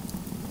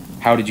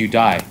 How did you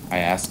die? I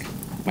ask.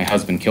 My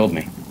husband killed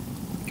me.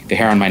 The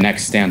hair on my neck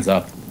stands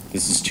up.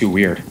 This is too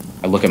weird.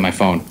 I look at my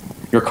phone.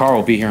 Your car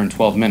will be here in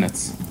 12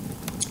 minutes.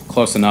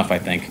 Close enough, I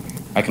think.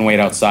 I can wait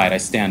outside. I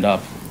stand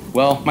up.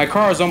 Well, my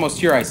car is almost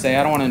here, I say.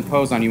 I don't want to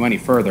impose on you any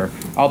further.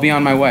 I'll be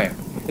on my way.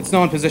 It's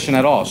no imposition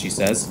at all, she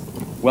says.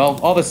 Well,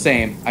 all the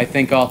same, I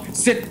think I'll...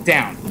 Sit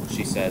down,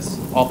 she says,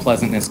 all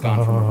pleasantness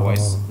gone from her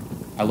voice.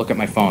 I look at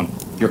my phone.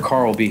 Your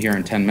car will be here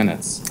in 10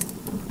 minutes.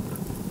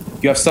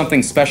 You have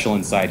something special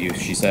inside you,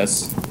 she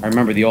says. I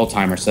remember the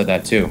old-timer said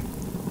that too.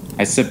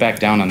 I sit back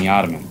down on the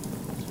ottoman.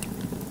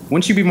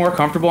 Wouldn't you be more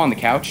comfortable on the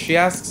couch, she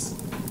asks.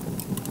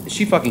 Is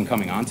she fucking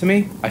coming on to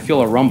me? I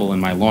feel a rumble in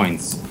my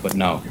loins, but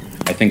no.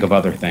 I think of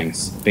other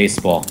things.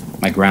 Baseball,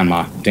 my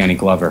grandma, Danny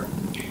Glover.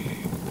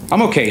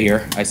 I'm okay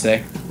here, I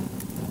say.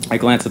 I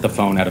glance at the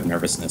phone out of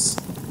nervousness.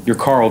 Your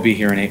car will be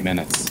here in 8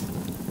 minutes.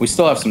 We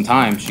still have some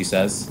time, she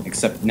says,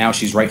 except now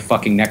she's right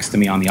fucking next to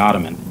me on the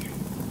ottoman.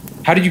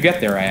 How did you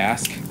get there, I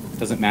ask.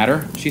 Does it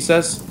matter, she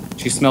says.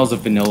 She smells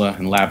of vanilla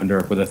and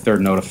lavender with a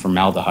third note of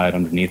formaldehyde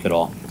underneath it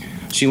all.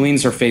 She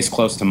leans her face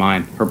close to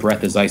mine. Her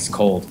breath is ice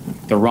cold.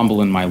 The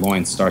rumble in my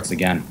loins starts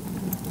again.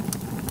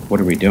 What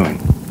are we doing?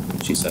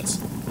 She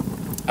says.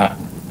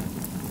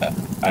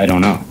 I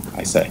don't know,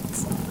 I say.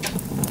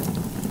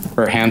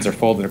 Her hands are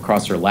folded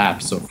across her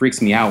lap, so it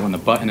freaks me out when the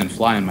button and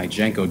fly on my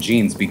Jenko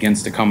jeans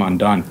begins to come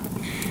undone.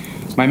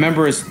 My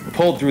member is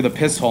pulled through the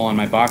piss hole on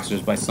my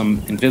boxers by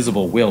some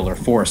invisible will or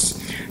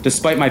force.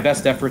 Despite my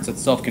best efforts at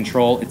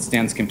self-control, it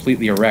stands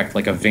completely erect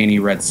like a veiny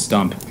red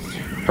stump.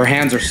 Her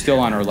hands are still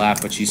on her lap,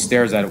 but she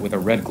stares at it with a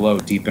red glow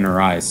deep in her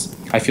eyes.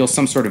 I feel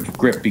some sort of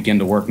grip begin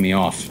to work me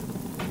off.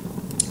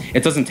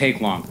 It doesn't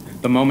take long.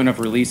 The moment of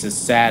release is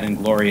sad and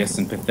glorious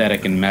and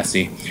pathetic and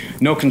messy.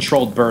 No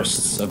controlled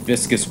bursts of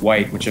viscous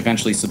white, which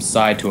eventually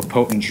subside to a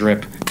potent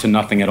drip to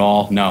nothing at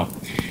all. No.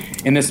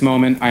 In this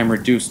moment, I am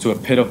reduced to a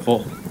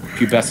pitiful,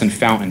 pubescent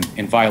fountain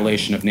in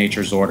violation of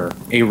nature's order,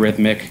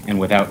 arrhythmic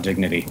and without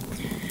dignity.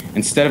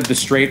 Instead of the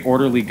straight,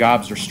 orderly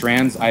gobs or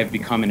strands, I have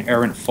become an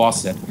errant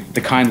faucet,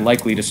 the kind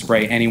likely to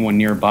spray anyone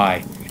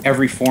nearby.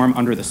 Every form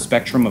under the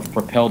spectrum of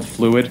propelled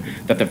fluid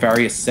that the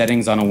various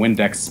settings on a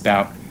Windex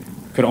spout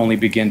could only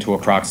begin to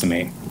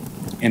approximate.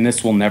 And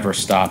this will never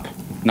stop.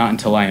 Not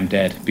until I am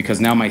dead, because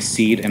now my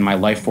seed and my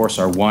life force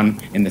are one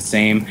in the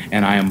same,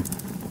 and I am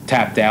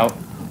tapped out.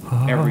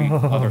 Every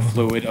other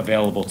fluid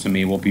available to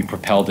me will be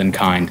propelled in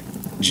kind.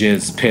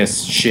 Jizz,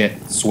 piss,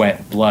 shit,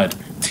 sweat, blood,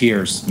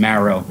 tears,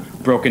 marrow,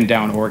 broken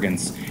down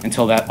organs,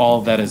 until that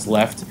all that is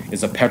left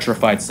is a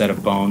petrified set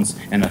of bones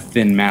and a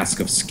thin mask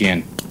of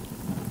skin.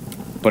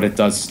 But it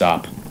does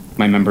stop.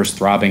 My member's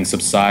throbbing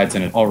subsides,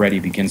 and it already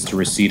begins to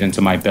recede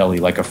into my belly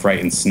like a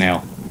frightened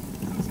snail.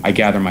 I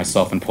gather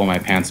myself and pull my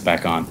pants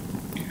back on.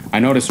 I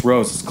notice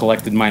Rose has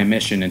collected my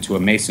emission into a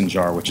mason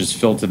jar, which is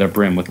filled to the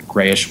brim with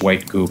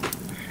grayish-white goop,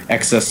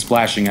 excess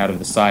splashing out of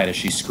the side as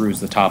she screws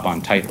the top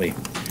on tightly.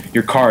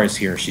 Your car is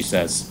here, she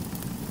says.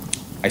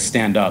 I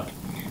stand up.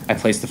 I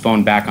place the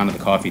phone back onto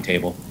the coffee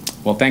table.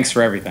 Well, thanks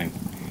for everything.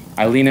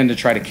 I lean in to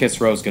try to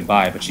kiss Rose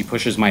goodbye, but she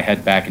pushes my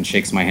head back and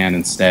shakes my hand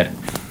instead.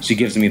 She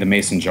gives me the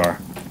mason jar.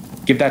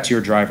 Give that to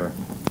your driver.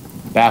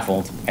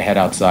 Baffled, I head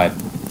outside.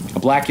 A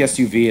black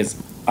SUV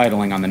is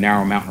idling on the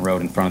narrow mountain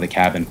road in front of the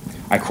cabin.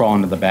 I crawl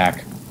into the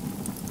back.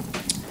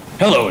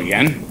 Hello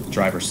again, the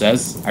driver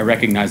says. I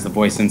recognize the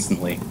voice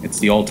instantly. It's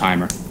the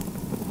old-timer.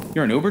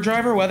 You're an Uber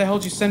driver? Why the hell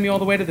did you send me all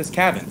the way to this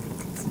cabin?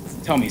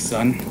 Tell me,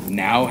 son,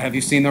 now have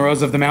you seen the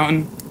Rose of the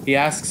Mountain? He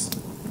asks.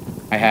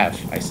 I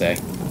have, I say.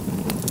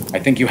 I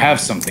think you have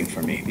something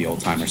for me, the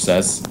old-timer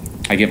says.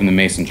 I give him the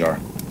mason jar.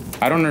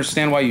 I don't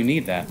understand why you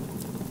need that.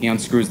 He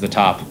unscrews the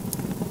top.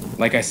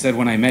 Like I said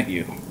when I met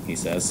you, he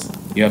says.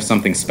 You have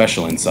something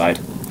special inside.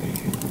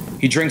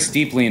 He drinks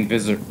deeply and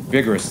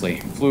vigorously.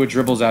 Fluid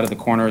dribbles out of the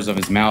corners of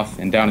his mouth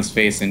and down his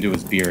face into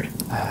his beard.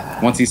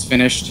 Once he's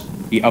finished,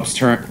 he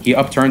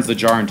upturns the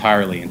jar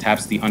entirely and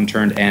taps the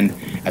unturned end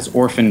as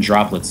orphan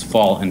droplets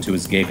fall into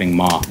his gaping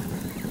maw.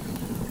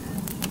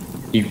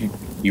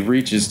 He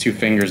reaches 2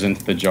 fingers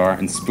into the jar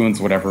and spoons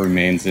whatever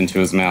remains into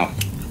his mouth.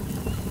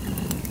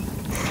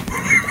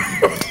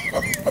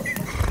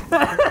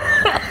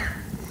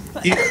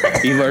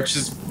 He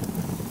lurches.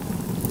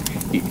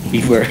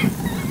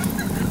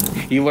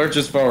 He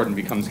lurches forward and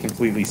becomes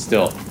completely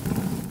still.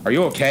 Are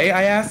you okay?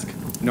 I ask.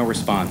 No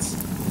response.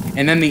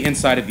 And then the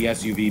inside of the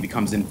SUV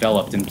becomes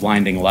enveloped in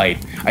blinding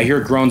light. I hear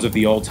groans of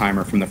the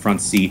old-timer from the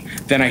front seat.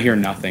 Then I hear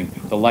nothing.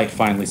 The light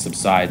finally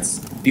subsides.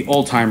 The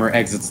old-timer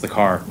exits the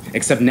car,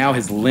 except now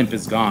his limp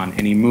is gone,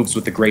 and he moves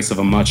with the grace of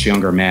a much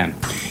younger man.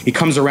 He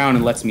comes around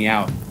and lets me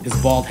out. His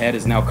bald head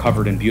is now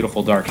covered in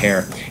beautiful dark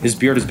hair. His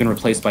beard has been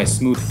replaced by a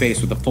smooth face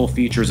with the full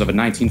features of a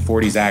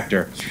 1940s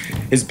actor.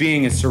 His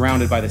being is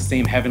surrounded by the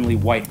same heavenly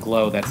white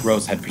glow that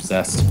Rose had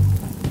possessed.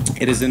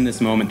 It is in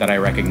this moment that I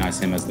recognize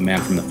him as the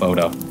man from the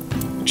photo.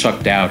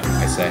 Chuck Dowd,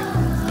 I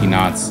say. He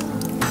nods.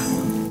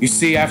 You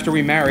see, after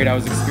we married, I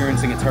was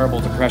experiencing a terrible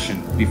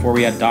depression, before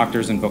we had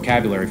doctors and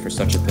vocabulary for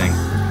such a thing.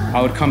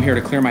 I would come here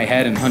to clear my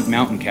head and hunt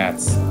mountain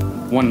cats.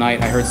 One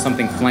night, I heard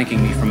something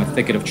flanking me from a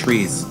thicket of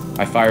trees.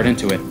 I fired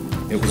into it.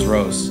 It was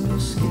Rose.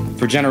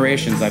 For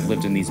generations, I've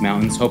lived in these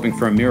mountains, hoping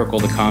for a miracle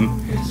to come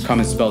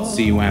is spelled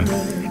C-U-M,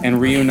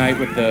 and reunite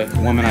with the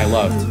woman I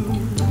loved,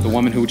 the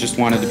woman who just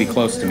wanted to be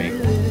close to me,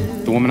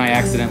 the woman I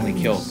accidentally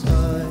killed.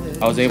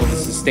 I was able to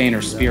sustain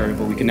her spirit,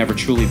 but we could never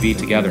truly be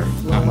together,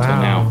 not until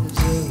now,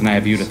 and I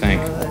have you to thank.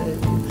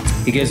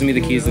 He gives me the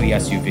keys to the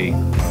SUV.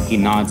 He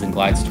nods and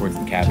glides towards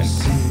the cabin.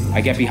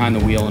 I get behind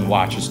the wheel and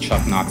watch as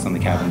Chuck knocks on the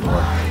cabin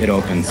door. It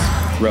opens.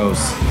 Rose,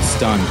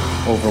 stunned,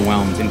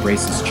 overwhelmed,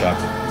 embraces Chuck.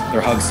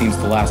 Their hug seems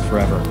to last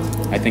forever.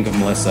 I think of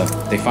Melissa.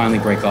 They finally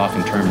break off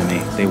and turn to me.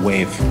 They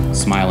wave,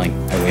 smiling.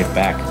 I wave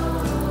back.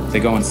 They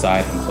go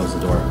inside and close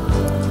the door.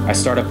 I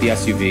start up the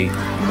SUV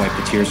and wipe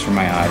the tears from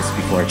my eyes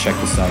before I check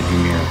the side view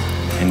mirror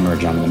and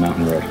merge onto the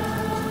mountain road.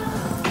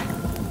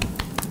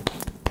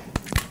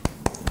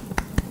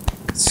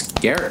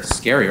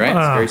 Scary, right?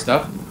 Scary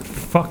stuff.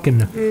 Fucking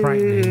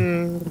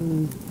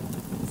frightening.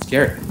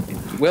 Scary.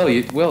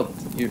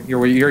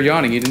 You're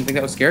yawning. You didn't think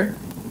that was scary?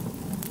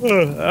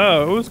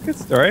 Oh, it was a good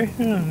story.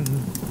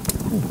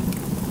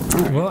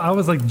 Well, I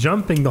was like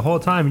jumping the whole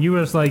time. You were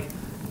just like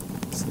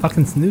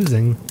fucking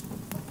snoozing.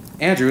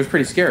 Andrew, it was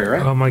pretty scary,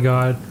 right? Oh my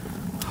god.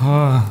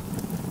 I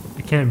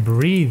can't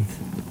breathe.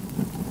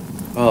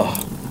 Oh.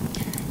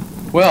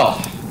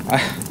 Well, I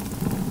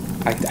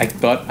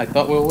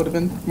thought Will would have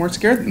been more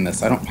scared than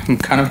this. I'm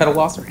kind of at a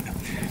loss right now.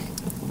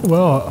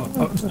 Well,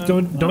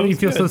 don't you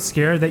feel good. so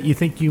scared that you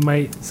think you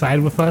might side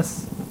with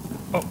us?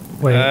 Oh,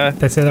 wait,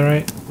 did I say that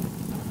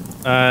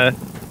right?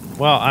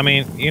 Well, I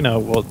mean,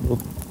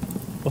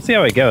 we'll see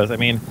how it goes. I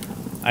mean,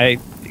 I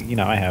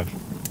have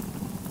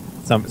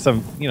some,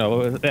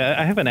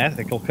 I have an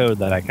ethical code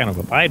that I kind of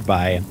abide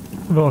by, and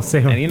Well,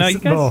 say And, you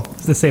guys- well,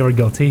 to say we're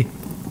guilty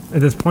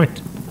at this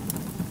point.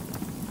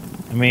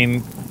 I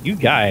mean, you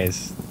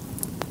guys,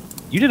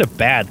 you did a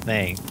bad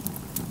thing.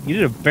 You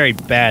did a very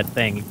bad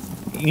thing.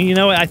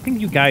 I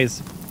think you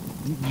guys,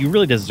 you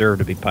really deserve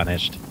to be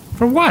punished.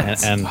 For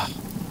what? And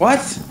What?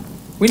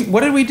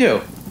 What did we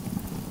do?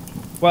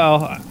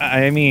 well,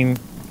 I mean,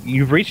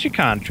 you've reached a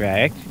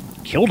contract,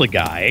 killed a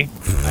guy.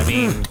 I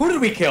mean, Who did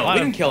we kill? Lot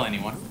We of- didn't kill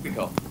anyone. Who did we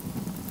kill?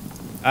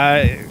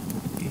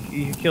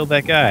 you killed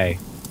that guy.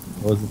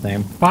 What was his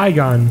name?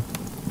 Bygone.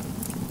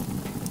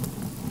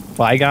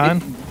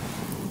 Flygon?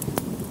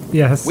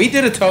 Yes. We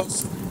did a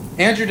toast.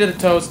 Andrew did a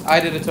toast. I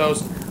did a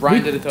toast.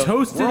 Brian did a toast.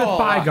 Toasted We're a all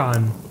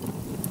bygone.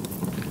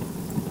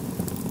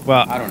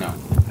 Well, I don't know.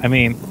 I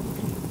mean,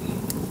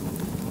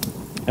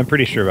 I'm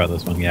pretty sure about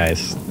this one,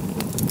 guys.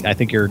 I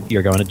think you're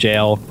going to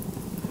jail,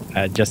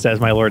 just as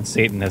my Lord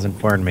Satan has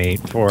informed me,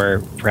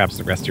 for perhaps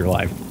the rest of your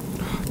life.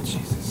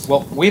 Jesus.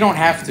 Well, we don't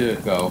have to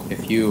go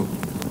if you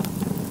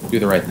do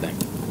the right thing.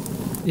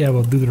 Yeah,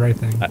 we'll do the right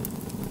thing.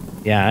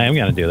 Yeah, I am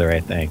going to do the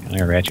right thing. I'm going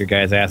to rat your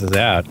guys' asses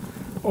out.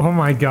 Oh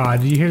my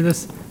god, did you hear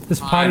this? This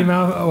potty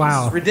mouth? Oh, This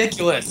wow. is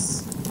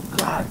ridiculous.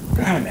 God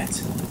damn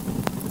it.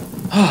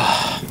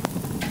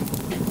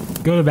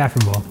 Go to the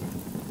bathroom bowl.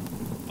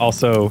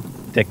 Also,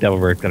 Dick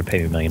Devilberg's going to pay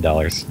me $1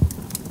 million.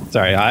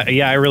 Sorry,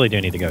 I really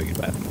do need to go use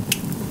the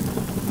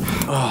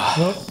bathroom.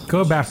 Well, go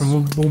to the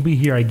bathroom. We'll be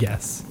here, I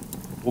guess.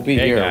 We'll be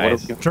Hey, here. What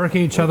guys. are we-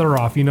 Jerking each other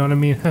off, you know what I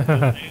mean?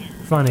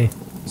 Funny.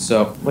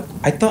 So, what?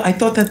 I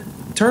thought that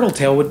turtle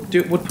tail would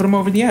put him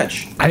over the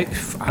edge.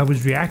 I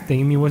was reacting.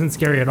 I mean, it wasn't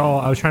scary at all.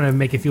 I was trying to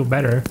make it feel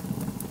better.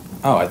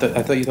 Oh, I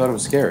thought you thought it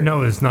was scary.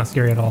 No, it's not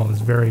scary at all. It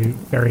was very,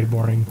 very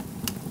boring.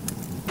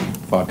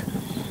 Fuck.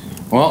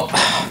 Well,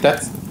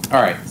 that's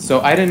all right.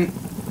 So I didn't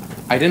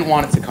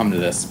want it to come to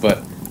this,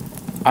 but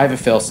I have a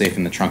failsafe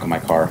in the trunk of my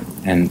car,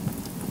 and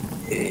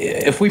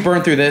if we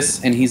burn through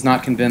this and he's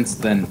not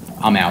convinced, then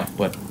I'm out.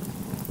 But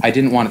I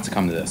didn't want it to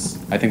come to this.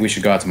 I think we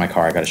should go out to my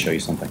car. I got to show you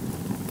something.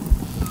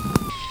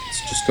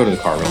 Let's just go to the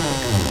car real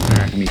quick.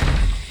 Let me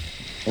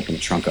open the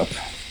trunk up,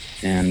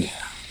 and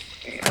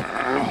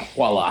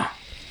voila.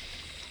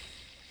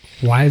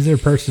 Why is there a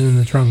person in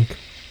the trunk?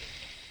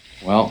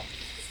 Well,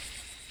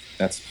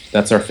 that's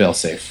our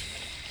failsafe.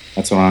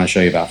 That's what I want to show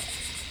you about.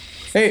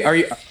 Hey,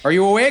 are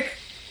you awake?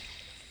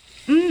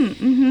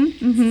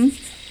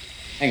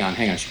 Hang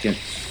on. She can.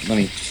 Let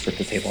me just rip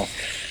the tape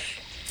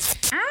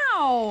off.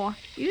 Ow!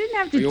 You didn't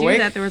have to Are you do awake?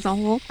 that. There was a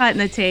hole cut in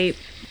the tape.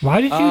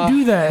 Why did you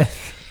do that?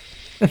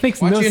 That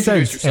makes Why don't no you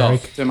introduce sense,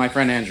 yourself Eric. to my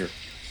friend Andrew?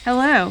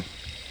 Hello,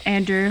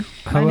 Andrew.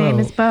 My Hello. name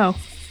is Bo.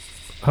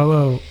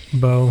 Hello,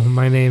 Bo.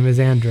 My name is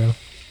Andrew.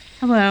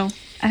 Hello.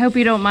 I hope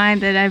you don't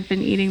mind that I've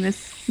been eating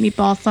this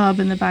meatball sub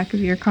in the back of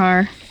your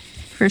car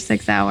for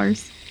 6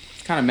 hours.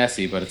 It's kind of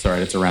messy, but it's all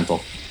right. It's a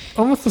rental.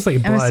 Almost looks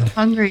like I was blood.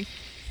 hungry.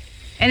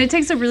 And it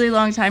takes a really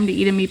long time to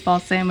eat a meatball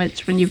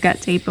sandwich when you've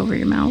got tape over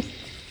your mouth.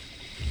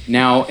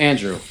 Now,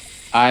 Andrew,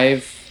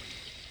 I've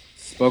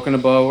spoken to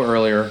Bo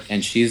earlier,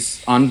 and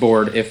she's on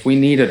board. If we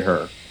needed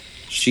her,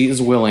 she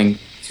is willing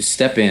to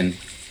step in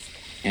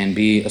and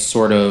be a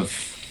sort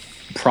of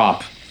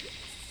prop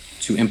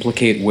to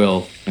implicate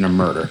Will in a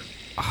murder.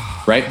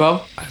 Right,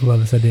 Bo? I love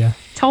this idea.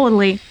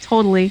 Totally.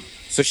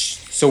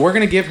 So we're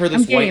gonna give her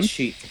this I'm game. white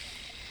sheet.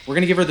 We're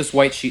gonna give her this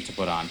white sheet to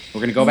put on.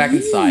 We're gonna go back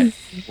inside.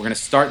 We're gonna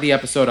start the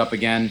episode up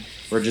again.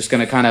 We're just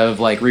gonna kind of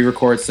like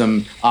re-record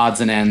some odds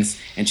and ends,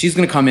 and she's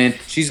gonna come in.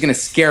 She's gonna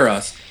scare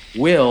us.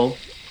 Will,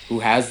 who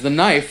has the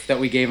knife that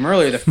we gave him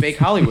earlier, the fake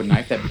Hollywood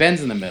knife that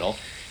bends in the middle,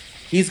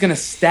 he's gonna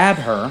stab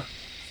her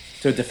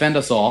to defend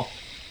us all,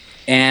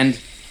 and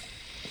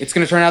it's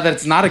going to turn out that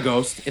it's not a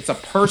ghost, it's a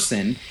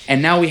person,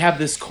 and now we have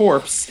this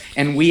corpse,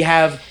 and we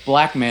have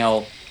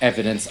blackmail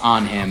evidence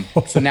on him,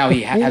 so now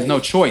he has no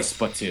choice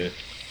but to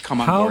come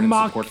on How board and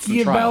support us in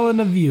the trial. Machiavellian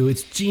of you.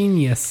 It's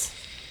genius.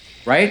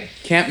 Right?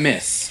 Can't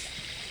miss.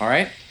 All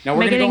right? Now Am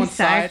we're I going to go getting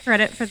inside. SAG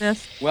credit for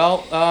this?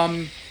 Well,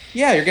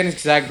 yeah, you're getting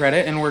SAG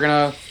credit, and we're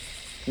gonna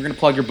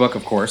plug your book,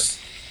 of course,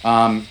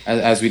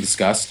 as we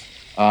discussed,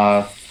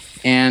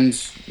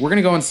 and we're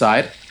gonna go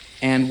inside,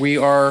 and we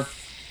are,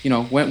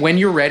 when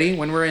you're ready,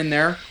 when we're in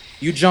there,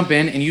 you jump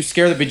in and you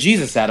scare the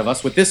bejesus out of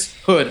us with this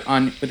hood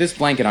on, with this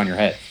blanket on your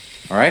head.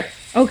 All right,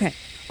 Okay.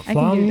 I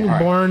can do that.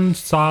 Longborn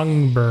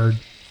Songbird.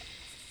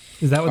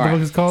 Is that what All the right.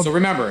 book is called? So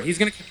remember, he's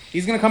gonna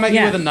come at you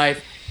Yeah. with a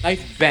knife.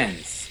 Knife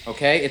bends.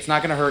 Okay, it's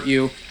not gonna hurt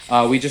you.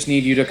 We just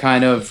need you to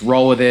kind of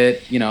roll with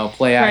it. You know,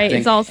 play acting. Right,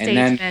 it's all and stage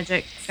then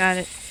magic. Got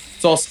it.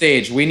 it's all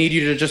stage. We need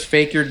you to just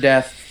fake your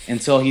death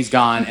until he's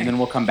gone, and then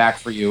we'll come back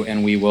for you,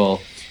 and we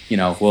will, you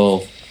know,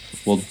 we'll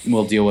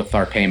deal with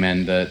our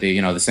payment,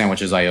 the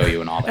sandwiches I owe you,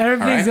 and all that.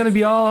 Everything's all right? gonna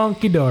be all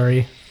hunky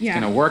dory. Yeah.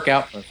 It's gonna work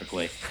out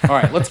perfectly. All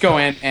right, let's go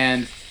in,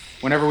 and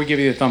whenever we give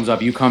you the thumbs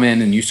up, you come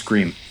in and you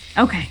scream.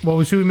 Okay.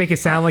 Well, should we make it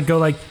sound like go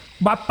like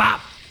bop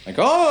bop? Like,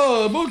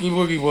 oh, boogie,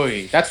 boogie,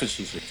 boogie. That's what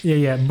she said.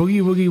 Yeah.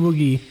 Boogie woogie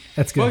woogie.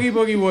 That's good. Boogie,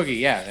 boogie, woogie.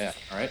 Yeah.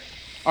 All right.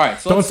 All right.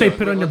 So Don't let's say do it.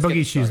 put on your Let's get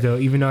boogie shoes started. though,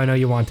 even though I know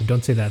you want to.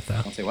 Don't say that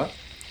though. Don't say what?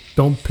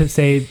 Don't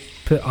say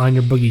put on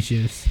your boogie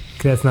shoes,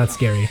 cause that's not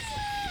scary.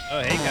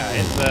 Oh, hey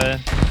guys.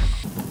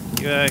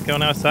 You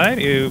going outside?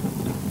 You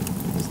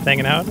just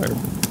hanging out, or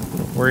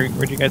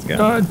where'd you guys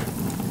go?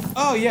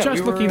 Oh yeah. Just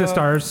we were, looking at the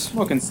stars.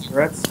 Smoking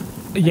cigarettes.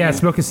 Yeah,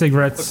 smoking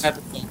cigarettes.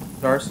 Looking at the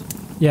stars.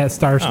 Yeah,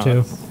 stars Oh,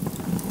 too.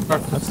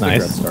 That's Cigarette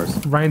nice.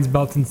 Stars. Ryan's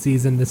Belton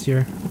season this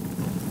year.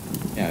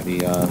 Yeah. The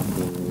big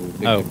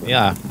Oh, big-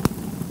 yeah.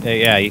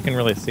 Yeah, you can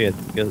really see it.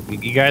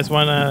 You guys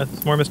want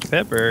some more Mr.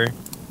 Pip, or?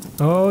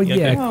 Oh Yeah,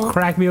 yeah, good.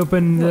 crack me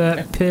open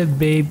the pib,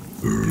 babe.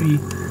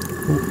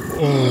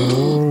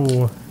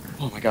 Oh,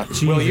 Oh my God.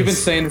 Well, you've been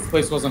Jesus. saying this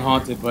place wasn't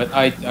haunted, but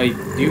I do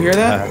you hear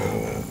that?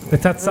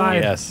 it's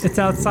outside. Yes. It's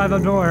outside the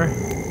door.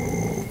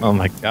 Oh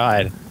my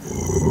God.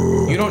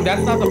 You don't.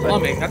 That's not the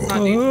plumbing. That's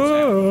not nature sound.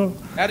 Oh,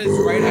 That is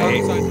right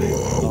outside.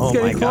 Oh it's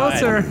getting my God.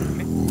 closer.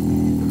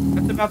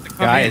 That's about to come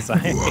Guys, in.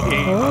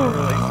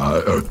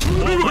 Oh,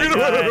 oh my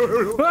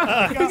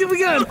God. we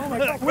got. Oh my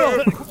God.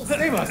 Will,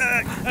 save us.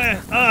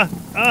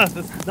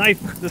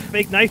 This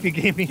fake knife you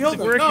gave me Killed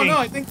isn't him. working. No,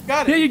 I think you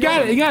got it. Yeah, you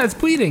got it. You got it. It's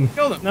bleeding.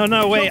 Killed him.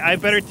 No, wait. I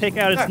better take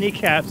out his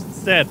kneecaps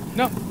instead.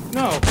 No.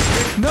 No.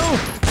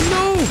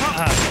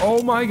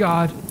 Oh my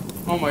God.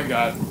 Oh my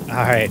God. All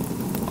right.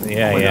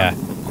 Yeah, my yeah.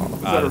 God.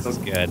 Oh, this is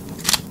good.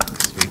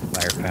 Sweet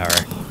firepower.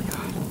 Oh my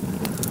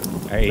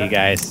God. All right, you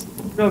guys.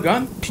 Real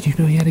gun? Did you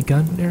know you had a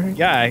gun, Eric?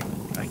 Yeah, I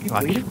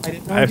bleeding? I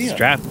didn't know have idea.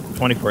 strapped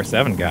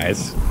 24/7,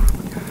 guys.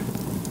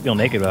 Feel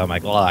naked without my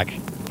Glock,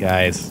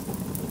 guys.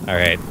 All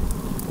right.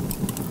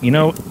 You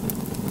know,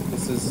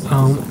 This is a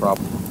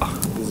problem.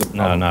 This is a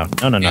no.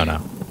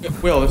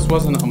 problem. Will, this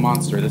wasn't a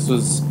monster. This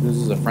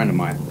is a friend of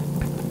mine.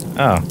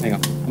 Oh, Hang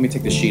on. Let me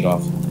take the sheet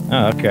off.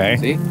 okay.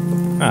 See?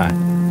 Ah,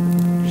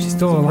 She's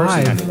still Person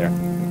alive. under there.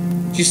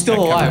 She's still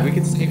alive. We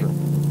could save her.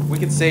 We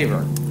could save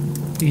her.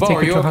 You Bo, take are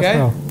her you to a okay?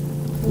 hospital.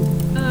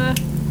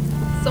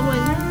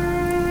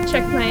 Someone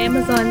check my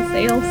Amazon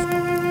sales.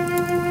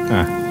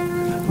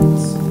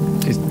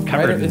 she's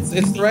covered. It's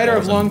the writer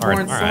of Longborn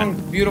All right. Song,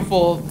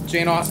 beautiful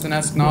Jane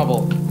Austen-esque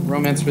novel,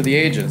 Romance for the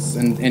Ages,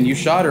 and you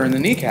shot her in the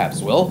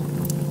kneecaps, Will.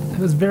 It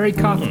was very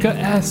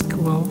Kafka-esque,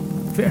 Will.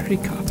 Very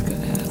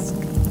Kafka-esque.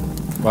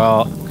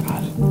 Well,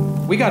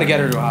 We got to get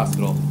her to a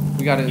hospital.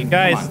 We got to. You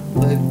guys-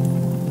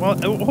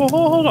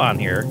 hold on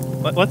here.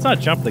 Let's not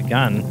jump the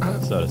gun,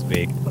 so to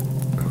speak.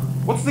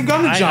 What's the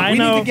gun to jump? I We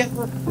know. need to get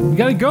her. We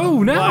gotta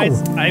go now.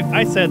 Well,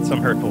 I said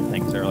some hurtful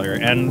things earlier,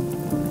 and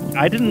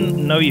I didn't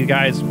know you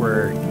guys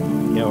were,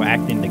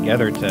 acting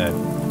together to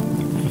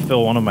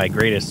fulfill one of my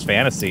greatest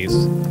fantasies.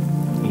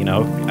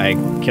 I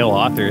kill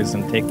authors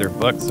and take their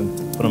books and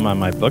put them on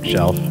my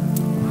bookshelf. This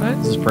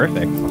What? is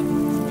perfect.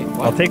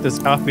 I'll take this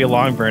copy of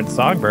Longborn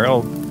Songbird.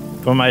 I'll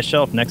put on my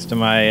shelf next to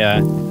my,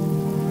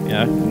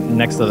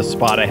 next to the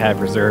spot I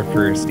have reserved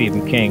for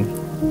Stephen King.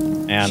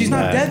 And She's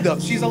not dead though.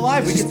 She's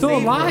alive. We She's can still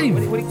save her.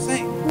 alive. What are you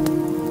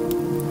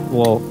saying?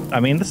 Well, I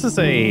mean, this is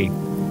I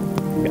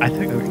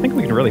think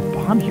we can really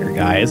bond here,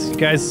 guys. You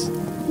guys,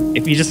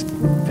 if you just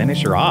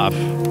finish her off,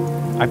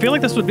 I feel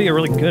like this would be a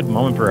really good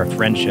moment for our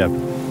friendship.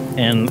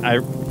 And I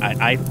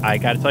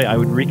got to tell you, I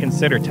would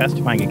reconsider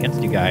testifying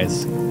against you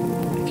guys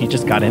if you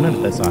just got into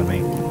this on me.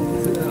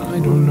 I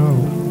don't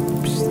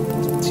know.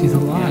 She's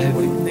alive.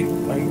 What do you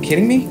think? Are you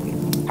kidding me?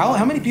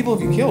 How many people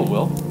have you killed,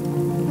 Will?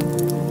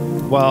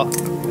 Well,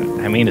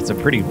 I mean, it's a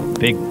pretty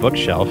big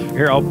bookshelf.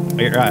 Here,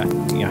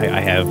 I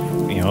have,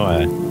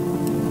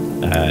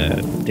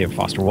 David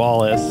Foster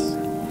Wallace.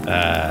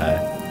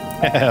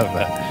 I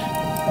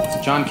have.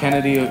 It's John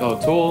Kennedy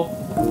O'Toole.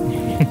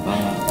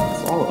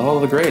 It's all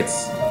the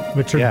greats.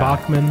 Richard Yeah.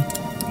 Bachman.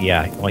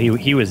 Yeah, well,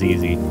 he was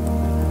easy.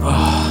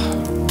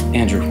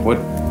 Andrew, what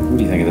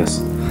do you think of this?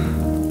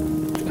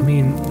 I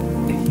mean,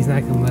 he's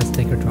not gonna let us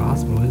take her to a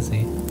hospital, is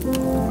he?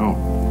 Oh,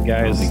 I don't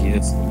Guys, think he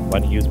is.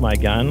 want to use my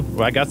gun?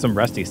 Well, I got some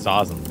rusty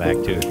saws in the back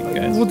too. If you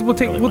guys We'll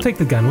take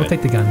the gun. We'll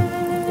take the gun.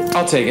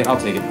 I'll take it. I'll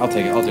do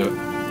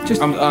it.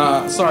 Just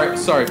I'm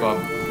sorry,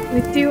 Bob.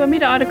 Wait, do you want me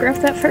to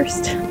autograph that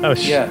first? Oh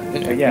shit!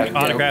 Yeah.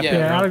 Autograph Yeah,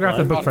 yeah, autograph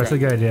the book first.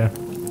 That's a good idea.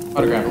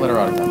 Autograph. Let her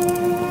autograph.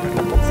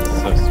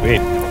 So sweet.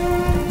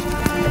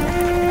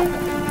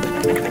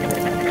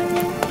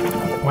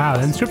 Wow,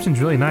 the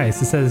inscription's really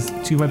nice. It says,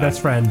 "To my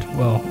best friend."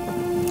 Well,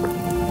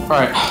 All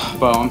right,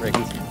 Bo. I'm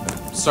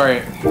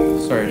sorry.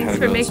 Sorry, I had Thanks to for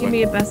go this making way.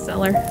 me a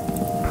bestseller.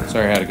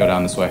 Sorry, I had to go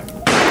down this way.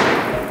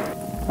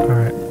 All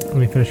right, let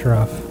me finish her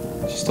off.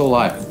 She's still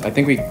alive. I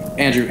think we,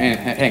 Andrew.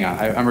 Hang on.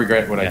 I'm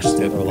regret what I just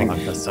did.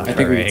 I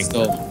think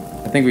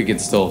we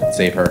could still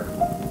save her.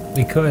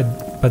 We could,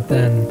 but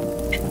then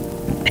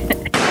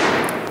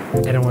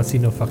I don't want to see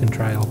no fucking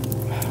trial.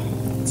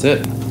 That's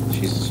it.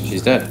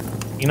 She's dead.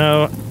 You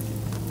know,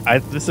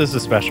 this is a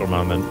special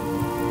moment.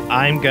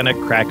 I'm gonna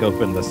crack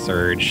open the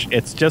Surge.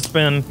 It's just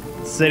been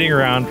sitting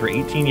around for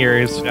 18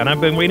 years, and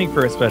I've been waiting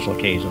for a special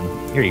occasion.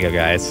 Here you go,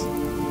 guys.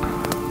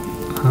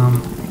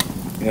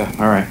 Yeah.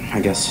 All right.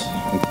 I guess.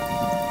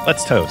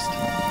 Let's toast.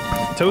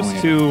 Toast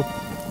to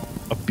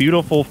a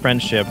beautiful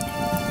friendship,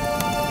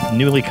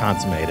 newly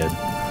consummated.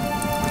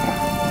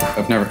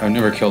 I've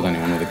never killed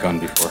anyone with a gun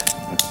before.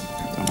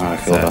 I don't know how I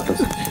feel about this.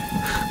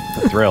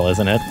 It's a thrill,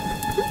 isn't it?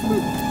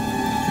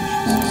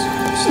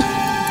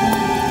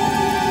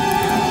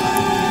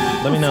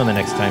 Let me know the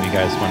next time you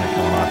guys want to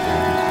kill an author.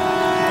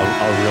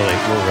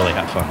 We'll really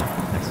have fun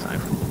next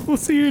time. We'll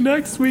see you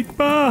next week.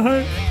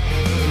 Bye.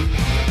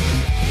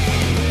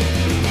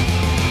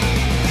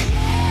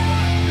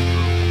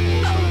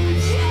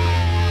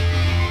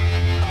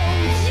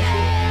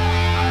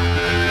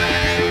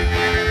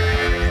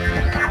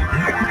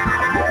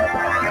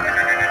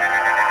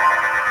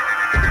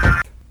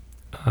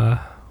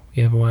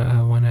 We have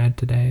one ad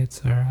today.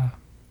 It's our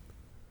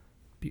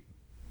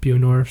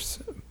Bonor's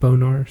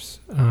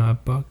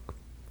book,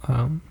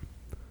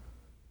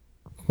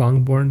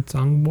 Longborn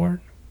Songbird.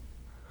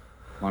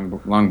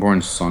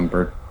 Longborn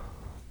Songbird.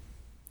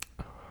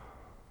 I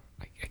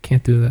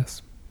can't do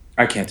this.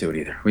 I can't do it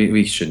either.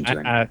 We shouldn't do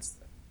it.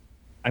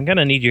 I'm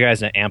gonna need you guys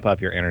to amp up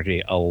your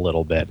energy a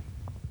little bit.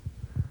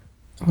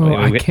 Oh,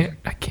 I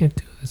can't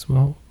do this.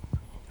 Well,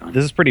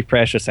 this is pretty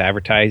precious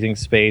advertising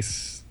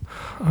space.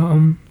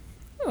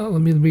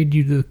 Let me read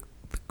you the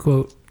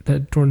quote that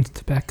adorns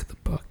the back of the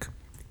book.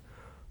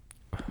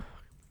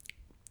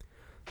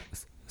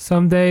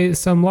 Someday,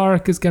 some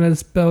lark is gonna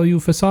spell you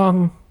for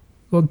song.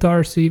 Well,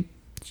 Darcy,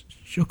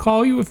 she'll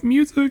call you with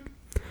music,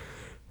 and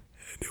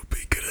you'll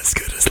be as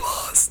good as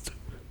lost.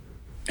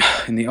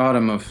 In the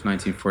autumn of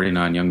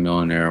 1949, young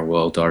millionaire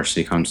Will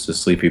Darcy comes to the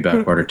sleepy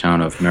backwater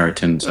town of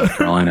Meriton, South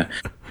Carolina,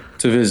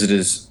 to visit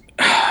his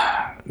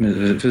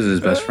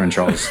best friend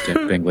Charles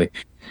Bingley.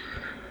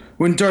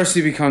 When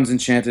Darcy becomes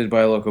enchanted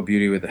by a local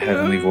beauty with a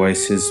heavenly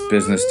voice, his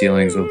business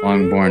dealings with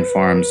Longbourn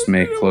Farms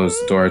may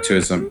close the door to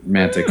his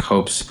romantic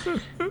hopes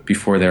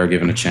before they are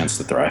given a chance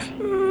to thrive.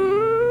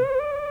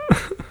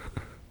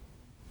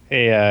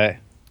 Hey,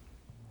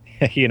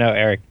 you know,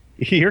 Eric,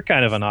 you're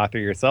kind of an author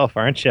yourself,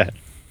 aren't you?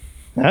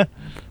 Huh?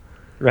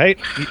 Right?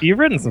 You've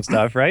written some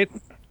stuff, right?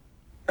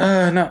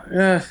 No,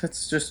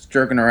 it's just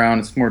joking around.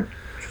 It's more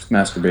just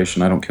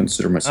masturbation. I don't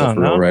consider myself a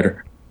real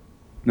writer.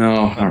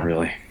 No, not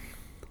really.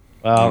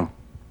 Well,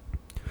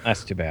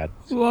 that's too bad.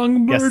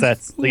 Longbourn. Guess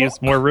that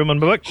leaves more room on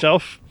the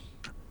bookshelf.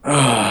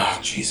 Oh,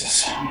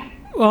 Jesus.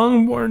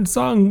 Longborn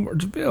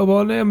Songbirds available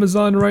on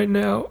Amazon right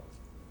now.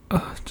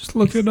 Just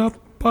look it up.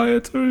 Buy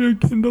it to your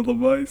Kindle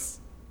device.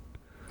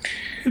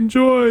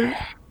 Enjoy.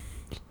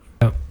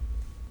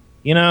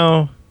 You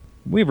know,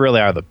 we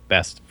really are the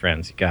best of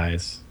friends, you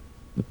guys.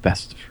 The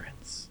best of friends.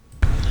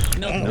 I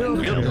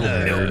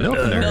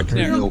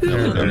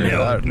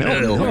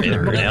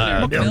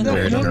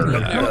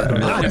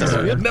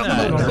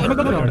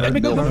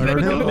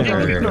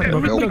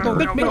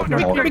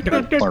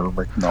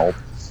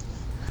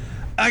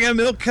got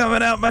milk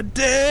coming out my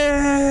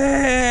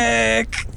dick.